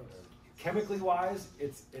mean, chemically wise,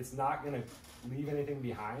 it's not going to leave anything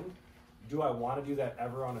behind. Do I want to do that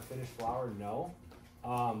ever on a finished flower? No.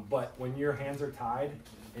 But when your hands are tied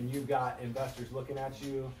and you've got investors looking at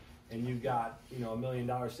you and you've got, you know, $1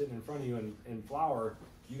 million sitting in front of you in flower,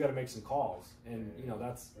 you got to make some calls. And, you know,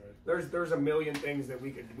 that's... There's a million things that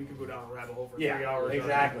we could go down a rabbit hole for 3 hours.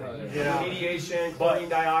 Exactly. Remediation, chlorine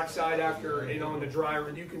dioxide after, you know, in the dryer.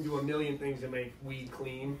 You can do a million things to make weed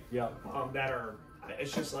clean. Yeah. That are...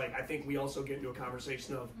 It's just like, I think we also get into a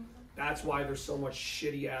conversation of that's why there's so much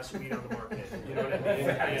shitty ass weed on the market. You know what I mean?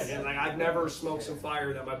 And like, I've never smoked some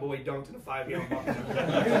fire that my boy dunked in a 5-gallon bucket.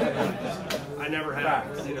 I never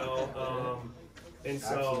have, you know. And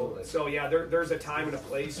so yeah, there's a time and a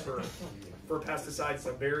place for pesticides. It's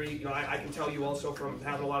a very, you know, I can tell you also from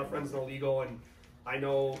having a lot of friends in illegal, and I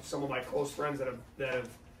know some of my close friends that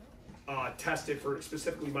have tested for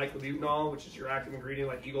specifically myclobutanol, which is your active ingredient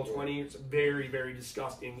like Eagle 20. It's very, very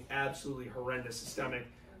disgusting, absolutely horrendous systemic.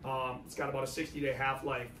 It's got about a 60-day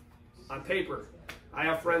half-life on paper. I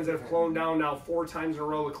have friends that have cloned down now 4 times in a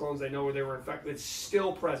row with clones they know where they were infected. It's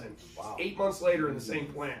still present. Wow. 8 months later in the same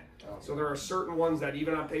plant. So there are certain ones that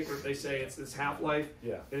even on paper they say it's this half-life.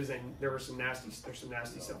 Yeah. There's some nasty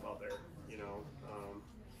stuff out there. You know.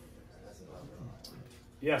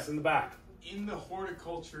 Yes, in the back. In the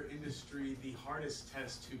horticulture industry, the hardest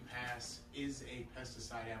test to pass is a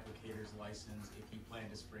pesticide applicator's license if you plan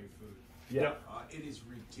to spray food. Yeah. It is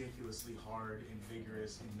ridiculously hard and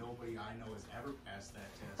vigorous, and nobody I know has ever passed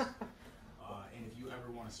that test. And if you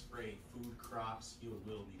ever want to spray food crops, you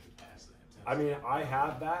will need to pass that test. I mean, I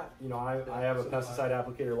have that. You know, I have a pesticide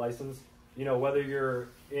applicator license. You know, whether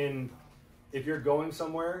if you're going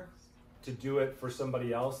somewhere to do it for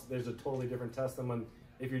somebody else, there's a totally different test than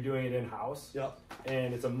if you're doing it in-house. Yep.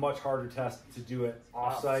 And it's a much harder test to do it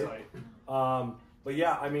off-site. But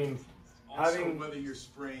yeah, I mean, also, whether you're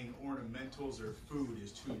spraying ornamentals or food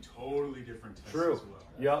is two totally different tests True. as well.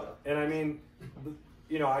 Yep. And I mean,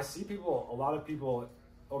 you know, I see a lot of people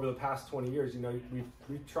over the past 20 years, you know,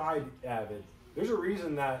 we've tried Avid. There's a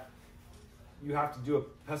reason that you have to do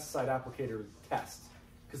a pesticide applicator test,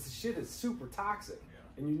 because the shit is super toxic,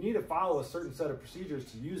 and you need to follow a certain set of procedures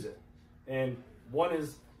to use it. And one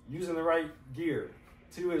is using the right gear.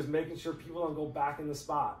 Two is making sure people don't go back in the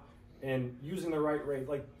spot, and using the right rate.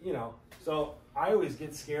 Like, you know, so I always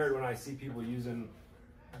get scared when I see people using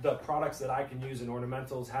the products that I can use in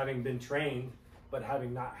ornamentals, having been trained, but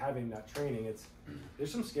not having that training.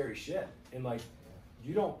 There's some scary shit. And like,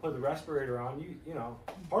 you don't put the respirator on, you know,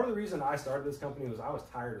 part of the reason I started this company was I was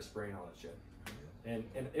tired of spraying all that shit. And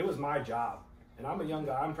it was my job. And I'm a young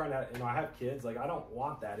guy, I'm trying to, you know, I have kids, like I don't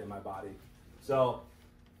want that in my body. So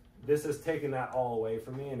this has taken that all away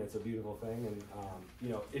from me, and it's a beautiful thing. And, you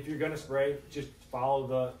know, if you're gonna spray, just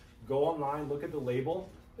go online, look at the label.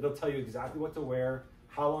 It'll tell you exactly what to wear,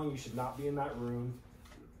 how long you should not be in that room.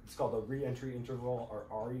 It's called the re-entry interval, or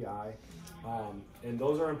REI. And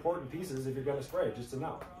those are important pieces if you're gonna spray, just to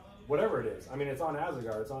know. Whatever it is. I mean, it's on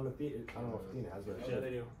Asgard, it's on the, I don't know if Athena has, but Yeah,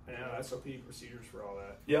 they do. Yeah, SOP procedures for all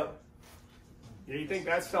that. Yep. Yeah, you think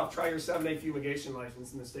that's tough? Try your 7-day fumigation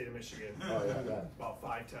license in the state of Michigan. Oh yeah. About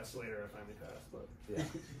 5 tests later, I finally passed. But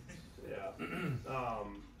yeah.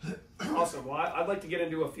 Awesome. Well, I'd like to get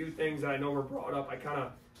into a few things that I know were brought up. I kind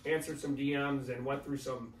of answered some DMs and went through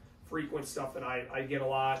some frequent stuff that I get a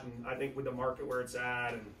lot, and I think with the market where it's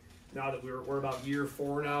at, and now that we're about year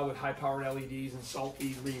 4 now with high-powered LEDs and salt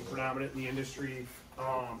feeds being predominant in the industry,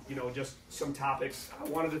 you know, just some topics I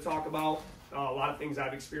wanted to talk about. A lot of things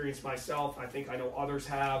I've experienced myself. I think I know others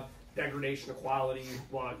have. Degradation of quality, you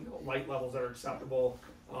know, light levels that are acceptable.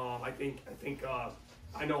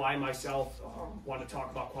 I know I myself want to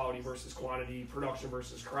talk about quality versus quantity, production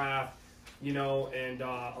versus craft, you know, and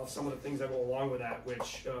some of the things that go along with that,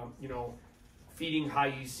 which, you know, feeding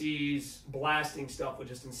high ECs, blasting stuff with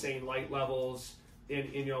just insane light levels,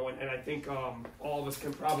 and you know, and I think all of us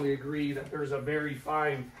can probably agree that there's a very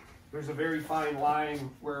fine line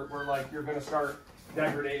where like you're going to start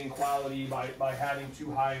degrading quality by having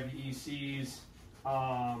too high of the ECs,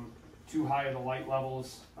 too high of the light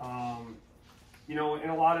levels. You know, and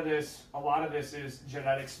a lot of this is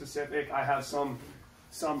genetic specific. I have some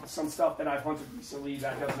stuff that I've hunted recently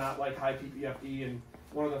that does not like high PPFD, and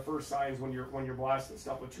one of the first signs when you're blasting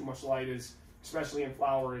stuff with too much light is, especially in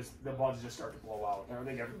flower, is the buds just start to blow out. And I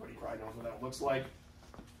think everybody probably knows what that looks like.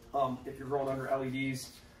 If you're growing under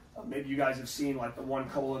LEDs, maybe you guys have seen like the one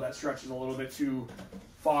cola that stretches a little bit too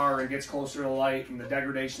far and gets closer to the light, and the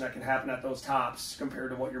degradation that can happen at those tops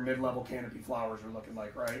compared to what your mid-level canopy flowers are looking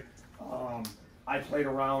like, right? I played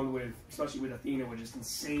around with, especially with Athena, with just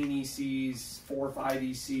insane ECs, 4 or 5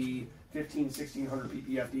 EC, 1600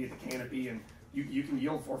 ppfd at the canopy, and you can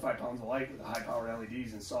yield 4 or 5 pounds of light with the high-powered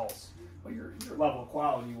LEDs and salts, but your level of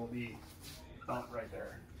quality will be not right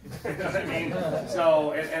there. You know what I mean?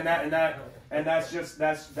 So, and that's just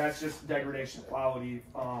degradation of quality.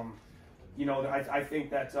 You know, I think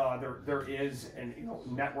that there is, and you know,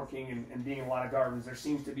 networking and being in a lot of gardens, there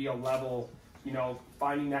seems to be a level, you know,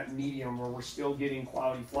 finding that medium where we're still getting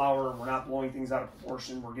quality flower, we're not blowing things out of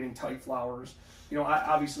proportion, we're getting tight flowers. You know,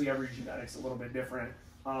 obviously every genetic's a little bit different.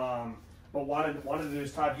 But wanted to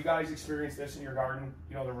just have you guys experience this in your garden,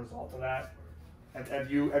 you know, the result of that. Have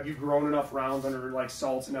you grown enough rounds under like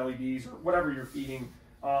salts and LEDs or whatever you're feeding?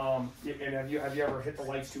 And have you ever hit the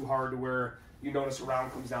lights too hard to where you notice a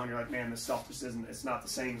round comes down, you're like, man, this stuff just it's not the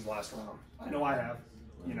same as last round. I know I have,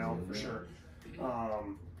 you know, for sure.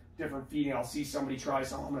 Different feeding, I'll see somebody try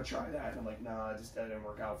something, I'm gonna try that, and I'm like, nah, that didn't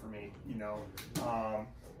work out for me, you know.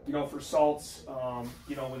 You know, for salts,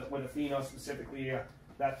 you know, with Athena specifically,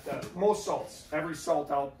 most salts, every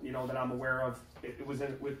salt out, you know, that I'm aware of,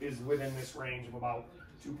 is within this range of about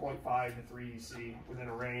 2.5 to 3 EC, within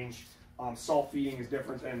a range. Salt feeding is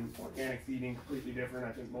different than organic feeding, completely different.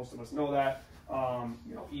 I think most of us know that.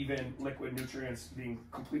 You know, even liquid nutrients being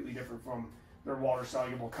completely different from their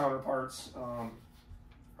water-soluble counterparts.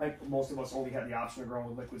 I think most of us only had the option of growing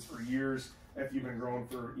with liquids for years. If you've been growing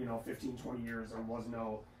for, you know, 15, 20 years, there was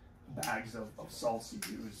no bags of salts you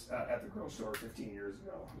use at the grocery store 15 years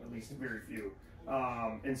ago, at least very few.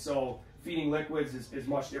 And so feeding liquids is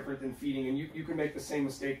much different than feeding, and you can make the same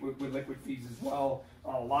mistake with liquid feeds as well.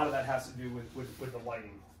 A lot of that has to do with the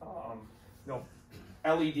lighting.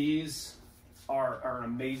 LEDs are an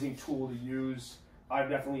amazing tool to use. I've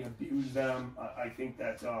definitely abused them. I think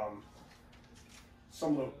that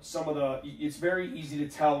some of the it's very easy to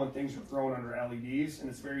tell when things are thrown under LEDs, and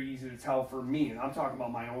it's very easy to tell for me. And I'm talking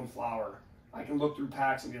about my own flower. I can look through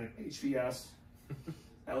packs and be like HPS,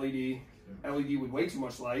 LED. LED with way too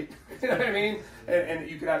much light. You know what I mean? And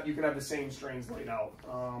you could have the same strains laid out.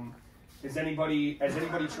 Has anybody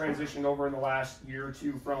transitioned over in the last year or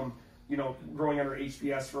two from growing under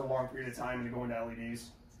HPS for a long period of time and going to LEDs?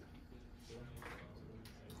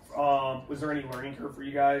 Was there any learning curve for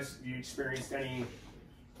you guys? You experienced any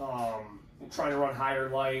trying to run higher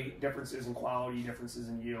light, differences in quality, differences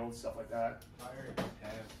in yield, stuff like that? Higher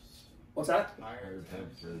temps. What's that? Higher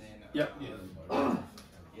temps. And then, Yep.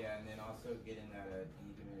 Yeah, and then also getting that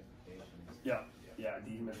dehumidification. Yeah,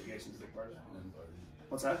 dehumidification is a big part of that.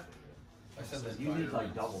 What's that? I said that you need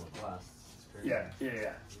like double the class. Yeah,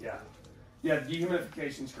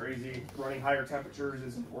 dehumidification is crazy. Running higher temperatures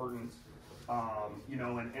is important.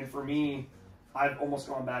 And for me, I've almost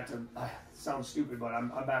gone back to, sounds stupid, but I'm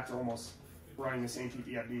back to almost running the same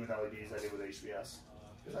TPFD with LEDs I did with HPS,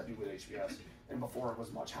 because I do with HPS. And before it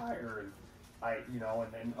was much higher, and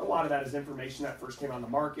and a lot of that is information that first came on the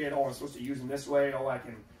market. Oh, I'm supposed to use them this way. Oh, I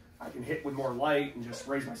can hit with more light and just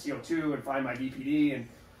raise my CO2 and find my BPD, and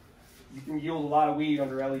you can yield a lot of weed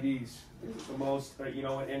under LEDs. It's the most,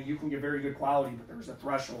 and you can get very good quality, but there's a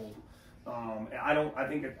threshold. I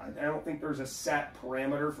don't think there's a set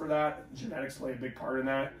parameter for that. Genetics play a big part in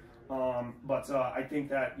that. But I think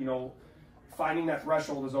that finding that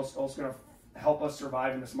threshold is also going to help us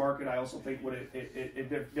survive in this market. I also think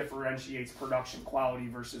it differentiates production quality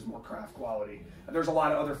versus more craft quality. And there's a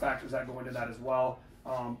lot of other factors that go into that as well.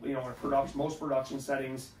 In most production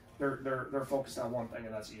settings, they're focused on one thing,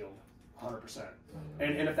 and that's yield, 100%.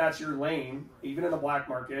 And if that's your lane, even in the black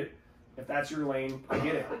market, if that's your lane, I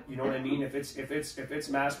get it. You know what I mean? If it's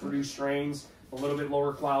mass-produced strains, a little bit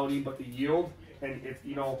lower quality, but the yield, and if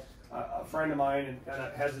a friend of mine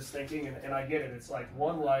has this thinking, and I get it. It's like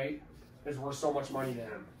one light is worth so much money to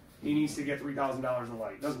him. He needs to get $3,000 a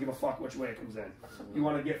light. Doesn't give a fuck which way it comes in. You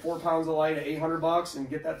want to get 4 pounds of light at $800 and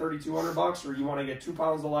get that $3,200, or you want to get 2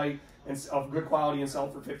 pounds of light and of good quality and sell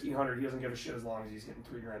it for $1,500. He doesn't give a shit as long as he's getting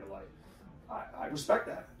 $3,000 a light. I respect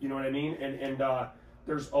that. You know what I mean? And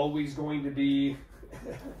there's always going to be,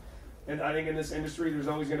 and I think in this industry, there's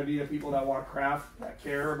always going to be the people that want craft, that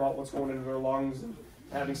care about what's going into their lungs and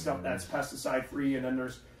having stuff that's pesticide free. And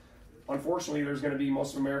then unfortunately, there's going to be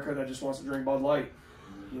most of America that just wants to drink Bud Light.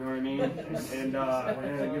 You know what I mean? And I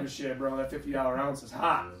don't give a shit, bro. That $50 ounce is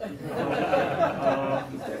hot.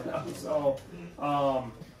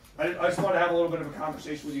 I just want to have a little bit of a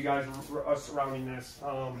conversation with you guys surrounding this.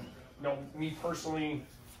 Me personally,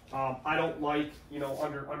 I don't like,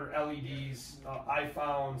 under LEDs, I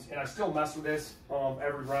found, and I still mess with this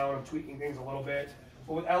every round. I'm tweaking things a little bit.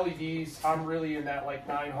 But with LEDs, I'm really in that like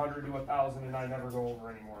 900 to 1,000, and I never go over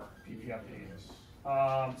anymore, PPFD.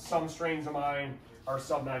 Some strains of mine are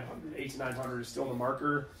sub 900, 8 to 900 is still the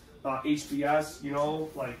marker. HPS,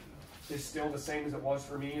 is still the same as it was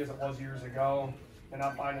for me as it was years ago. And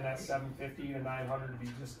I'm finding that 750 to 900 to be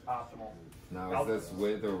just optimal. Now, is this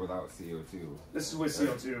with or without CO2? This is with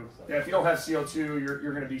CO2. Yeah, if you don't have CO2,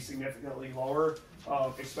 you're going to be significantly lower,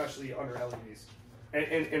 especially under LEDs.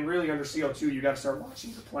 And really under CO2, you got to start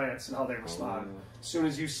watching your plants and how they respond. As soon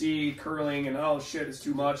as you see curling and, oh shit, it's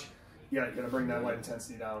too much, you got to bring that light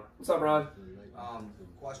intensity down. What's up, Ron?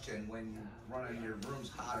 Question, when running your room's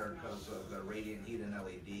hotter because of the radiant heat in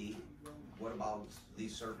LED, what about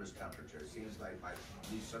these surface temperatures? Seems like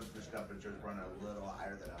these surface temperatures run a little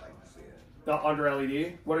higher than I like to see it. Under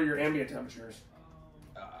LED? What are your ambient temperatures?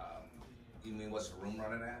 You mean what's the room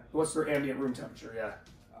running at? What's their ambient room temperature? Yeah.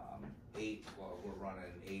 Well, we're running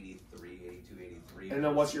 83, 82, 83. And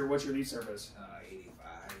then what's your lead surface?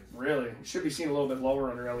 85. Really? It should be seen a little bit lower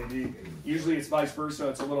under LED. Usually it's vice versa.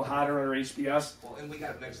 It's a little hotter under HPS. Well, and we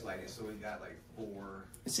got mixed lighting, so we got like 4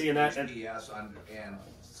 HPS and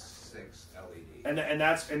 6 LED. And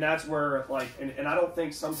that's where and I don't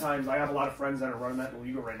think sometimes I have a lot of friends that are running that in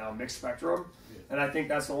legal right now, mixed spectrum. And I think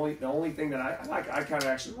that's the only thing that I kind of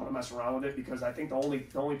actually want to mess around with it, because I think the only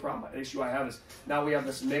issue I have is now we have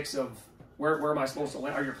this mix of where am I supposed to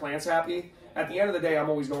land? Are your plants happy? At the end of the day, I'm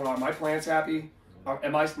always going, are my plants happy?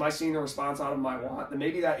 Am I seeing the response out of my want? Then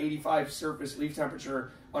maybe that 85 surface leaf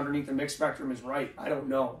temperature underneath the mixed spectrum is right. I don't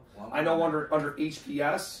know. I know under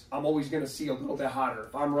HPS, I'm always going to see a little bit hotter.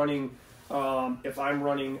 If I'm running,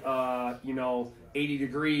 you know, 80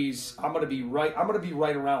 degrees, I'm going to be right. I'm going to be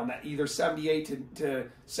right around that, either 78 to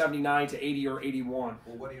 79 to 80 or 81.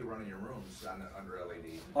 Well, what do you run in your rooms under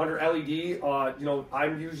LED? Under LED, you know,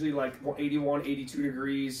 I'm usually like 81, 82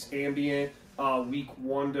 degrees ambient. Week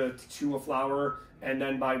 1 to 2 of flower, and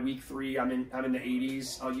then by week 3, I'm in the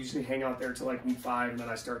 80s. I'll usually hang out there till like week 5, and then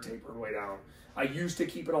I start tapering way down. I used to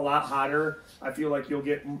keep it a lot hotter. I feel like you'll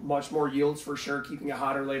get much more yields for sure keeping it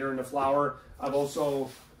hotter later in the flower. I've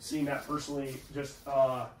also seen that personally. Just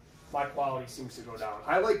my quality seems to go down.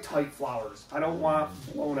 I like tight flowers. I don't want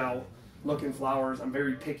blown out looking flowers. I'm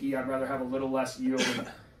very picky. I'd rather have a little less yield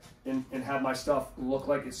and have my stuff look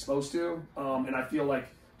like it's supposed to. And I feel like,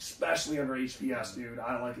 especially under HPS, dude,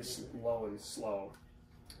 I like it low and slow,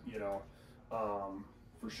 you know,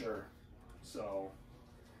 for sure. So,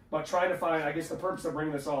 but trying to find, I guess the purpose of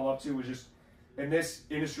bringing this all up to was just, in this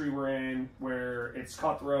industry we're in, where it's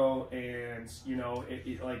cutthroat and, you know,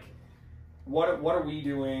 like, what are we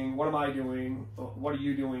doing? What am I doing? What are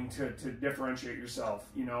you doing to differentiate yourself?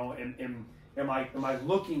 You know, and am I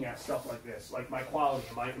looking at stuff like this, like my quality?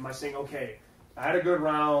 Am I saying, okay, I had a good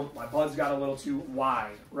round, my buds got a little too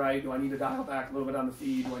wide, right? Do I need to dial back a little bit on the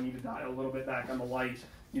feed? Do I need to dial a little bit back on the light?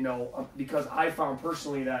 You know, because I found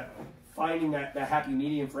personally that finding that happy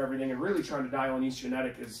medium for everything and really trying to dial in each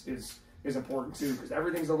genetic is important too, because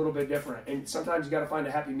everything's a little bit different. And sometimes you got to find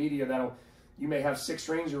a happy medium you may have 6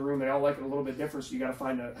 strains in your room, they all like it a little bit different, so you got to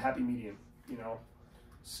find a happy medium, you know?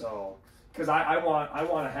 So, because I want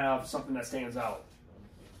to have something that stands out.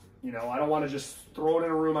 You know, I don't want to just throw it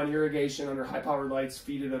in a room on irrigation under high-powered lights,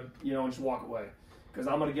 feed it you know, and just walk away. Because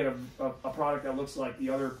I'm going to get a product that looks like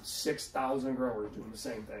the other 6,000 growers doing the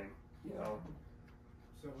same thing, you know.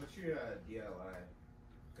 So what's your DLI?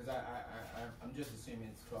 Because I'm just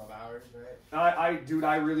assuming it's 12 hours, right? Dude,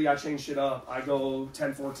 I change shit up. I go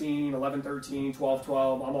 10-14, 11-13,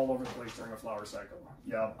 12-12. I'm all over the place during a flower cycle.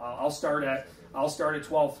 Yeah, I'll start at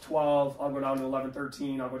 12-12. I'll go down to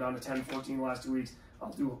 11-13. I'll go down to 10-14 the last 2 weeks.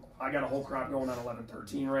 I got a whole crop going on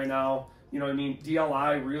 11-13 right now. You know what I mean?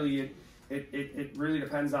 DLI really, it really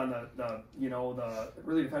depends on it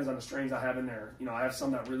really depends on the strains I have in there. You know, I have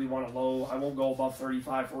some that really want a low. I won't go above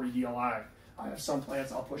 35, 40 DLI. I have some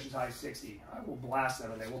plants I'll push as high as 60. I will blast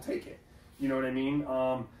them and they will take it. You know what I mean?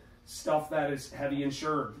 Stuff that is heavy in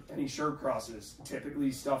sherb, any sherb crosses.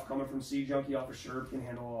 Typically stuff coming from Seed Junkie off of sherb can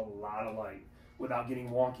handle a lot of light without getting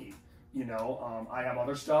wonky. You know, I have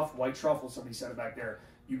other stuff, white truffle, somebody said it back there.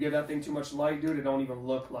 You give that thing too much light, dude, it don't even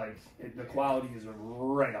look like it. The quality is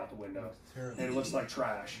right out the window. And it looks like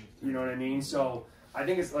trash. You know what I mean? So I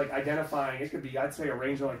think it's like identifying, it could be, I'd say a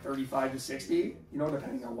range of like 35 to 60, you know,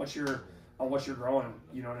 depending on what you're growing,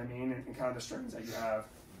 you know what I mean, and kind of the strains that you have.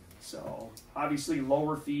 So obviously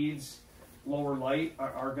lower feeds, lower light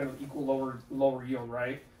are going to equal lower yield,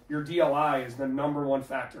 right? Your DLI is the #1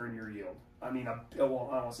 factor in your yield. I mean, I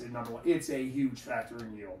won't say #1. It's a huge factor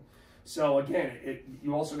in yield. So again,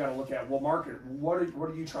 you also got to look at what market. What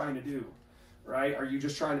are you trying to do, right? Are you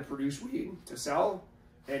just trying to produce weed to sell,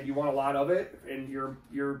 and you want a lot of it, and your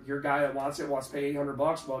guy that wants wants to pay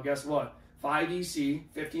 $800? Well, guess what? 5 EC,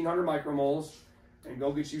 1,500 micromoles, and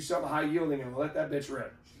go get you something high yielding and let that bitch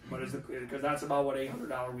rip. Because that's about what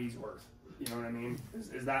 $800 weed's worth. You know what I mean?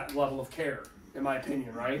 Is that level of care, in my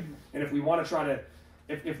opinion, right? And if we want to try to,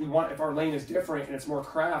 if our lane is different and it's more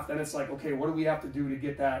craft, then it's like, okay, what do we have to do to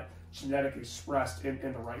get that genetic expressed in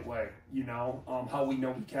the right way? You know, how we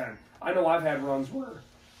know we can. I know I've had runs where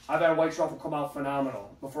I've had white truffle come out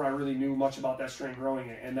phenomenal before I really knew much about that strain growing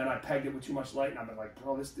it, and then I pegged it with too much light, and I've been like,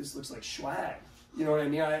 bro, this looks like swag. You know what I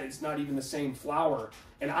mean? It's not even the same flower,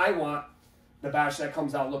 and I want the batch that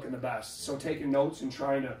comes out looking the best. So taking notes and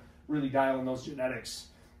trying to really dial in those genetics.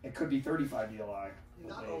 It could be 35 DLI.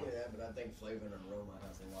 Not only that, but I think flavor and aroma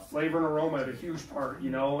has a lot. Flavor and aroma is a huge part,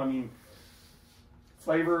 you know? I mean,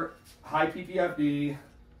 flavor, high PPFD,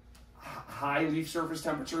 high leaf surface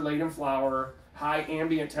temperature late in flower, high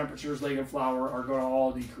ambient temperatures late in flower are going to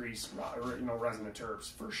all decrease, you know, resonant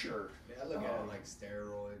terps for sure. Yeah, I look at it like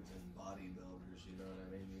steroids and bodybuilders, you know what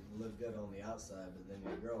I mean? You look good on the outside, but then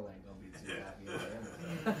your girl ain't going to be too happy at the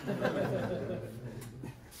end.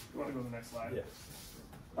 You want to go to the next slide? Yeah.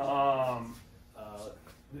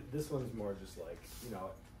 This one's more just like, you know,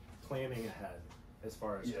 planning ahead as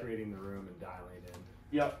far as creating the room and dialing it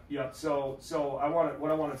in. Yep. So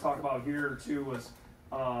what I want to talk about here too was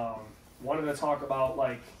wanted to talk about,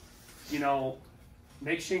 like, you know,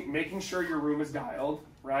 making sure your room is dialed,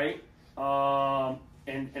 right?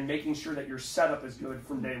 and making sure that your setup is good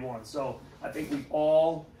from day one. So I think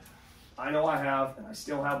I know I have, and I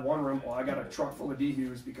still have one room. Well, I got a truck full of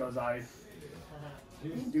dehues because I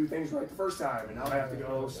didn't do things right the first time, and now I have to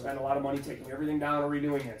go spend a lot of money taking everything down and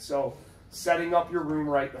redoing it. So setting up your room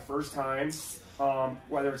right the first time,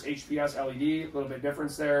 whether it's HPS, LED, a little bit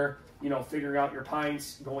difference there. You know, figuring out your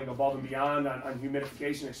pints, going above and beyond on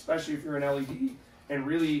humidification, especially if you're an LED, and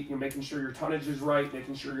really making sure your tonnage is right,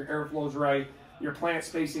 making sure your airflow is right, your plant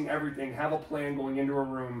spacing, everything. Have a plan going into a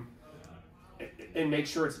room and make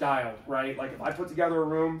sure it's dialed, right? Like if I put together a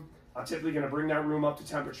room, I'm typically going to bring that room up to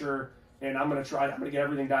temperature, and I'm going to get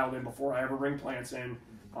everything dialed in before I ever bring plants in.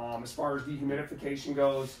 As far as dehumidification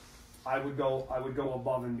goes, I would go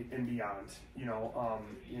above and beyond, you know,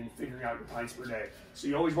 in figuring out your pints per day. So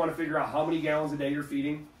you always want to figure out how many gallons a day you're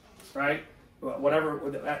feeding, right?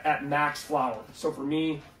 Whatever, at max flower. So for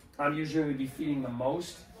me, I'm usually going to be feeding the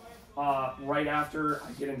most right after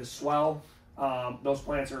I get into swell. Those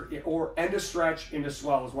plants or end of stretch into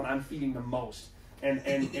swell is when I'm feeding the most. And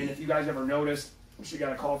if you guys ever noticed, she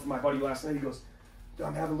got a call from my buddy last night. He goes,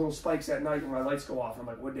 I'm having little spikes at night when my lights go off. I'm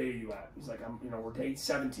like, what day are you at? He's like, we're day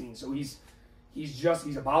 17. So he's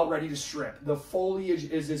about ready to strip. The foliage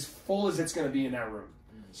is as full as it's going to be in that room.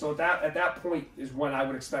 So at that point is when I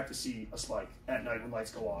would expect to see a spike at night when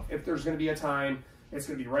lights go off. If there's going to be a time, it's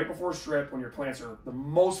going to be right before strip when your plants are the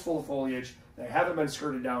most full of foliage. They haven't been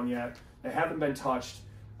skirted down yet. They haven't been touched.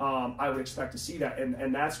 I would expect to see that.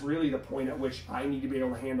 And that's really the point at which I need to be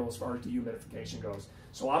able to handle as far as dehumidification goes.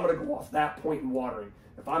 So I'm going to go off that point in watering.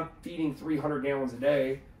 If I'm feeding 300 gallons a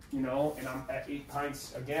day, and I'm at 8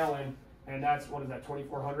 pints a gallon, and that's,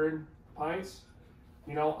 2,400 pints?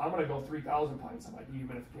 I'm going to go 3,000 pints on my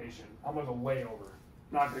dehumidification. I'm going to go way over.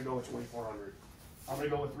 I'm not going to go with 2,400. I'm going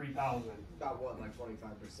to go with 3,000. About what, like 25%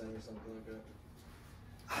 or something like that?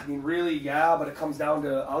 I mean, really, yeah, but it comes down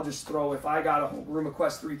to, I'll just throw, if I got a whole room of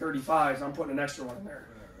Quest 335s, I'm putting an extra one in there.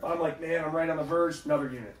 If I'm like, man, I'm right on the verge, another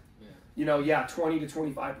unit. 20 to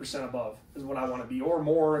 25% above is what I want to be, or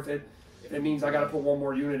more if it means I got to put one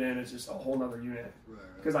more unit in. It's just a whole nother unit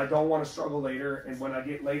because I don't want to struggle later. And when I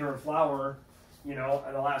get later in flower, in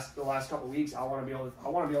the last couple of weeks, I want to be able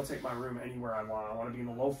to take my room anywhere I want. I want to be in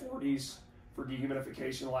the low 40s for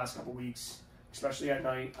dehumidification the last couple of weeks, especially at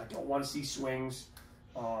night. I don't want to see swings.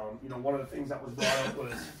 One of the things that was brought up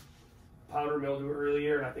was powder mildew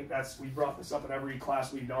earlier, and I think we brought this up in every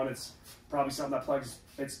class we've done. It's probably something that plagues.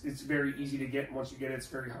 It's very easy to get, and once you get it, it's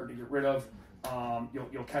very hard to get rid of.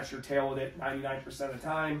 You'll catch your tail with it 99% of the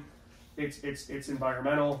time. It's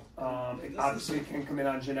environmental. Obviously, it can come in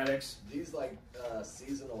on genetics. These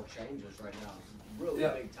seasonal changes right now, really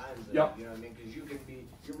big times. You know what I mean? Because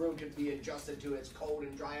your room could be adjusted to it's cold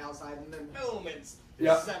and dry outside, and then boom, it's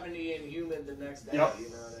 70 and humid the next day. You know what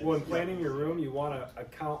I mean? When planning your room, you want to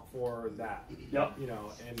account for that.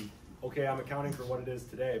 And okay, I'm accounting for what it is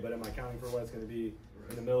today, but am I accounting for what it's going to be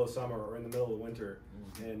in the middle of summer or in the middle of winter?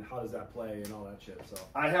 And how does that play and all that shit? So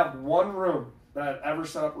I have one room that I've ever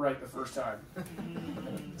set up right the first time.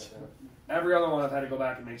 Every other one I've had to go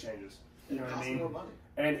back and make changes. You know what I mean? More money.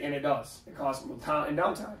 And it does. It costs me time and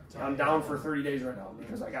downtime. I'm down for 30 days right now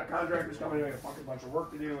because I got contractors coming in. I got a fucking bunch of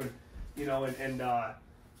work to do, and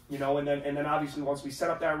then obviously once we set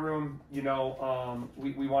up that room, we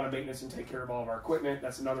want to maintenance and take care of all of our equipment.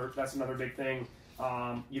 That's another big thing.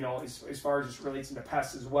 As far as this relates into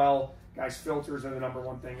pests as well, guys, filters are the number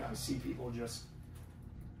one thing I see people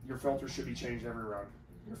your filters should be changed every run.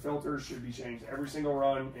 Your filters should be changed every single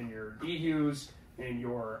run in your dehues, in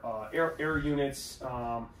your air units.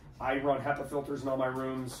 I run HEPA filters in all my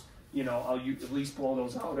rooms. I'll at least blow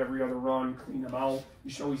those out every other run, clean them out.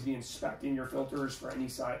 You should always be inspecting your filters for any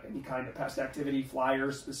kind of pest activity,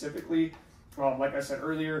 flyers specifically. Like I said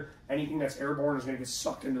earlier, anything that's airborne is going to get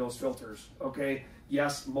sucked into those filters. Okay,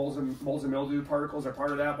 yes, molds and mildew particles are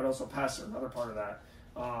part of that, but also pests are another part of that.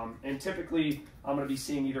 And typically, I'm going to be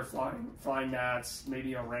seeing either flying gnats,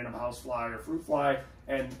 maybe a random house fly or fruit fly,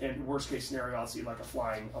 and worst case scenario, I'll see like a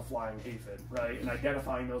flying aphid, right? And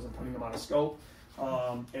identifying those and putting them on a scope,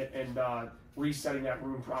 and resetting that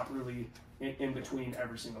room properly in between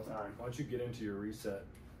every single time. Why don't you get into your reset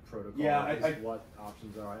protocol? Yeah, what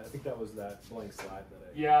options are? I think that was that blank slide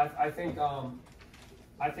that I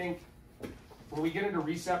think when we get into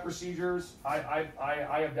reset procedures, I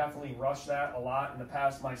have definitely rushed that a lot in the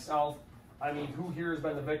past myself. I mean, who here has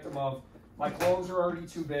been the victim of my clothes are already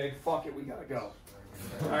too big, fuck it, we gotta go.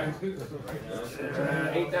 Right?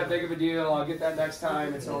 Ain't that big of a deal, I'll get that next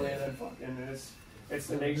time. It's only it's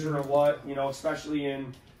the nature of what, especially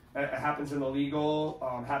it happens in the legal,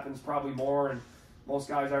 happens probably more in Most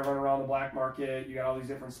guys I run around the black market. You got all these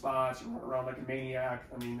different spots. You run around like a maniac.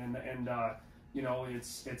 I mean, and you know,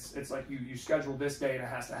 it's like you schedule this day and it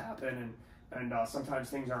has to happen, and sometimes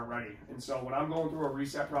things aren't ready. And so when I'm going through a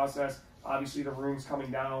reset process, obviously the room's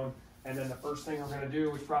coming down, and then the first thing we're going to do,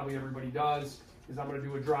 which probably everybody does, is I'm going to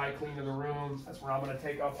do a dry clean of the room. That's where I'm going to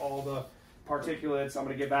take up all the particulates. I'm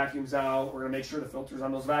going to get vacuums out. We're going to make sure the filters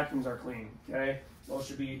on those vacuums are clean. Okay, those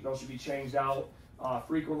should be changed out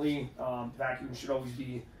frequently. Vacuums should always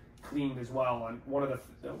be cleaned as well. And one of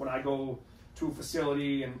when I go to a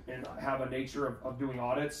facility and have a nature of doing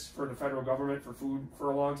audits for the federal government for food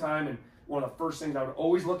for a long time, and one of the first things I would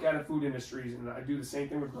always look at in food industries, and I do the same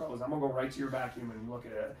thing with grows, I'm gonna go right to your vacuum and look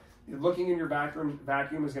at it. Looking in your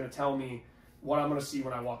vacuum is gonna tell me what I'm gonna see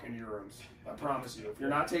when I walk into your rooms. I promise you. If you're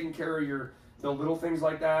not taking care of the little things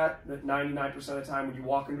like that 99% of the time when you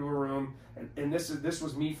walk into a room, and this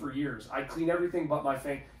was me for years. I clean everything but my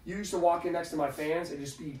fan. You used to walk in next to my fans and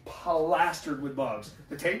just be plastered with bugs.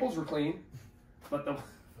 The tables were clean, but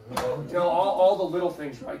you know, all the little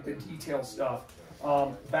things, right? The detail stuff.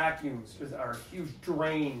 Vacuums are huge.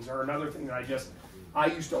 Drains are another thing that I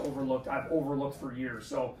used to overlook. I've overlooked for years.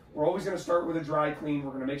 So we're always going to start with a dry clean.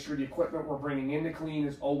 We're going to make sure the equipment we're bringing in to clean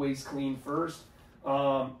is always clean first.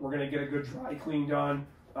 We're going to get a good dry clean done.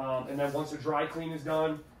 And then once a dry clean is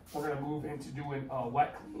done, we're going to move into doing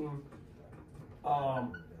wet clean.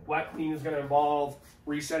 Wet clean is going to involve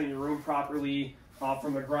resetting your room properly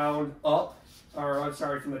from the ground up, or I'm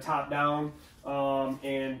sorry, from the top down.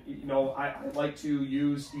 And you know, I like to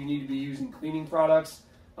use, you need to be using cleaning products.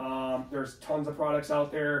 There's tons of products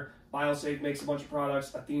out there. BioSafe makes a bunch of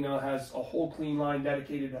products. Athena has a whole clean line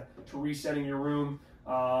dedicated to resetting your room.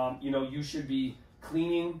 You know, you should be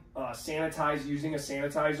cleaning, sanitize using a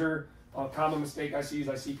sanitizer. A common mistake I see is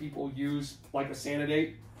I see people use like a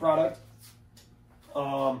Sanidate product,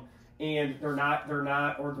 and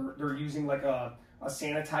they're using like a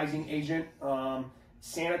sanitizing agent.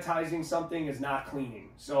 Sanitizing something is not cleaning.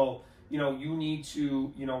 So, you know, you need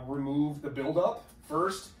to, you know, remove the buildup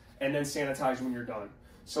first and then sanitize when you're done.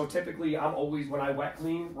 So typically I'm always, when I wet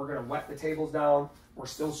clean, we're gonna wet the tables down. We're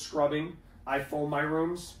still scrubbing. I foam my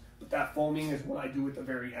rooms, but that foaming is what I do at the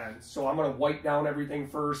very end. So I'm gonna wipe down everything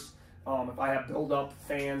first. If I have buildup,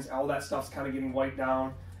 fans, all that stuff's kind of getting wiped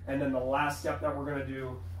down. And then the last step that we're gonna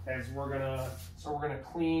do is we're gonna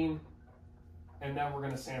clean, and then we're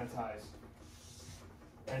gonna sanitize.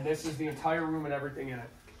 And this is the entire room and everything in it.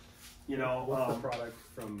 You know, what's the product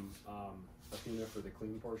from Athena for the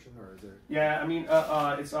clean portion, or is there? Yeah, I mean,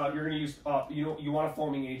 it's you're gonna use you want a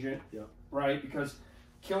foaming agent, yeah, right? Because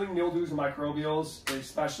killing mildews and microbials,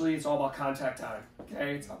 especially, it's all about contact time.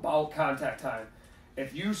 Okay, it's about contact time.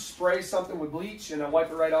 If you spray something with bleach and then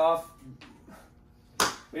wipe it right off,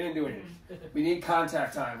 we didn't do anything. We need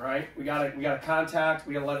contact time, right? We gotta contact.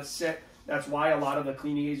 We gotta let it sit. That's why a lot of the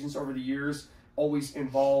cleaning agents over the years always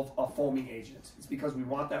involve a foaming agent. It's because we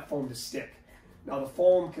want that foam to stick. Now the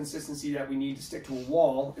foam consistency that we need to stick to a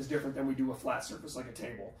wall is different than we do a flat surface like a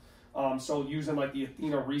table. So using like the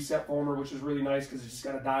Athena Reset Foamer, which is really nice because it's just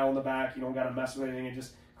got a dial in the back. You don't got to mess with anything. And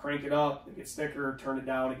just crank it up, it gets thicker, turn it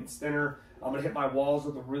down, it gets thinner. I'm going to hit my walls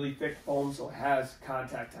with a really thick foam so it has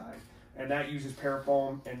contact time. And that uses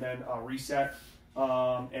parafoam and then Reset.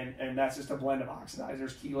 And that's just a blend of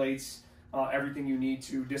oxidizers, chelates, everything you need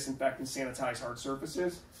to disinfect and sanitize hard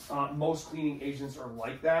surfaces. Most cleaning agents are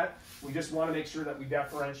like that. We just want to make sure that we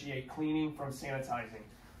differentiate cleaning from sanitizing.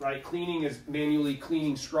 Right? Cleaning is manually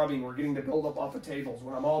cleaning, scrubbing. We're getting the buildup off of tables.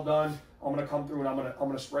 When I'm all done, I'm going to come through and I'm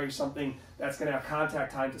going to spray something that's going to have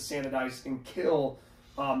contact time to sanitize and kill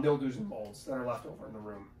mildews and molds that are left over in the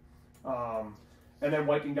room. And then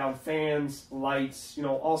wiping down fans, lights, you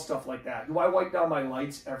know, all stuff like that. Do I wipe down my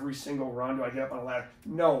lights every single run? Do I get up on a ladder?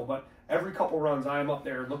 No, but every couple runs I am up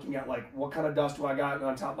there looking at like what kind of dust do I got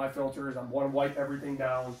on top of my filters. I'm going to wipe everything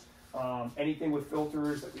down. Anything with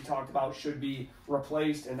filters that we talked about should be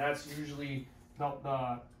replaced, and that's usually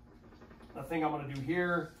the thing I'm going to do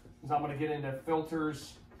here is I'm going to get into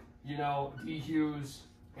filters, you know, dehues,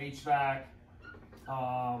 HVAC,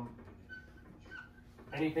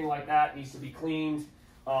 anything like that needs to be cleaned.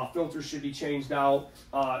 Filters should be changed out.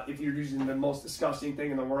 If you're using the most disgusting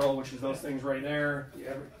thing in the world, which is those things right there.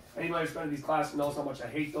 Anybody who's been in these classes knows how much I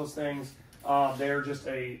hate those things. They're just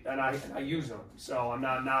and I use them, so I'm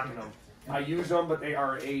not knocking them. I use them, but they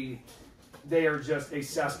are just a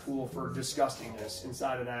cesspool for disgustingness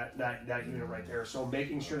inside of that unit right there. So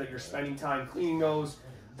making sure that you're spending time cleaning those.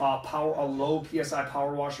 A low PSI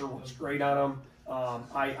power washer works great on them.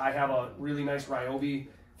 I have a really nice Ryobi.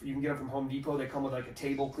 You can get them from Home Depot. They come with like a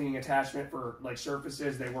table cleaning attachment for like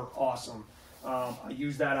surfaces. They work awesome. I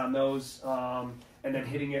use that on those, and then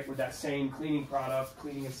hitting it with that same cleaning product,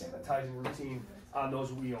 cleaning and sanitizing routine on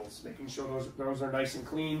those wheels, making sure those are nice and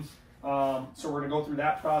clean. So we're gonna go through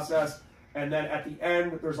that process, and then at the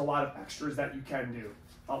end, there's a lot of extras that you can do.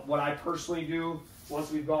 What I personally do,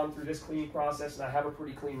 once we've gone through this cleaning process and I have a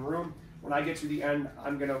pretty clean room, when I get to the end,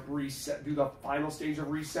 I'm gonna reset, do the final stage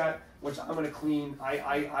of reset, which I'm gonna clean.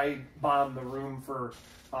 I bomb the room for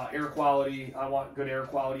air quality. I want good air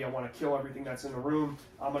quality. I want to kill everything that's in the room.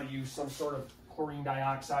 I'm gonna use some sort of chlorine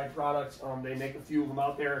dioxide products. They make a few of them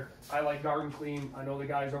out there. I like Garden Clean. I know the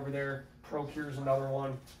guys over there. ProCure's another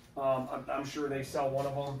one. I'm sure they sell one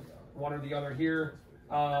of them, one or the other here.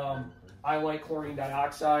 I like chlorine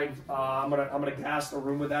dioxide. I'm gonna gas the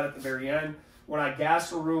room with that at the very end. When I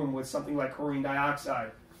gas a room with something like chlorine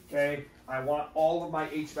dioxide, okay, I want all of my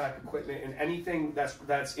HVAC equipment and anything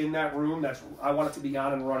that's in that room, I want it to be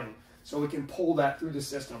on and running, so it can pull that through the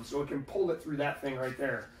system, so it can pull it through that thing right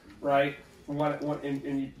there, right?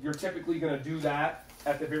 And you're typically going to do that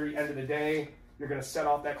at the very end of the day. You're going to set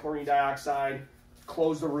off that chlorine dioxide,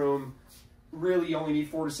 close the room. Really, you only need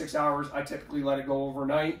 4 to 6 hours. I typically let it go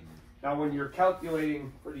overnight. Now, when you're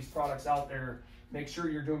calculating for these products out there, make sure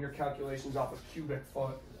you're doing your calculations off of cubic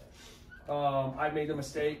foot. I've made the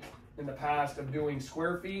mistake in the past of doing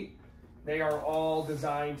square feet. They are all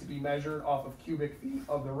designed to be measured off of cubic feet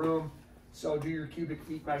of the room. So do your cubic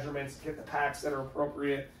feet measurements, get the packs that are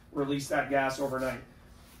appropriate, release that gas overnight.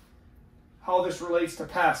 How this relates to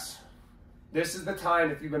pests. This is the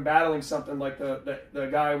time, if you've been battling something like the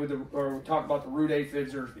guy with or we talk about the root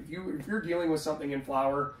aphids, or if you're dealing with something in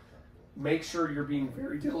flower, make sure you're being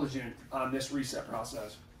very diligent on this reset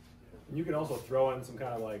process. You can also throw in some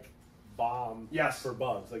kind of like bomb for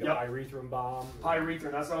bugs, like a pyrethrum bomb.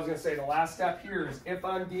 Pyrethrum, that's what I was going to say. The last step here is if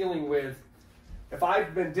I've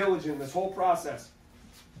been diligent in this whole process,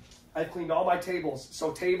 I've cleaned all my tables.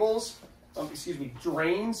 So tables,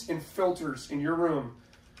 drains and filters in your room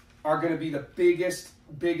are going to be the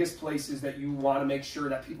biggest places that you want to make sure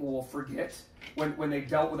that people will forget when they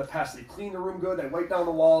dealt with a pest. They clean the room good, they wipe down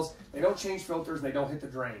the walls, they don't change filters, and they don't hit the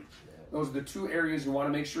drain. Those are the 2 areas you want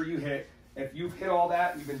to make sure you hit. If you've hit all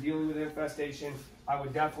that, you've been dealing with infestation, I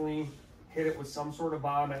would definitely hit it with some sort of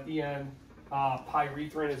bomb at the end.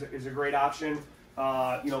 Pyrethrum is a great option.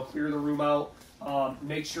 Clear the room out.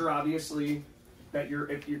 Make sure, obviously, that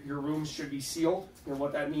your rooms should be sealed. And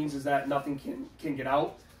what that means is that nothing can get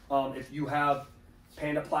out. If you have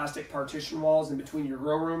Panda plastic partition walls in between your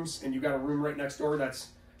grow rooms and you got a room right next door that's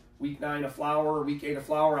week 9 of flower, week 8 of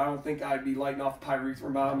flower, I don't think I'd be lighting off a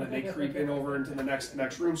pyrethrum bomb and they creep in over into the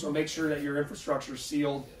next room. So make sure that your infrastructure is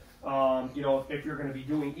sealed. If you're going to be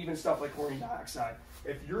doing even stuff like chlorine dioxide,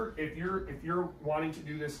 if you're wanting to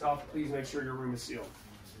do this stuff, please make sure your room is sealed.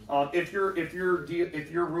 If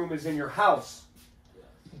your room is in your house,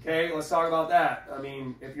 okay, let's talk about that. I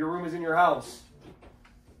mean, if your room is in your house,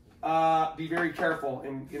 be very careful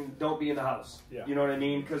and don't be in the house. Yeah. You know what I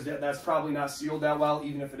mean? Because that's probably not sealed that well,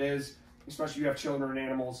 even if it is. Especially if you have children and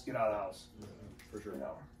animals, get out of the house. For sure.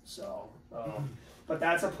 So, but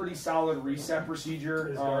that's a pretty solid reset procedure.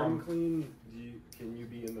 Is Garden Clean? Can you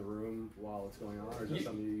be in the room while it's going on, or is that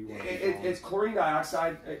something you want to do? It's chlorine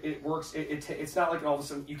dioxide. It works. It's not like all of a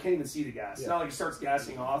sudden you can't even see the gas. It's not like it starts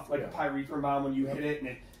gassing off like a pyrethrum bomb when you hit it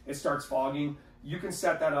and it starts fogging. You can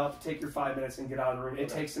set that up, take your 5 minutes and get out of the room. It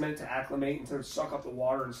takes a minute to acclimate and to suck up the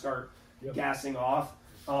water and start gassing off.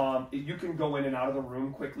 You can go in and out of the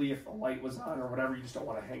room quickly if the light was on or whatever. You just don't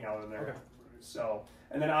want to hang out in there. So,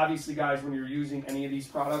 and then obviously, guys, when you're using any of these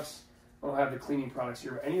products, I don't have the cleaning products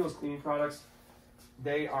here, but any of those cleaning products,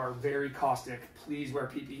 they are very caustic. Please wear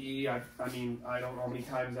PPE. I don't know how many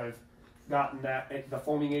times I've gotten that. The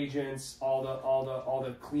foaming agents, all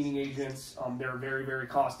the cleaning agents, they're very, very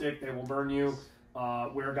caustic. They will burn you.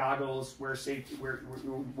 Wear goggles, wear safety,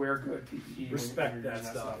 wear good PPE. Respect that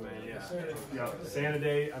stuff, man. Yeah.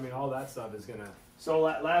 Sanidate. I mean, all that stuff is gonna. So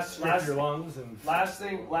last your lungs and. Last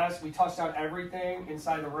we touched on everything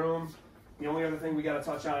inside the room. The only other thing we got to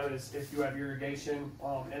touch on is if you have irrigation.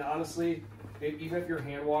 And honestly, even if you're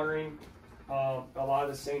hand watering, a lot of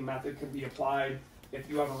the same method can be applied. If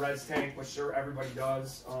you have a res tank, which sure everybody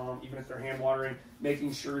does, even if they're hand watering,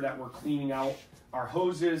 making sure that we're cleaning out our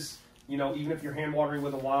hoses. Even if you're hand watering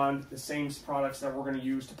with a wand, the same products that we're going to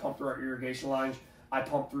use to pump through our irrigation lines, I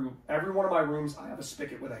pump through every one of my rooms. I have a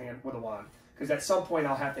spigot with a wand, because at some point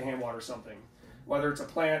I'll have to hand water something, whether it's a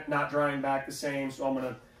plant not drying back the same, so I'm going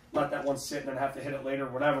to let that one sit and then have to hit it later,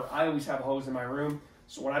 whatever. I always have a hose in my room,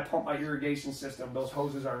 so when I pump my irrigation system, those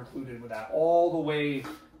hoses are included with that, all the way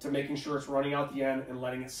to making sure it's running out the end and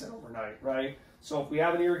letting it sit overnight, right? So if we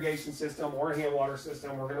have an irrigation system or a hand water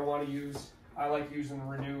system, we're going to want to use I like using the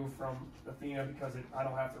Renew from Athena because I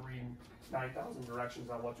don't have to read 9,000 directions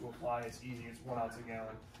on what to apply. It's easy. It's 1 ounce a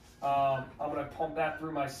gallon. I'm going to pump that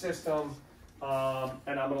through my system, and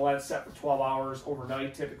I'm going to let it set for 12 hours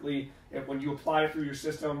overnight. Typically, when you apply it through your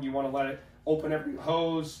system, you want to let it open every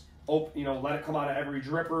hose, let it come out of every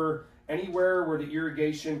dripper. Anywhere where the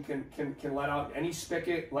irrigation can let out any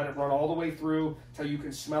spigot, let it run all the way through till you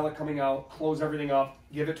can smell it coming out. Close everything up,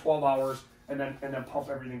 give it 12 hours, and then pump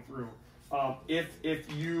everything through.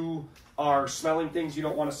 If you are smelling things you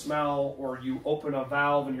don't want to smell, or you open a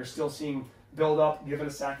valve and you're still seeing buildup, give it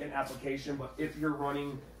a second application. But if you're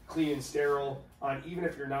running clean and sterile, even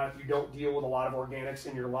if you're not, if you don't deal with a lot of organics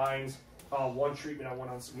in your lines, 1 treatment at 1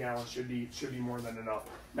 ounce a gallon should be more than enough.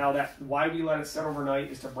 Now, why we let it set overnight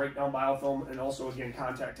is to break down biofilm, and also, again,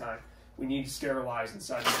 contact time. We need to sterilize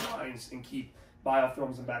inside these lines and keep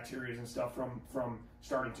biofilms and bacteria and stuff from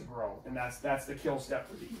starting to grow, and that's the kill step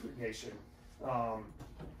for the irrigation.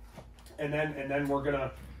 And then we're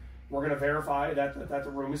gonna verify that the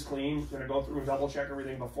room is clean. We're gonna go through and double check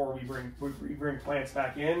everything before we bring plants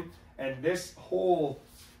back in. And this whole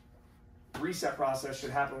reset process should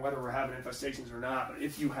happen whether we're having infestations or not. But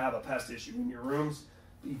if you have a pest issue in your rooms,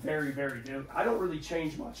 be very, very diligent. I don't really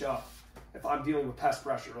change much up if I'm dealing with pest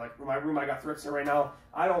pressure. Like in my room, I got thrips in right now.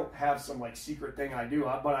 I don't have some like secret thing I do,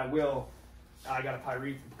 but I will. I got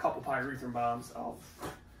a couple pyrethrum bombs.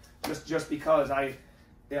 Just because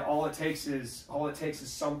all it takes is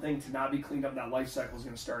something to not be cleaned up. And that life cycle is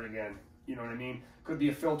going to start again. You know what I mean? Could be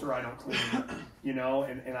a filter I don't clean,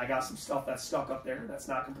 and I got some stuff that's stuck up there that's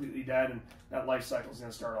not completely dead, and that life cycle is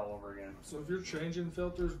going to start all over again. So if you're changing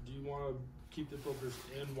filters, do you want to keep the filters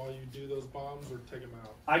in while you do those bombs, or take them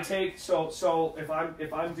out? I take so if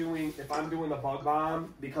I'm doing the bug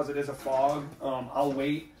bomb, because it is a fog, I'll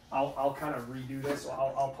wait. I'll kind of redo this. So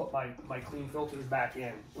I'll put my clean filters back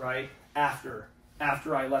in right after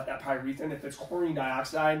I let that pyrethrin. If it's chlorine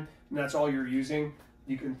dioxide and that's all you're using,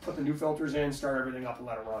 you can put the new filters in, start everything up, and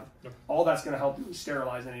let it run. Yep. All that's going to help you is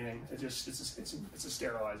sterilize anything. It's a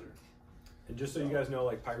sterilizer. And just so you guys know,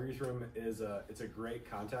 like pyrethrum it's a great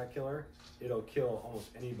contact killer. It'll kill almost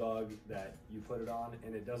any bug that you put it on,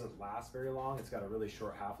 and it doesn't last very long. It's got a really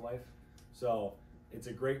short half-life. So it's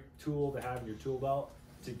a great tool to have in your tool belt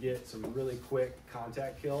to get some really quick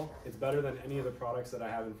contact kill. It's better than any of the products that I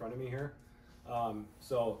have in front of me here.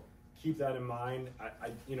 So keep that in mind.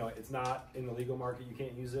 It's not in the legal market, you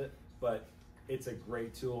can't use it, but it's a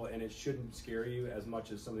great tool, and it shouldn't scare you as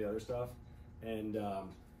much as some of the other stuff. And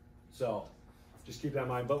so just keep that in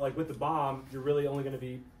mind. But like with the bomb, you're really only going to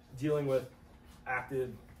be dealing with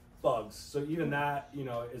active bugs. So even that,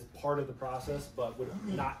 is part of the process, but would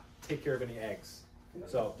not take care of any eggs.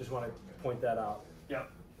 So just want to point that out.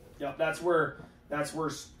 Yep. That's where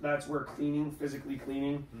cleaning, physically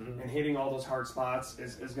cleaning, and hitting all those hard spots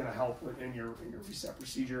is going to help in your reset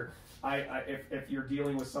procedure. If you're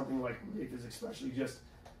dealing with something like is especially, just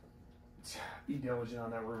be diligent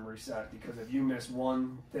on that room reset, because if you miss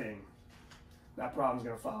one thing, that problem's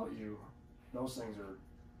going to follow you. Those things are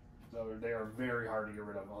very hard to get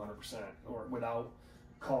rid of 100%, or without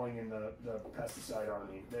calling in the pesticide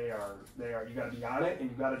army. They are you got to be on it, and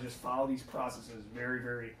you got to just follow these processes very,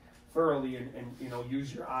 very thoroughly, and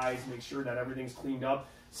use your eyes, make sure that everything's cleaned up.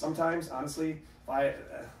 Sometimes, honestly, a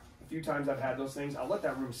few times I've had those things, I'll let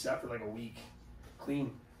that room set for like a week,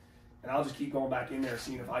 clean, and I'll just keep going back in there,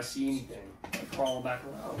 seeing if I see anything, like crawling back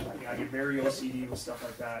around. I get very OCD with stuff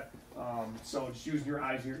like that. So just using your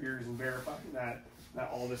eyes, your ears, and verifying that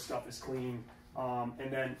all this stuff is clean.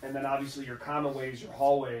 And then obviously your common ways, your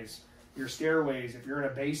hallways, your stairways, if you're in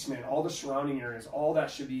a basement, all the surrounding areas, all that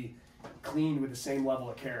should be cleaned with the same level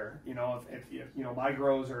of care. If my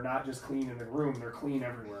grows are not just clean in the room, they're clean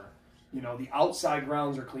everywhere. The outside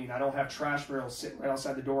grounds are clean. I don't have trash barrels sitting right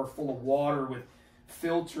outside the door full of water with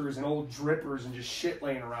filters and old drippers and just shit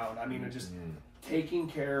laying around. I mean, just taking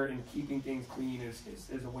care and keeping things clean is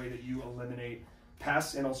a way that you eliminate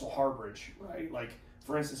pests and also harborage, right? Like,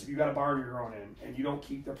 for instance, if you got a barn you're growing in and you don't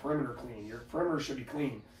keep the perimeter clean, your perimeter should be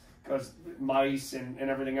clean, because mice and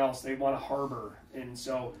everything else, they want to harbor. And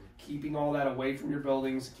so keeping all that away from your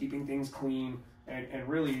buildings, keeping things clean, and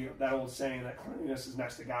really that old saying that cleanliness is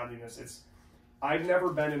next to godliness. I've never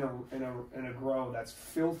been in a grow that's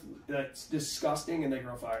filthy, that's disgusting, and they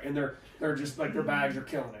grow fire, and they're just like their bags are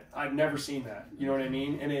killing it. I've never seen that. You know what I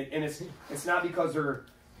mean? And it's not because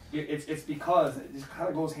it's because it just kind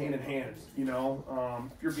of goes hand in hand.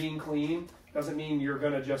 If you're being clean, doesn't mean you're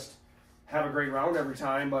gonna just have a great round every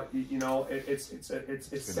time, but it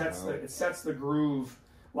sets the groove.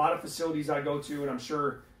 A lot of facilities I go to, and I'm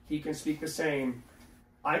sure he can speak the same,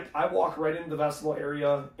 I walk right into the vestibule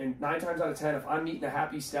area, and 9 times out of 10, if I'm meeting a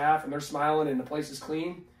happy staff and they're smiling and the place is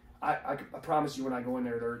clean, I promise you when I go in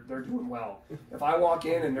there, they're doing well. If I walk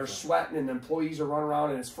in and they're sweating and the employees are running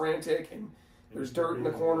around and it's frantic and there's dirt in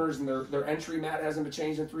the corners and their entry mat hasn't been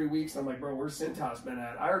changed in 3 weeks, I'm like, bro, where's Cintas been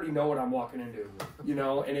at? I already know what I'm walking into, you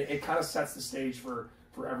know, and it kind of sets the stage for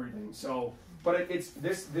everything. So, but it's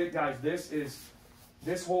this guys,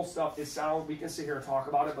 this whole stuff is sound. We can sit here and talk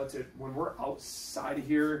about it, but when we're outside of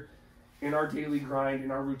here in our daily grind,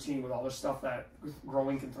 in our routine with all the stuff that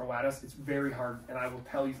growing can throw at us, it's very hard. And I will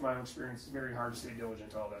tell you from my own experience, it's very hard to stay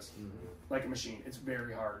diligent to all this. Like a machine, it's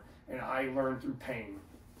very hard. And I learned through pain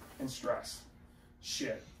and stress.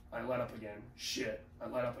 Shit, I let up again. Shit, I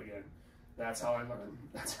let up again. That's how I learn.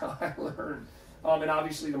 That's how I learn. And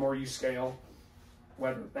obviously, the more you scale,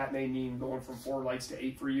 whether that may mean going from 4 lights to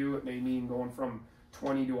 8 for you, it may mean going from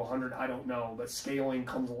 20 to 100, I don't know. But scaling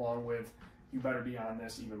comes along with, you better be on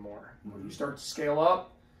this even more. When you start to scale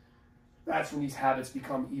up, that's when these habits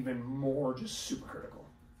become even more just super critical.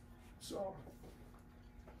 So,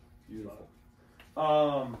 beautiful.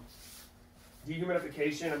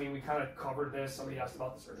 Dehumidification, I mean, we kind of covered this. Somebody asked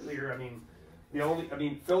about this earlier. I mean,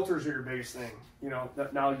 filters are your biggest thing. You know,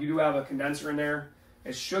 now you do have a condenser in there.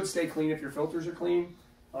 It should stay clean if your filters are clean.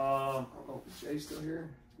 I don't know if Jay's still here.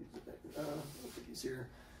 I don't think he's here.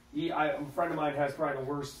 A friend of mine has probably the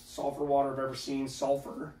worst sulfur water I've ever seen.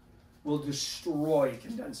 Sulfur will destroy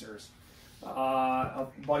condensers. A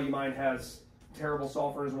buddy of mine has terrible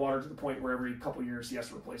sulfur in his water to the point where every couple years he has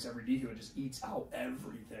to replace every dehu. It just eats out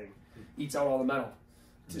everything. Eats out all the metal.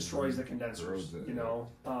 Destroys the condensers. You know,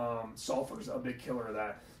 sulfur is a big killer of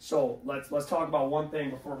that. So let's talk about one thing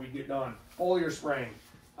before we get done. Foliar spraying.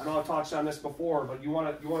 I know I've touched on this before, but you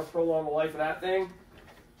want to prolong the life of that thing.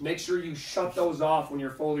 Make sure you shut those off when you're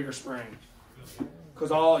foliar spraying, because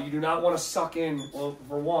you do not want to suck in. Well,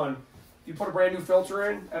 for one, if you put a brand new filter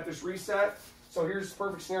in at this reset. So here's the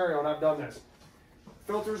perfect scenario, and I've done this.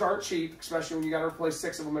 Filters aren't cheap, especially when you got to replace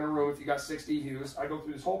 6 of them in a room. If you got 6 dehus, I go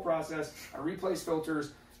through this whole process. I replace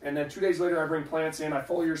filters, and then 2 days later, I bring plants in. I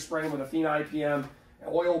foliar spray them with Athena IPM,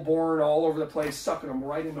 oil borne all over the place, sucking them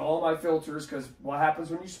right into all my filters. Because what happens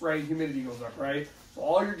when you spray, humidity goes up, right? So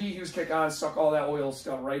all your dehus kick on, suck all that oil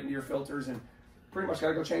stuff right into your filters, and pretty much got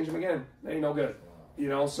to go change them again. They ain't no good, you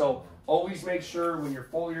know. So always make sure when you're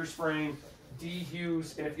foliar spraying,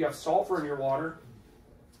 dehus, and if you have sulfur in your water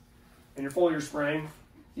and you're foliar spraying,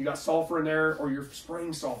 you got sulfur in there, or you're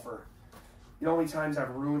spraying sulfur. You know how many times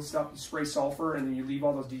I've ruined stuff? You spray sulfur and then you leave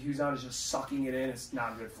all those dehus on. It's just sucking it in. It's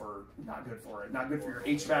not good for it. Not good for your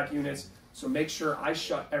HVAC units. So make sure I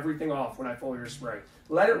shut everything off when I foliar spray.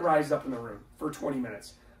 Let it rise up in the room for 20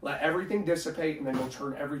 minutes. Let everything dissipate and then go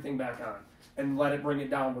turn everything back on. And let it bring it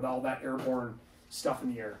down with all that airborne stuff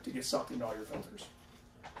in the air to get sucked into all your filters.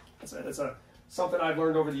 That's something I've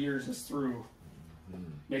learned over the years is through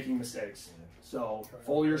making mistakes. So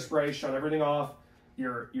foliar spray, shut everything off.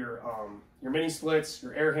 Your mini splits,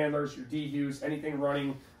 your air handlers, your dehus, anything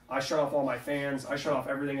running. I shut off all my fans. I shut off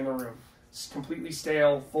everything in the room. It's completely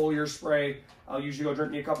stale, foliar spray. I'll usually go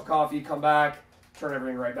drink me a cup of coffee, come back, turn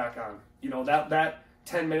everything right back on. You know, that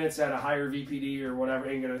 10 minutes at a higher VPD or whatever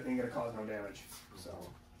ain't gonna cause no damage. So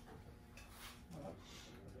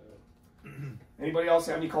anybody else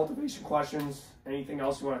have any cultivation questions? Anything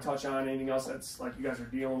else you want to touch on? Anything else that's like you guys are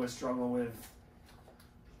dealing with, struggling with?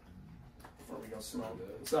 Before we go smoke.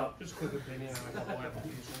 What's up? Just a quick opinion on a couple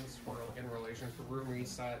applications for in relation to room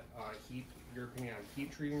reset, heat. Your opinion on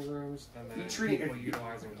heat treating rooms, and then people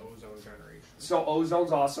utilizing ozone generation. So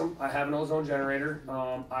ozone's awesome. I have an ozone generator.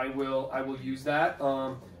 I will use that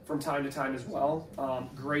from time to time as well.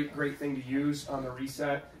 Great thing to use on the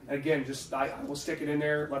reset. Again, just I will stick it in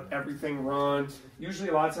there, let everything run. Usually,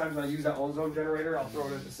 a lot of times when I use that ozone generator, I'll throw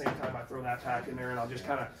it at the same time I throw that pack in there, and I'll just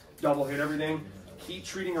kind of double hit everything. Heat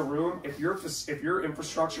treating a room, if your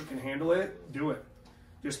infrastructure can handle it, do it.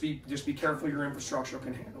 Just be careful your infrastructure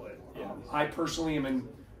can handle it. I personally am in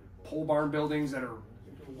pole barn buildings that are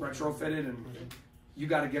retrofitted, and you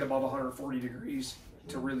got to get above 140 degrees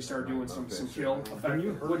to really start doing some kill effect.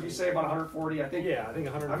 What did you say about 140? I think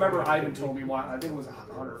 140. I remember Ivan told me why. I think it was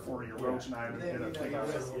 140 or Roach and Ivan did a thing.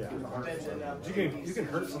 You can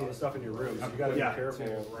hurt some of the stuff in your room. So you got to be careful.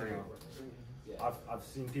 You know. I've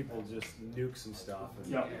seen people just nuke some stuff.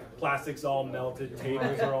 And plastic's all melted,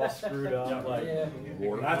 tables are all screwed up.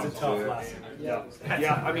 That's a tough lesson.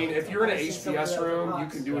 Yeah, I mean, if you're in an HPS room, you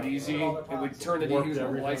can do it easy. It would turn the dehus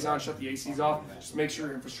and the lights on, shut the ACs off. Just make sure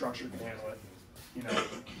your infrastructure can handle it. You know,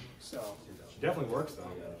 so definitely works though.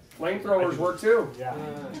 Flamethrowers work too. Yeah,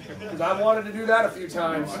 because I wanted to do that a few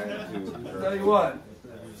times. I'll tell you what.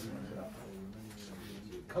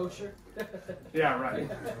 Kosher. Yeah, right.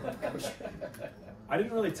 I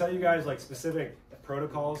didn't really tell you guys like specific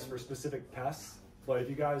protocols for specific pests, but if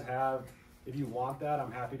you guys have, if you want that,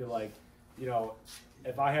 I'm happy to like, you know,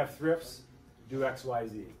 if I have thrips, do X, Y,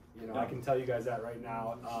 Z. You know, I can tell you guys that right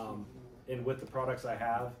now, and with the products I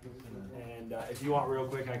have. And if you want real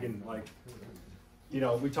quick, I can like, you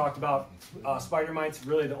know, we talked about spider mites.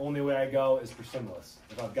 Really, the only way I go is Persimmilus.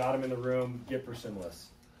 If I've got them in the room, get Persimmilus.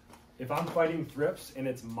 If I'm fighting thrips and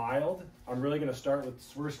it's mild, I'm really going to start with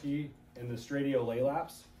Swirsky and the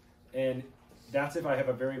Stradiolaelaps, and that's if I have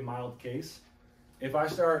a very mild case. If I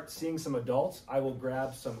start seeing some adults, I will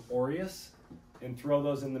grab some Aureus and throw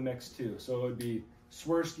those in the mix too. So it would be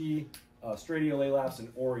Swirsky, Stradiolaelaps,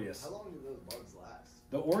 and Aureus. How long do those bugs last?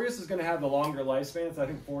 The Aureus is going to have the longer lifespan. It's I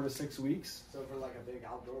think 4 to 6 weeks. So for like a big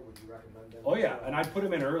outdoor, would you recommend them? Oh yeah, and I put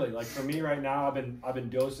them in early. Like for me right now, I've been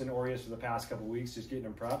dosing Aureus for the past couple weeks, just getting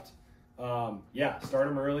them prepped. Yeah, start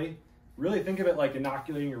them early. Really think of it like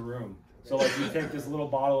inoculating your room. So like you take this little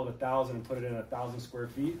bottle of 1,000 and put it in 1,000 square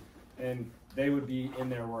feet, and they would be in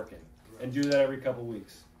there working. And do that every couple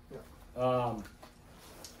weeks.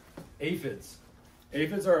 Aphids.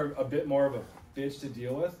 Aphids are a bit more of a bitch to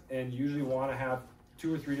deal with, and usually want to have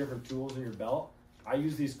 2 or 3 different tools in your belt. I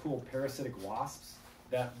use these cool parasitic wasps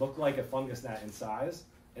that look like a fungus gnat in size,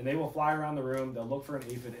 and they will fly around the room. They'll look for an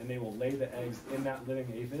aphid, and they will lay the eggs in that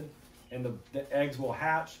living aphid, and the eggs will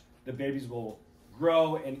hatch. The babies will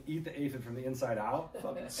grow and eat the aphid from the inside out,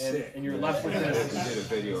 and you're left with this. You did a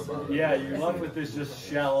video about it. Yeah, you're left with this just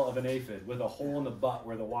shell of an aphid with a hole in the butt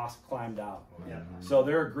where the wasp climbed out. Yeah. So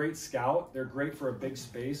they're a great scout. They're great for a big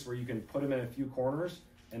space where you can put them in a few corners,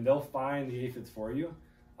 and they'll find the aphids for you.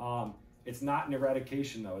 It's not an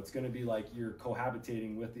eradication though. It's going to be like you're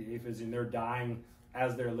cohabitating with the aphids, and they're dying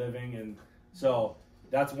as they're living, and so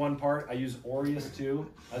that's one part. I use Aureus too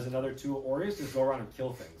as another tool. Aureus just go around and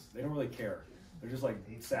kill things. They don't really care. They're just like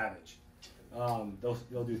savage.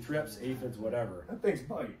 They'll do thrips, aphids, whatever. That thing's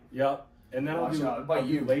bite. Yep. And then I'll do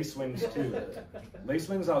lacewings too.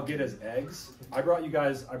 Lacewings I'll get as eggs. I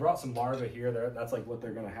brought some larvae here. That's like what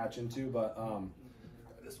they're gonna hatch into. But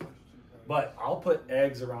I'll put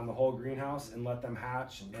eggs around the whole greenhouse and let them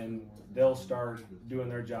hatch, and they'll start doing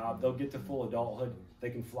their job. They'll get to full adulthood. They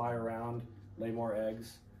can fly around, lay more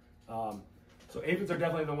eggs. So aphids are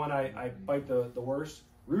definitely the one I bite the worst.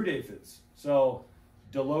 Root aphids. So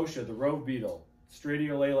Delocia, the rove beetle,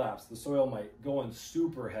 Stradiolaelaps, the soil mite, going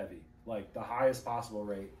super heavy, like the highest possible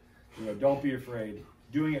rate. You know, don't be afraid.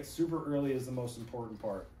 Doing it super early is the most important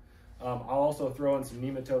part. I'll also throw in some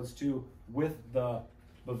nematodes too with the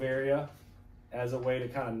Bavaria as a way to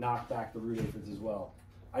kind of knock back the root aphids as well.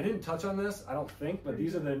 I didn't touch on this, I don't think, but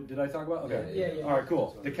these are the, did I talk about? Okay. Yeah. All right,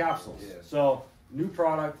 cool. The capsules. Yeah. So new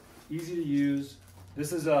product, easy to use.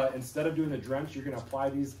 This is instead of doing the drench, you're going to apply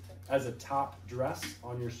these as a top dress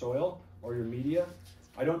on your soil or your media.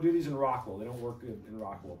 I don't do these in rock wool. They don't work good in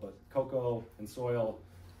rock wool, but cocoa and soil,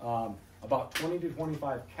 about 20 to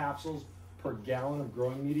 25 capsules per gallon of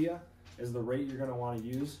growing media is the rate you're going to want to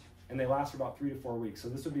use, and they last for about 3 to 4 weeks. So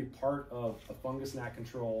this would be part of a fungus gnat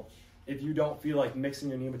control. If you don't feel like mixing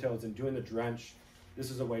your nematodes and doing the drench, this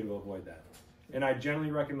is a way to avoid that. And I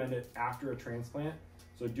generally recommend it after a transplant.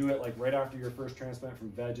 So do it like right after your first transplant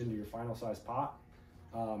from veg into your final size pot,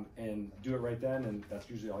 and do it right then, and that's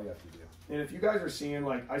usually all you have to do. And if you guys are seeing,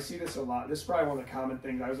 like, I see this a lot. This is probably one of the common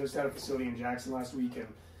things. I was just at a facility in Jackson last week, and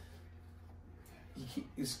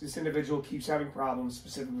this individual keeps having problems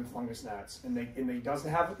specifically with fungus gnats, and he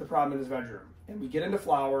doesn't have the problem in his bedroom. And we get into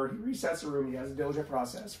flower, he resets the room, he has a diligent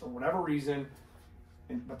process for whatever reason,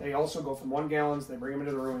 but they also go from 1 gallons, they bring him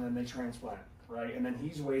into the room, and then they transplant, right? And then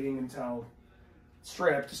he's waiting until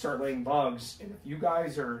strip to start laying bugs. And if you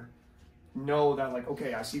guys know that, like,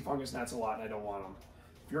 okay, I see fungus gnats a lot and I don't want them,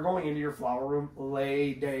 if you're going into your flower room,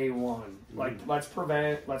 lay day 1. Like, let's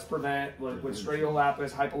prevent with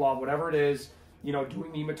Stradiolapis, Hypolov, whatever it is, you know,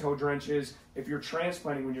 doing nematode drenches. If you're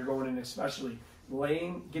transplanting, when you're going in, especially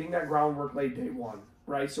getting that groundwork laid day 1,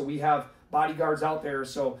 right? So we have bodyguards out there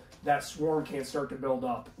so that swarm can't start to build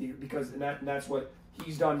up, because that's what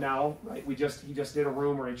he's done now, right? He just did a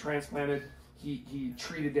room where he transplanted. He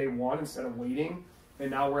treated day 1 instead of waiting,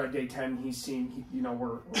 and now we're at day 10. He's seeing,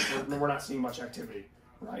 we're not seeing much activity,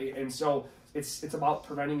 right? And so it's about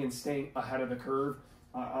preventing and staying ahead of the curve.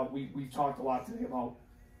 We've talked a lot today about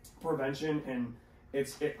prevention, and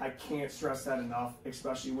I can't stress that enough,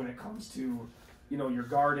 especially when it comes to, you know, your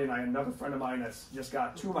garden. I had another friend of mine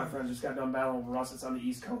two of my friends just got done battling over russets on the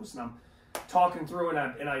East Coast, and I'm talking through,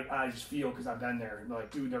 and I just feel, because I've been there,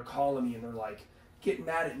 like, dude, they're calling me and they're like, getting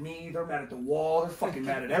mad at me, they're mad at the wall, they're fucking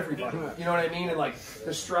mad at everybody. You know what I mean? And like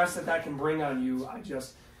the stress that can bring on you,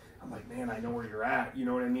 I'm like, man, I know where you're at. You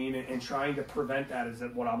know what I mean? And trying to prevent that is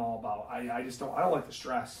what I'm all about. I don't like the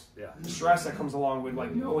stress. Yeah. The stress that comes along with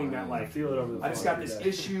like knowing that like feel it over the I just got this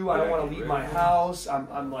issue. I don't want to leave my house.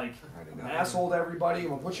 I'm like an asshole to everybody.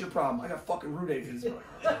 Well, what's your problem? I got fucking root aphids. You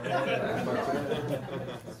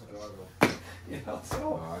know,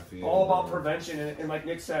 so all about prevention. And like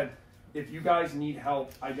Nick said, if you guys need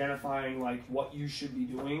help identifying like what you should be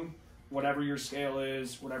doing, whatever your scale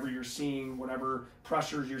is, whatever you're seeing, whatever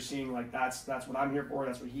pressures you're seeing, like that's what I'm here for.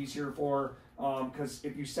 That's what he's here for. Because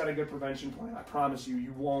if you set a good prevention plan, I promise you,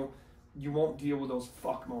 you won't deal with those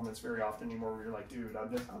fuck moments very often anymore. Where you're like, dude,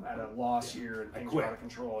 I'm at a loss here and things are out of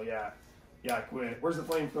control. Yeah, I quit. Where's the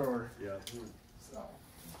flamethrower? Yeah. So.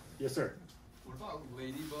 Yes, sir. What about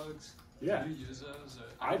ladybugs? Yeah. Do you use those?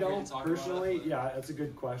 I don't personally. Yeah, that's a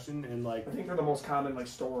good question. And like, I think they're the most common like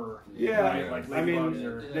store. Yeah, right? Like I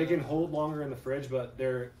mean, they can hold longer in the fridge, but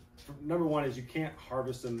they're number one is you can't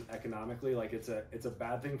harvest them economically. Like it's a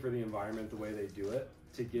bad thing for the environment the way they do it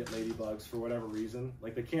to get ladybugs for whatever reason.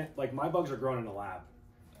 Like they can't. Like my bugs are grown in a lab,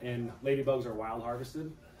 and ladybugs are wild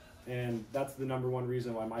harvested, and that's the number one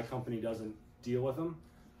reason why my company doesn't deal with them.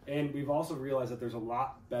 And we've also realized that there's a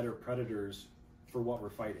lot better predators for what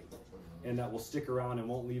we're fighting. And that will stick around and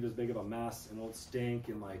won't leave as big of a mess and won't stink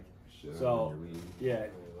and like so yeah,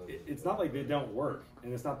 it's not like they don't work,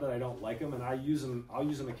 and it's not that I don't like them, and I'll use them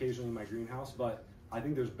occasionally in my greenhouse, but I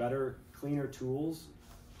think there's better, cleaner tools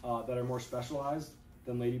that are more specialized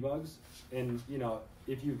than ladybugs. And you know,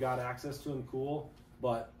 if you've got access to them, cool,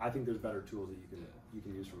 but I think there's better tools that you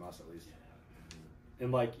can use from us at least.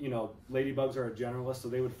 And like, you know, ladybugs are a generalist, so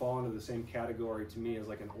they would fall into the same category to me as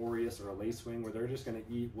like an aureus or a lacewing, where they're just going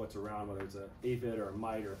to eat what's around, whether it's an aphid or a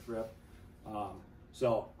mite or a thrip.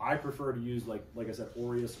 So I prefer to use like I said,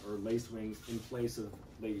 aureus or lacewing in place of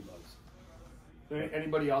ladybugs.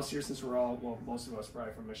 Anybody else here, since we're all, well, most of us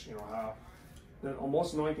probably from Michigan, Ohio, the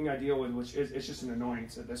most annoying thing I deal with, which is it's just an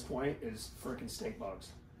annoyance at this point, is freaking stink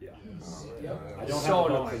bugs. Yeah. I don't so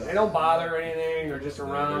annoying. They don't bother or anything. They're just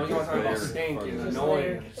around. You want to talk about stink and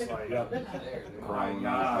annoying. It's like, my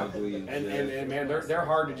God. And man, they're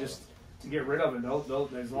hard to just to get rid of. And they'll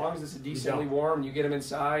as long as it's decently warm, you get them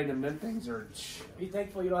inside, and then things are. Be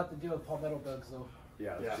thankful you don't have to deal with palmetto bugs though.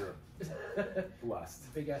 Yeah, that's true.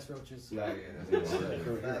 Blessed. Big ass roaches. That's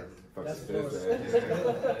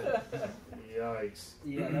Yikes.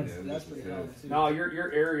 Yeah, that's pretty common too. No,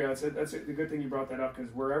 your area, that's a good thing you brought that up,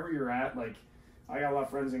 because wherever you're at, like, I got a lot of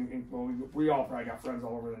friends well, we all probably got friends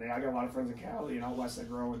all over the day. I got a lot of friends in Cali and out west that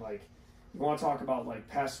grow, and like, you want to talk about like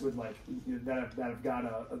pests with like that have got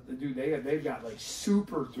dude, they've got like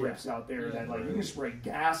super thrips out there that like you can spray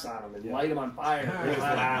gas on them and light them on fire.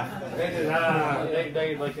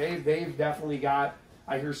 They've definitely got.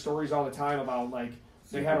 I hear stories all the time about like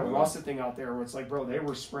they had a russet thing out there where it's like, bro, they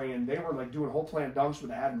were like doing whole plant dunks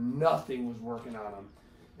with that, and nothing was working on them.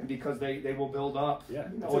 And because they will build up, you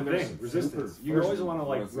know, and there's resistance. You always want to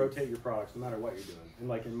like rotate your products no matter what you're doing. And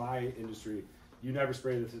like in my industry, you never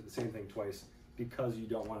spray the same thing twice because you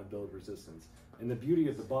don't want to build resistance. And the beauty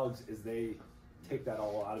of the bugs is they take that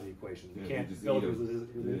all out of the equation. You can't build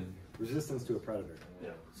resistance to a predator.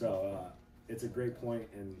 Yeah. So it's a great point,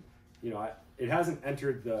 and you know, it hasn't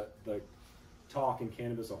entered the talk in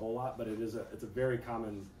cannabis a whole lot, but it's a very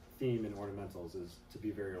common theme in ornamentals, is to be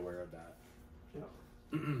very aware of that. Yeah.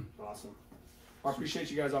 Awesome. I appreciate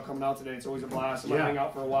you guys all coming out today. It's always a blast. I'm going to hang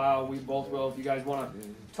out for a while. We both will. If you guys want to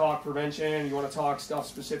talk prevention, you want to talk stuff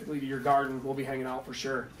specifically to your garden, we'll be hanging out for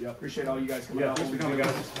sure. Yep. Appreciate all you guys coming out. Thanks for coming,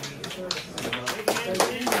 guys.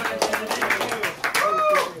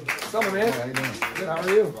 What's up, man? How you doing? Good. How are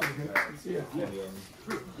you? Good to see you.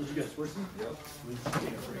 Did you get Swishy? Yep. Let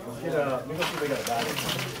me go see if they got a bag.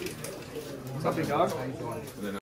 What's up, big dog? How you doing?